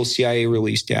Family Jewels, CIA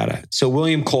released data. So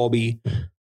William Colby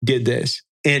did this.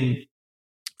 And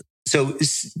so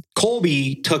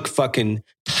Colby took fucking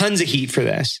tons of heat for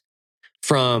this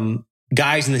from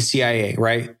guys in the CIA,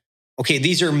 right? Okay,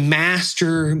 these are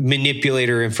master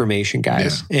manipulator information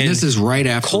guys. Yeah. And this is right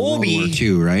after Colby, World War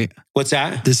II, right? What's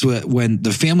that? This was when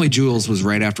the Family Jewels was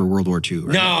right after World War II,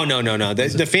 right? No.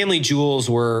 The Family Jewels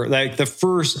were like the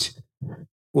first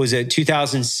was it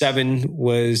 2007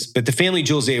 but the Family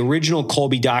Jewels, the original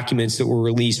Colby documents that were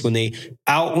released when they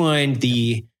outlined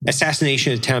the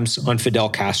assassination attempts on Fidel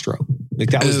Castro.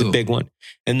 Like that was the big one.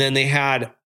 And then they had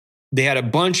a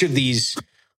bunch of these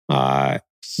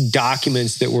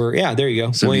documents that were, there you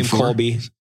go. 74. William Colby.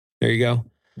 There you go.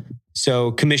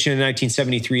 So commissioned in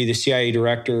 1973, the CIA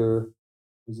director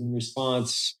was in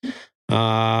response.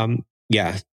 So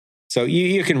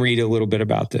you can read a little bit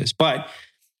about this, but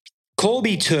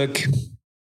Colby took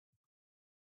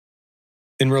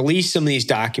and released some of these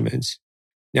documents.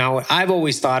 Now, I've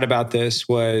always thought about this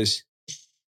was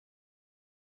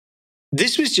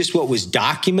just what was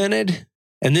documented,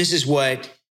 and this is what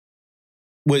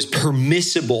was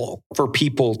permissible for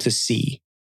people to see.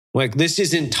 Like, this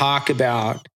isn't talk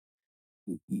about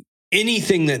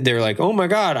anything that they're like, oh my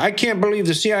God, I can't believe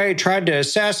the CIA tried to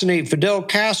assassinate Fidel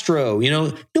Castro. You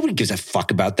know, nobody gives a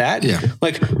fuck about that. Yeah.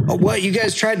 Like, what, you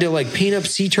guys tried to like paint up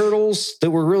sea turtles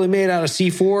that were really made out of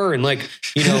C4 and like,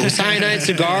 you know, cyanide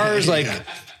cigars, like,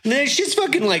 it's just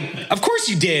fucking like, of course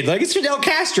you did. Like, it's Fidel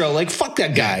Castro. Like, fuck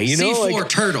that guy, you know? C4 like,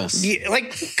 turtles.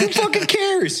 Like, who fucking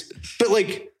cares? But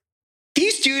like,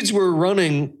 these dudes were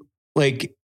running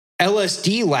like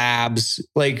LSD labs,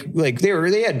 like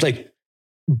they had like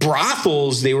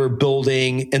brothels they were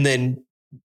building and then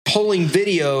pulling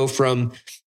video from,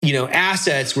 you know,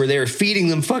 assets where they were feeding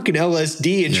them fucking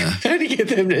LSD and trying to get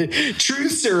them to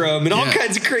truth serum and all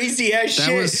kinds of crazy ass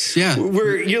shit.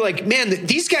 Where you're like, man,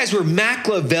 these guys were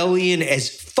Machiavellian as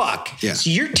fuck. Yeah. So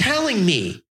you're telling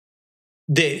me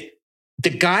that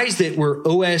the guys that were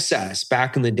OSS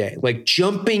back in the day, like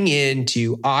jumping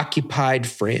into occupied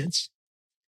France,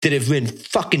 that have been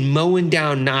fucking mowing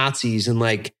down Nazis and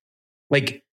like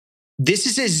this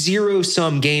is a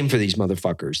zero-sum game for these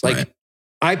motherfuckers. Like,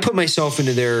 I put myself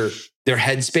into their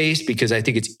headspace because I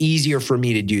think it's easier for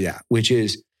me to do that, which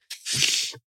is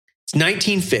it's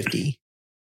 1950.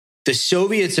 The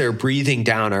Soviets are breathing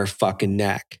down our fucking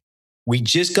neck. We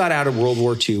just got out of World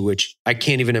War II, which I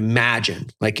can't even imagine.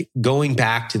 Like, going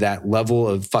back to that level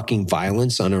of fucking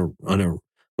violence on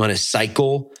a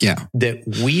cycle. Yeah. That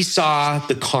we saw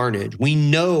the carnage. We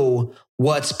know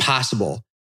what's possible.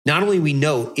 Not only we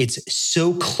know, it's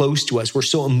so close to us. We're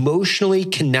so emotionally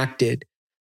connected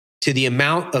to the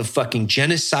amount of fucking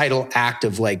genocidal act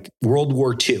of like World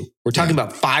War II. We're talking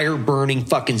about fire burning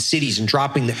fucking cities and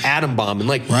dropping the atom bomb. And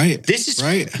like, this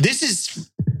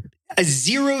is a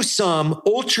zero-sum,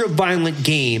 ultra-violent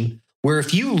game where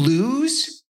if you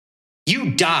lose,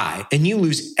 you die and you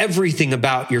lose everything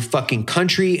about your fucking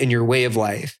country and your way of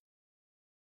life.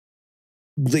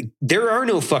 Like, there are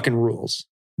no fucking rules.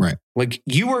 Right. Like,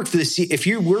 you work for if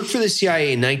you work for the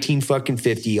CIA in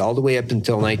 1950 all the way up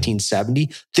until 1970,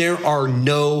 there are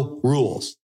no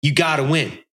rules. You got to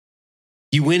win.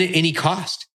 You win at any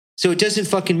cost. So it doesn't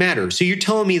fucking matter. So you're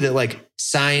telling me that like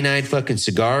cyanide fucking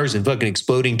cigars and fucking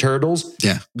exploding turtles,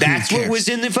 that's what was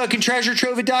in the fucking treasure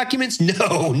trove of documents?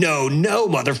 No,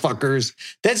 motherfuckers.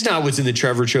 That's not what's in the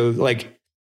treasure trove. Like,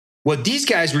 what these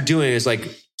guys were doing is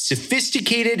like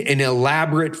sophisticated and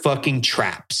elaborate fucking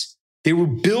traps. They were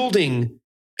building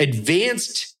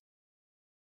advanced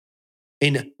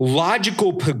and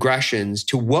logical progressions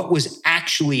to what was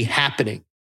actually happening.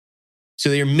 So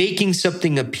they're making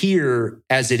something appear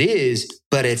as it is,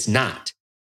 but it's not.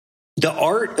 The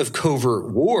art of covert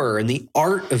war and the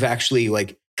art of actually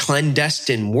like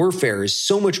clandestine warfare is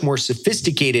so much more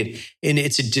sophisticated, and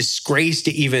it's a disgrace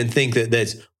to even think that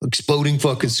that's exploding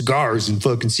fucking cigars and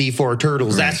fucking C4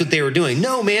 turtles. That's what they were doing.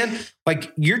 No, man.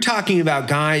 Like, you're talking about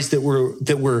guys that were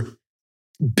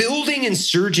building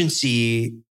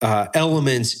insurgency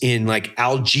elements in like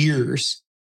Algiers.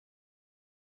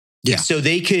 Yeah. So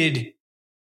they could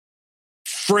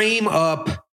frame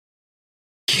up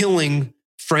killing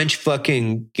French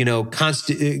fucking, you know, French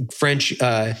French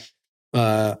at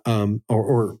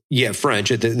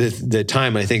the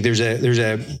time. I think there's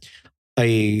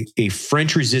a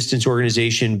French resistance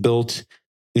organization built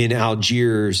in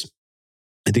Algiers.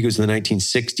 I think it was in the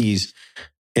 1960s.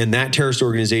 And that terrorist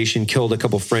organization killed a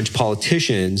couple of French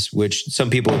politicians, which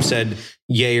some people have said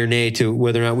yay or nay to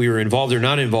whether or not we were involved or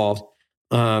not involved.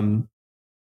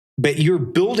 But you're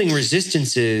building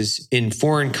resistances in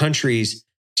foreign countries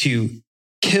to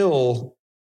kill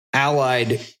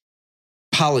allied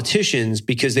politicians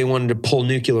because they wanted to pull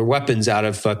nuclear weapons out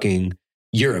of fucking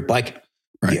Europe. Like,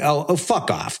 oh,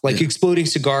 fuck off. Like, exploding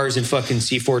cigars and fucking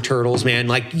C4 turtles, man.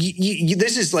 Like,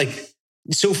 this is like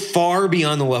so far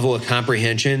beyond the level of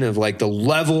comprehension of like the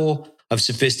level of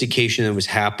sophistication that was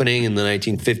happening in the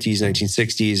 1950s,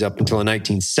 1960s, up until the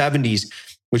 1970s,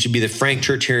 which would be the Frank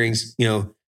Church hearings. You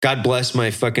know, God bless my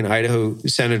fucking Idaho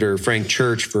Senator, Frank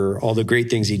Church, for all the great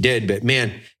things he did. But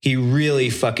man, he really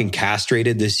fucking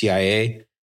castrated the CIA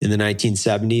in the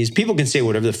 1970s. People can say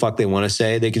whatever the fuck they want to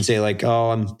say. They can say like,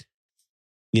 oh,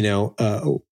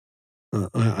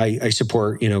 I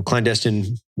support,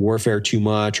 clandestine warfare too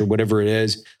much or whatever it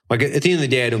is. Like at the end of the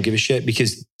day, I don't give a shit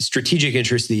because strategic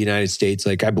interests of the United States,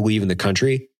 like I believe in the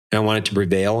country and I want it to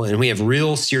prevail. And we have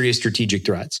real serious strategic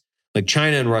threats. Like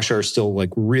China and Russia are still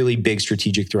like really big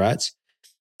strategic threats.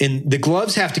 And the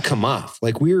gloves have to come off.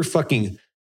 Like we're not going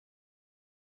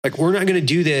to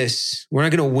do this. We're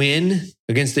not going to win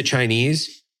against the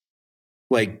Chinese.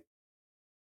 Like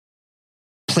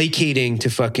placating to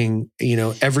fucking,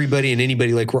 everybody and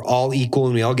anybody, like we're all equal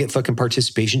and we all get fucking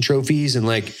participation trophies and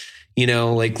like,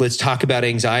 let's talk about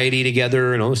anxiety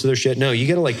together and all this other shit. No, you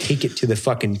got to like take it to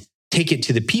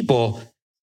the people,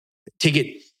 take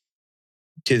it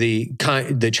to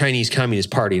the Chinese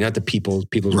Communist Party, not the People's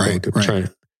Republic of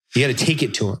China. You got to take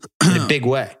it to them in a big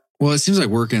way. Well, it seems like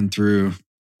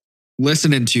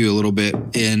listening to you a little bit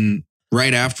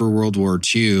right after World War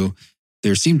II,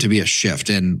 there seemed to be a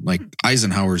shift, and like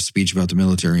Eisenhower's speech about the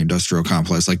military industrial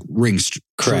complex like rings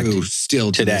true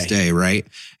still to this day, right?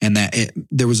 And that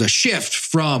there was a shift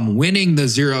from winning the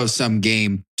zero-sum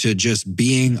game to just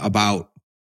being about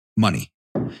money.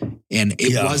 And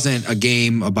it wasn't a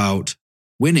game about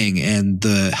winning and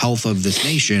the health of this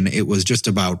nation. It was just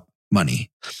about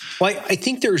money. Well, I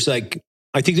think there's a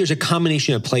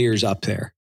combination of players up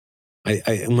there.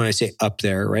 When I say up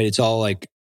there, right, it's all like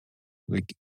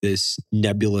this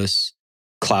nebulous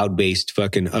cloud-based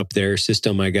fucking up there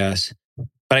system, I guess.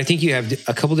 But I think you have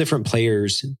a couple different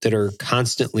players that are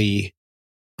constantly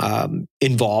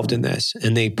involved in this,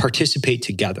 and they participate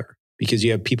together because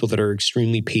you have people that are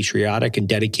extremely patriotic and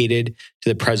dedicated to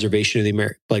the preservation of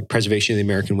the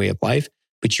American way of life.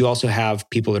 But you also have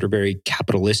people that are very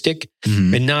capitalistic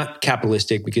and not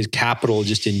capitalistic because capital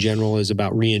just in general is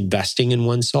about reinvesting in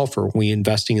oneself or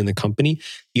reinvesting in the company.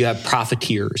 You have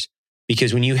profiteers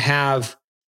because when you have,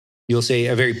 you'll say,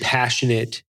 a very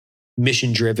passionate,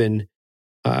 mission-driven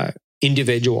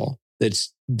individual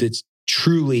that's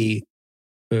truly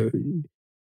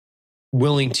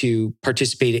willing to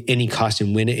participate at any cost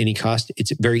and win at any cost,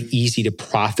 it's very easy to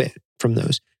profit from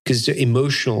those because it's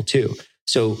emotional too.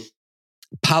 So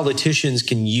politicians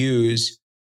can use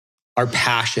our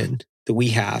passion that we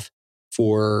have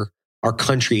for our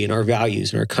country and our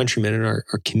values and our countrymen and our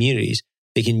communities.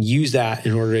 They can use that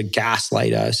in order to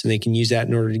gaslight us, and they can use that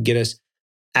in order to get us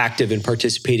active and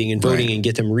participating and voting and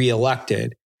get them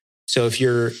reelected. So if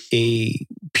you're a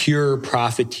pure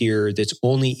profiteer that's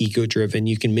only ego-driven,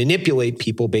 you can manipulate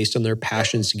people based on their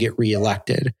passions to get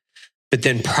reelected. But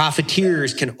then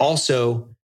profiteers can also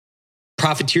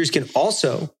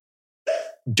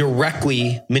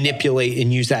directly manipulate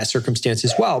and use that circumstance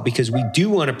as well, because we do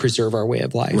want to preserve our way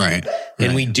of life. Right.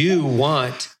 And we do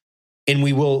want, and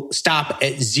we will stop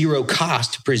at zero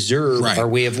cost to preserve our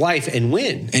way of life and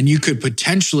win. And you could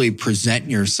potentially present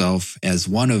yourself as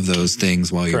one of those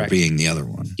things while you're being the other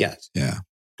one. Yes. Yeah.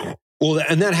 Well,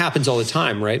 and that happens all the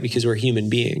time, right? Because we're human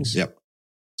beings. Yep.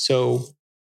 So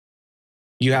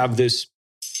you have this.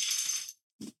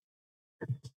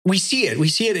 We see it. We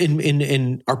see it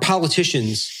in our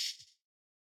politicians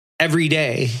every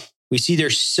day. We see their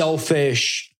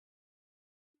selfish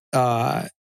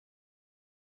acts.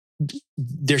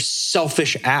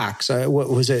 What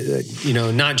was it?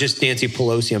 Not just Nancy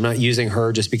Pelosi. I'm not using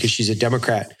her just because she's a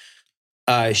Democrat.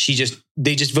 They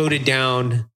just voted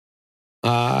down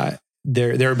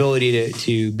their ability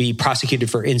to be prosecuted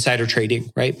for insider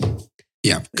trading, right?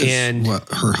 Yeah, and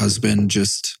her husband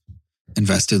just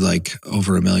invested like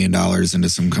over $1 million into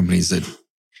some companies that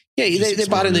they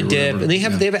bought in the dip, and they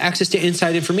have access to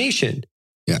inside information.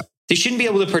 Yeah, they shouldn't be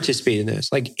able to participate in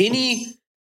this. Like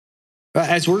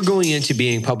as we're going into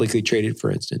being publicly traded,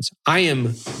 for instance, I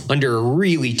am under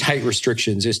really tight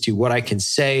restrictions as to what I can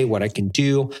say, what I can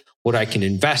do, what I can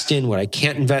invest in, what I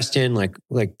can't invest in. Like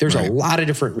there's a lot of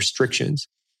different restrictions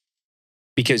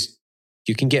because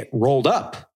you can get rolled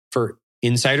up for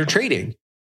insider trading.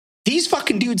 These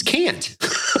fucking dudes can't.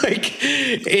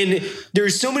 And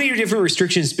there's so many different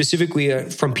restrictions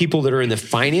specifically from people that are in the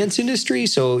finance industry.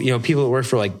 So, people that work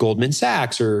for like Goldman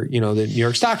Sachs or, the New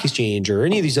York Stock Exchange or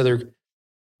any of these other,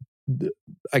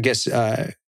 I guess,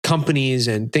 companies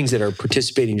and things that are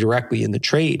participating directly in the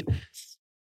trade.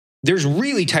 there's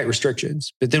really tight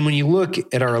restrictions. But then when you look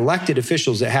at our elected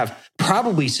officials that have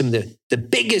probably some of the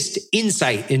biggest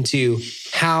insight into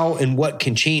how and what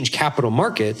can change capital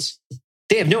markets,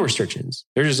 they have no restrictions.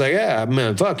 They're just like, yeah,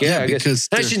 man, fuck yeah. I guess.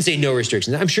 I shouldn't say no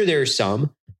restrictions. I'm sure there are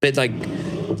some, but like,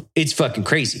 it's fucking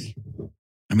crazy.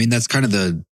 I mean, that's kind of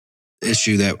the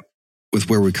issue that with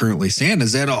where we currently stand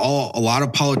is that a lot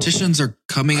of politicians are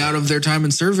coming out of their time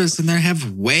in service and they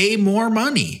have way more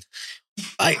money.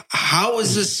 How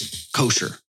is this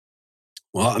kosher?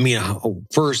 Well, I mean,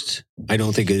 first, I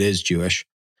don't think it is Jewish,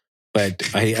 but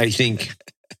I think,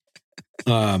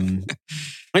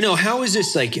 I know, how is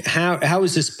this like, how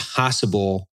is this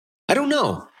possible? I don't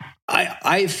know.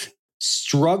 I've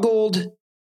struggled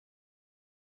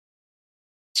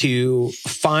to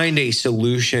find a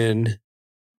solution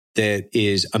that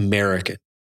is American,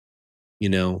 you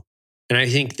know? And I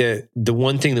think that the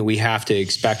one thing that we have to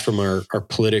expect from our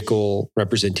political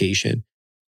representation,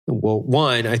 well,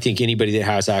 one, I think anybody that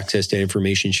has access to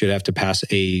information should have to pass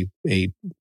a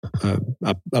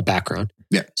background.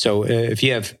 Yeah. So if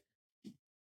you have,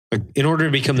 in order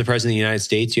to become the president of the United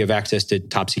States, you have access to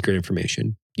top secret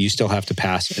information. You still have to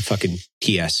pass a fucking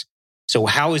TS. So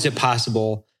how is it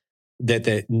possible that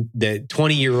that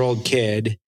 20-year-old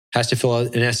kid has to fill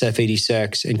out an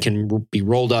SF-86 and can be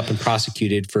rolled up and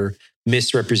prosecuted for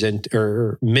misrepresent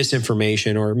or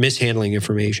misinformation or mishandling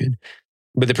information,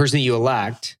 but the person that you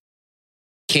elect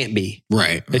can't be?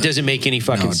 Right. It doesn't make any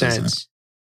fucking sense. Doesn't.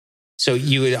 So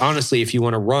you would honestly, if you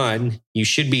want to run, you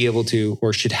should be able to,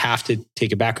 or should have to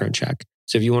take a background check.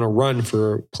 So if you want to run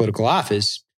for political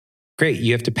office, great.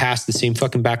 You have to pass the same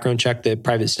fucking background check that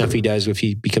Private Snuffy does if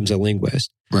he becomes a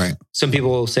linguist. Right. Some people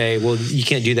will say, well, you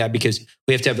can't do that because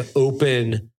we have to have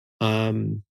open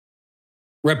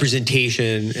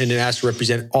representation and it has to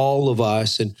represent all of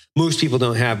us. And most people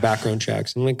don't have background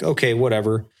checks. I'm like, okay,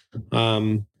 whatever.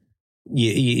 So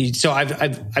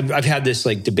I've had this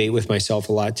like debate with myself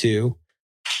a lot too.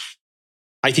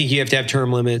 I think you have to have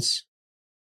term limits.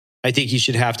 I think you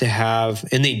should have to have,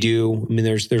 and they do. I mean,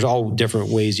 there's all different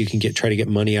ways you can try to get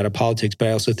money out of politics, but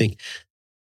I also think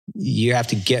you have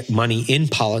to get money in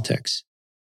politics.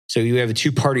 So you have a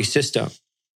two-party system.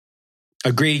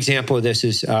 A great example of this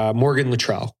is Morgan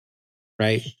Luttrell,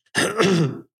 right?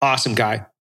 Awesome guy.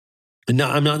 And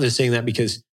I'm not just saying that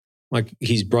because like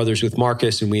he's brothers with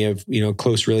Marcus and we have, a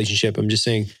close relationship. I'm just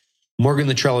saying Morgan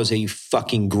Luttrell is a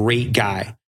fucking great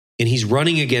guy. And he's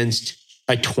running against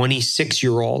a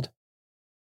 26-year-old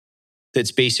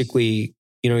that's basically,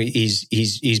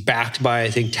 he's backed by, I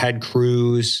think, Ted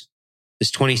Cruz,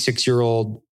 this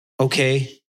 26-year-old.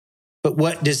 Okay. But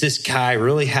what does this guy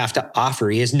really have to offer?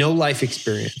 He has no life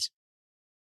experience.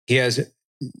 He has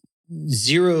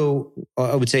zero,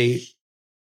 I would say,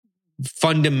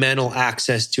 fundamental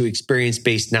access to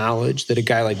experience-based knowledge that a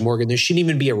guy like Morgan, there shouldn't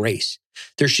even be a race.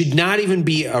 There should not even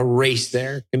be a race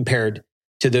there compared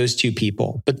to those two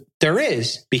people. But there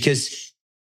is, because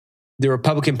the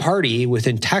Republican Party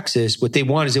within Texas, what they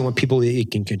want is they want people that they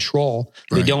can control.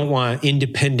 Right. They don't want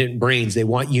independent brains. They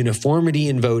want uniformity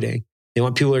in voting. They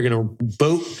want people who are going to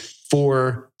vote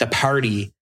for the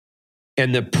party.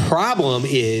 And the problem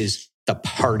is the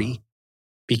party.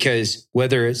 Because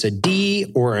whether it's a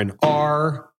D or an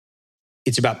R,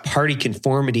 it's about party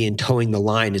conformity and towing the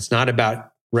line. It's not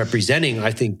about representing,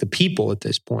 I think, the people at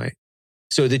this point.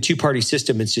 So the two-party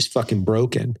system is just fucking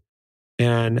broken.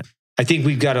 And I think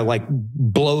we've got to like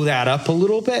blow that up a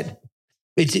little bit.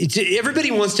 It's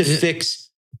everybody wants to fix,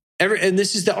 and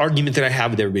this is the argument that I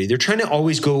have with everybody. They're trying to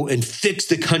always go and fix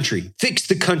the country, fix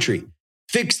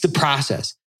the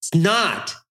process. It's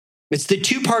not. It's the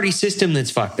two-party system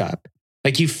that's fucked up.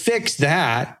 Like you fix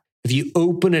that, if you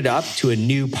open it up to a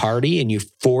new party and you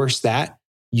force that,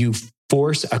 you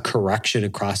force a correction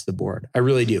across the board. I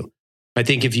really do. I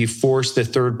think if you force the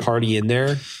third party in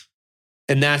there,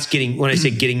 and that's when I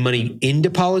say getting money into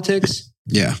politics,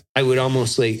 yeah, I would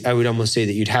almost say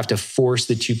that you'd have to force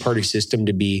the two-party system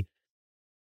to be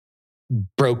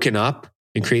broken up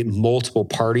and create multiple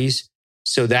parties.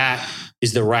 So that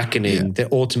is the reckoning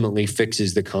that ultimately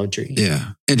fixes the country.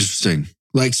 Yeah. Interesting.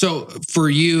 Like, so for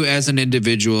you as an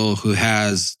individual who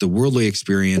has the worldly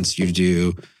experience you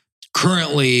do,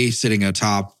 currently sitting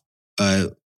atop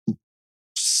a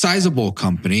sizable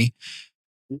company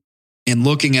and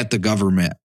looking at the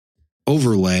government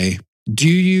overlay, do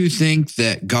you think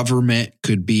that government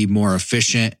could be more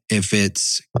efficient if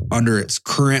it's under its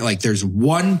current, like there's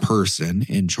one person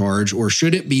in charge, or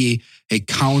should it be a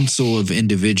council of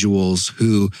individuals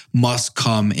who must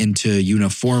come into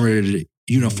uniformity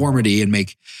and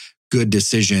make good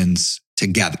decisions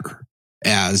together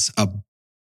as a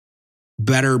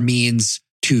better means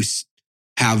to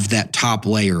have that top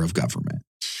layer of government.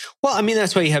 Well, I mean,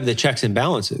 that's why you have the checks and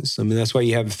balances. I mean, that's why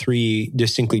you have 3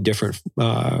 distinctly different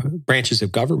branches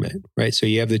of government, right? So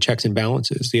you have the checks and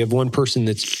balances. You have one person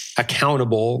that's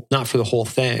accountable, not for the whole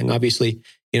thing. Obviously,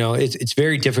 it's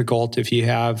very difficult if you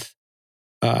have,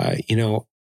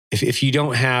 if you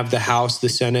don't have the House, the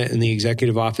Senate, and the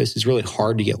executive office, it's really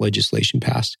hard to get legislation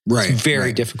passed. Right. It's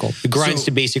very difficult. It grinds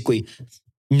to basically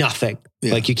nothing.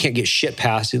 Yeah. Like you can't get shit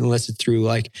passed unless it's through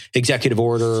like executive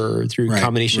order or through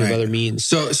combination of other means.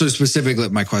 So specifically,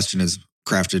 my question is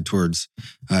crafted towards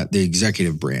the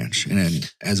executive branch, and then,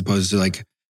 as opposed to like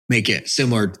make it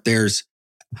similar. There's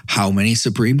how many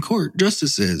Supreme Court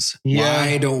justices? Yeah.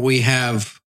 Why don't we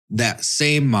have that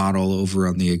same model over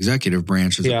on the executive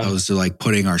branch as opposed to like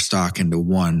putting our stock into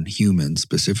one human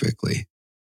specifically?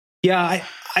 Yeah,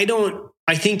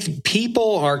 I think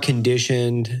people are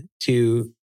conditioned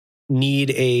to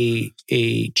need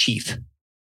a chief.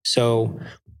 So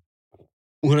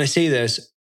when I say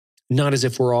this, not as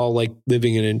if we're all like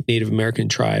living in a Native American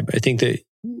tribe. I think that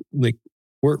like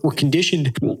we're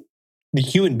conditioned, the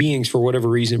human beings for whatever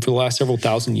reason for the last several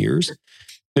thousand years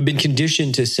have been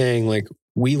conditioned to saying like,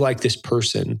 we like this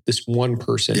person, this one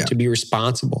person to be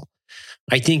responsible.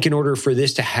 I think in order for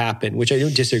this to happen, which I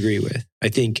don't disagree with, I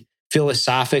think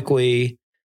philosophically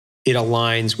it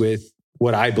aligns with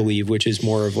what I believe, which is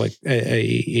more of like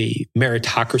a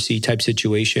meritocracy type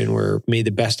situation where may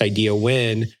the best idea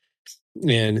win.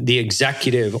 And the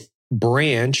executive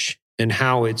branch and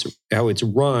how it's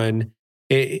run,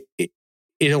 it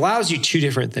allows you 2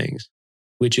 different things,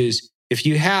 which is if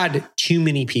you had too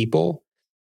many people,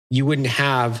 you wouldn't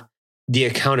have the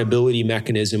accountability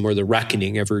mechanism or the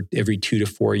reckoning every 2 to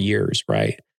 4 years,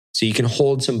 right? So you can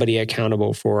hold somebody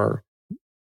accountable for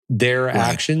their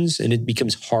actions, and it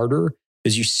becomes harder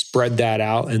as you spread that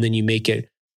out, and then you make it,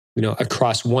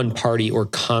 across one party or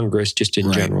Congress just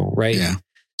in general, right? Yeah.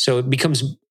 So it becomes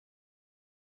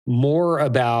more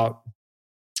about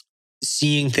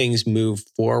seeing things move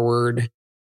forward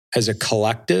as a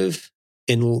collective,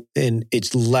 and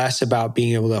it's less about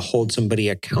being able to hold somebody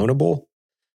accountable.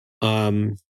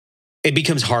 It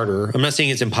becomes harder. I'm not saying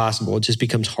it's impossible. It just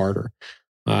becomes harder.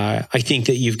 I think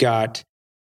that you've got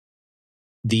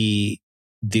the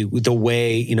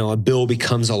way, a bill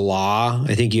becomes a law.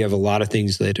 I think you have a lot of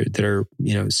things that are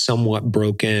somewhat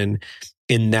broken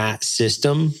in that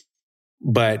system,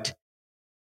 but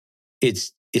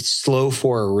it's slow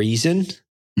for a reason.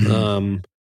 Mm-hmm.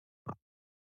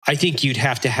 I think you'd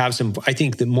have to have I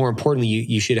think that more importantly,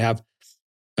 you should have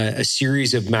a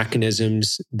series of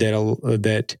mechanisms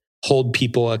that hold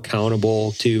people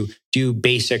accountable to do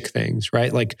basic things,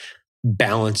 right? Like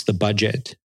balance the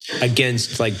budget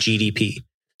against like GDP.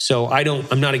 So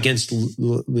I'm not against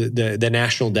the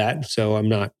national debt. So I'm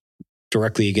not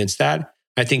directly against that.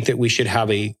 I think that we should have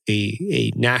a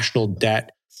national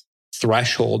debt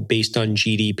threshold based on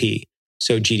GDP.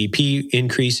 So GDP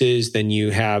increases, then you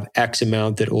have X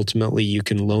amount that ultimately you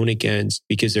can loan against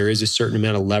because there is a certain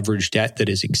amount of leveraged debt that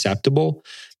is acceptable,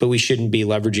 but we shouldn't be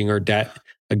leveraging our debt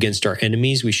against our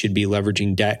enemies. We should be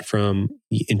leveraging debt from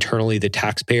internally the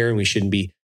taxpayer, and we shouldn't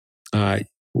be,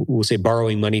 we'll say,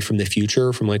 borrowing money from the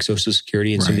future, from like Social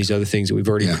Security and some of these other things that we've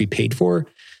already prepaid for.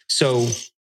 So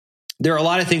there are a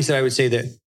lot of things that I would say that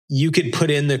you could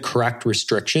put in the correct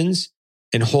restrictions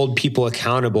and hold people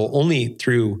accountable only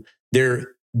through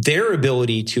their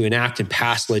ability to enact and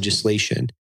pass legislation.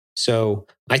 So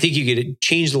I think you could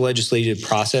change the legislative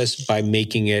process by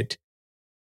making it,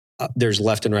 there's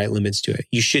left and right limits to it.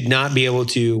 You should not be able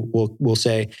to, we'll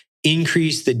say,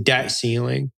 increase the debt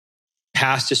ceiling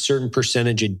past a certain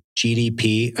percentage of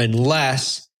GDP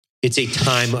unless it's a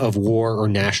time of war or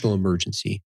national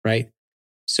emergency, right?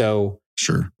 So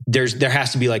sure, there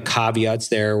has to be like caveats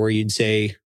there where you'd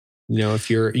say, if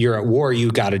you're at war,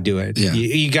 you got to do it. Yeah.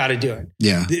 You got to do it.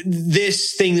 Yeah.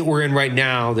 This thing that we're in right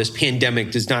now, this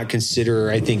pandemic, does not consider,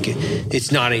 I think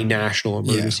it's not a national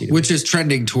emergency. Yeah. Which is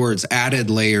trending towards added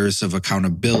layers of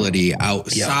accountability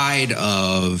outside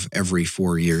of every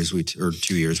 4 years or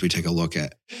 2 years, we take a look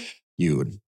at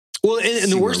you. Well, and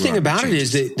the worst thing about it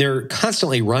is that they're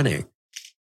constantly running.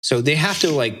 So they have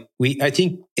to I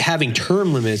think having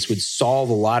term limits would solve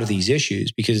a lot of these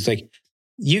issues, because it's like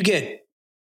you get,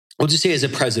 I'll just say as a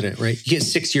president, right? You get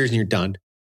 6 years and you're done.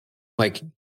 Like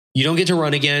you don't get to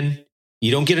run again.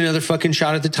 You don't get another fucking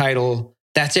shot at the title.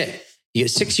 That's it. You get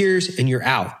 6 years and you're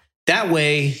out. That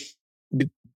way,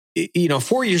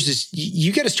 4 years is,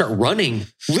 you got to start running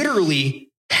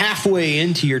literally halfway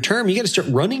into your term. You got to start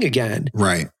running again.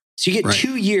 Right. So you get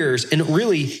 2 years, and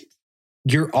really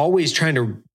you're always trying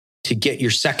to get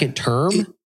your second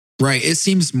term. Right. It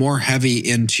seems more heavy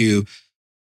into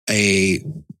a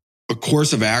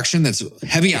course of action that's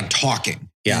heavy on talking.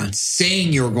 Yeah. And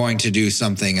saying you're going to do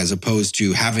something as opposed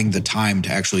to having the time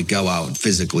to actually go out and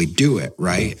physically do it,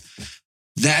 right?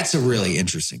 That's a really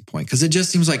interesting point because it just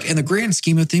seems like in the grand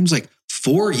scheme of things, like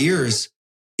 4 years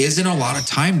isn't a lot of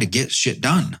time to get shit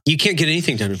done. You can't get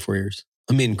anything done in 4 years.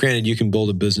 I mean, granted, you can build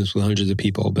a business with hundreds of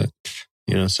people, but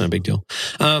it's not a big deal.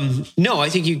 No, I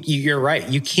think you're right.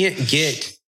 You can't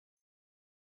get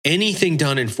anything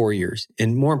done in 4 years.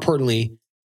 And more importantly,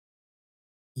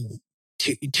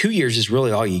 2 years is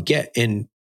really all you get. And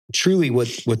truly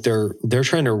what they're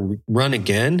trying to run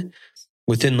again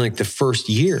within like the first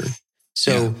year.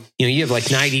 So, you have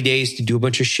like 90 days to do a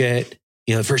bunch of shit.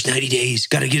 The first 90 days,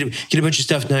 got to get a bunch of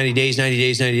stuff, 90 days.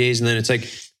 And then it's like,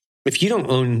 if you don't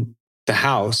own the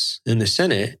House and the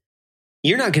Senate,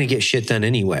 you're not going to get shit done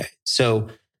anyway. So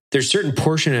there's a certain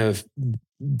portion of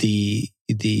the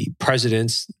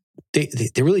presidents, they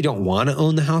really don't want to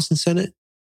own the House and Senate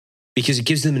because it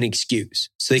gives them an excuse.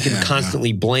 So they can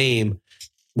constantly blame,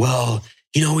 well,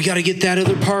 we got to get that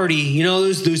other party.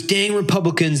 Those dang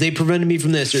Republicans, they prevented me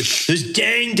from this. Or those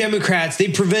dang Democrats, they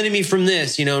prevented me from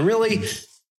this. And really,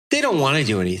 they don't want to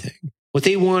do anything. What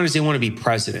they want is they want to be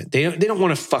president. They don't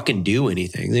want to fucking do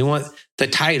anything. They want the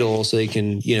title so they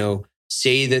can,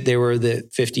 say that they were the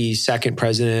 52nd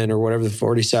president or whatever, the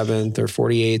 47th or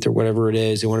 48th or whatever it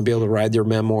is. They want to be able to write their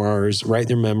memoirs.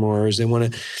 They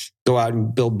want to go out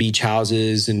and build beach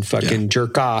houses and fucking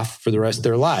jerk off for the rest of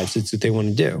their lives. It's what they want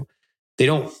to do. They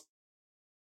don't,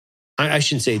 I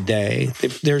shouldn't say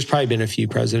there's probably been a few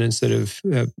presidents that have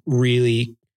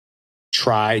really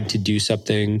tried to do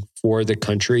something for the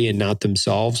country and not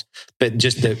themselves, but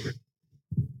just the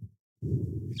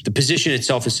position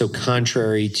itself is so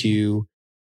contrary to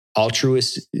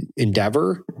altruist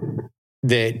endeavor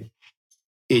that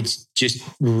it's just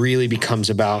really becomes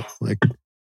about like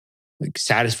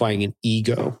satisfying an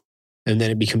ego. And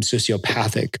then it becomes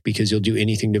sociopathic because you'll do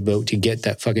anything to vote to get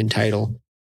that fucking title,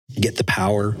 get the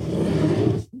power. I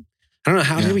don't know.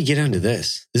 How did we get into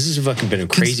this? This has fucking been a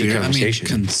crazy conversation.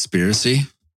 Conspiracy.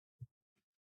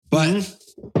 But,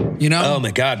 oh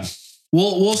my God.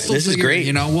 We'll still this is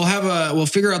great. We'll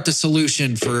figure out the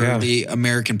solution for the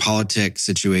American politics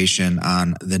situation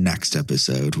on the next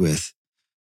episode with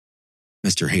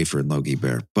Mr. Hafer and Logie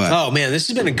Bear. But oh man, this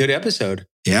has been a good episode.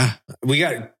 Yeah. We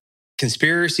got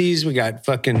conspiracies, we got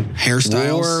fucking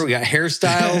hairstyles. War, we got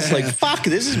hairstyles. Like, fuck,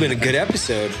 this has been a good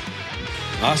episode.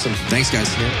 Awesome. Thanks, guys.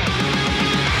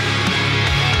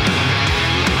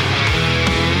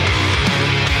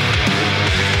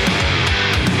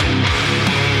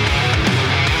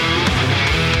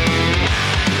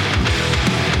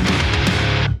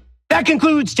 That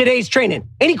concludes today's training.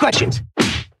 Any questions?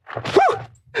 Whew!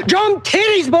 Drum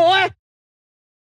titties, boy!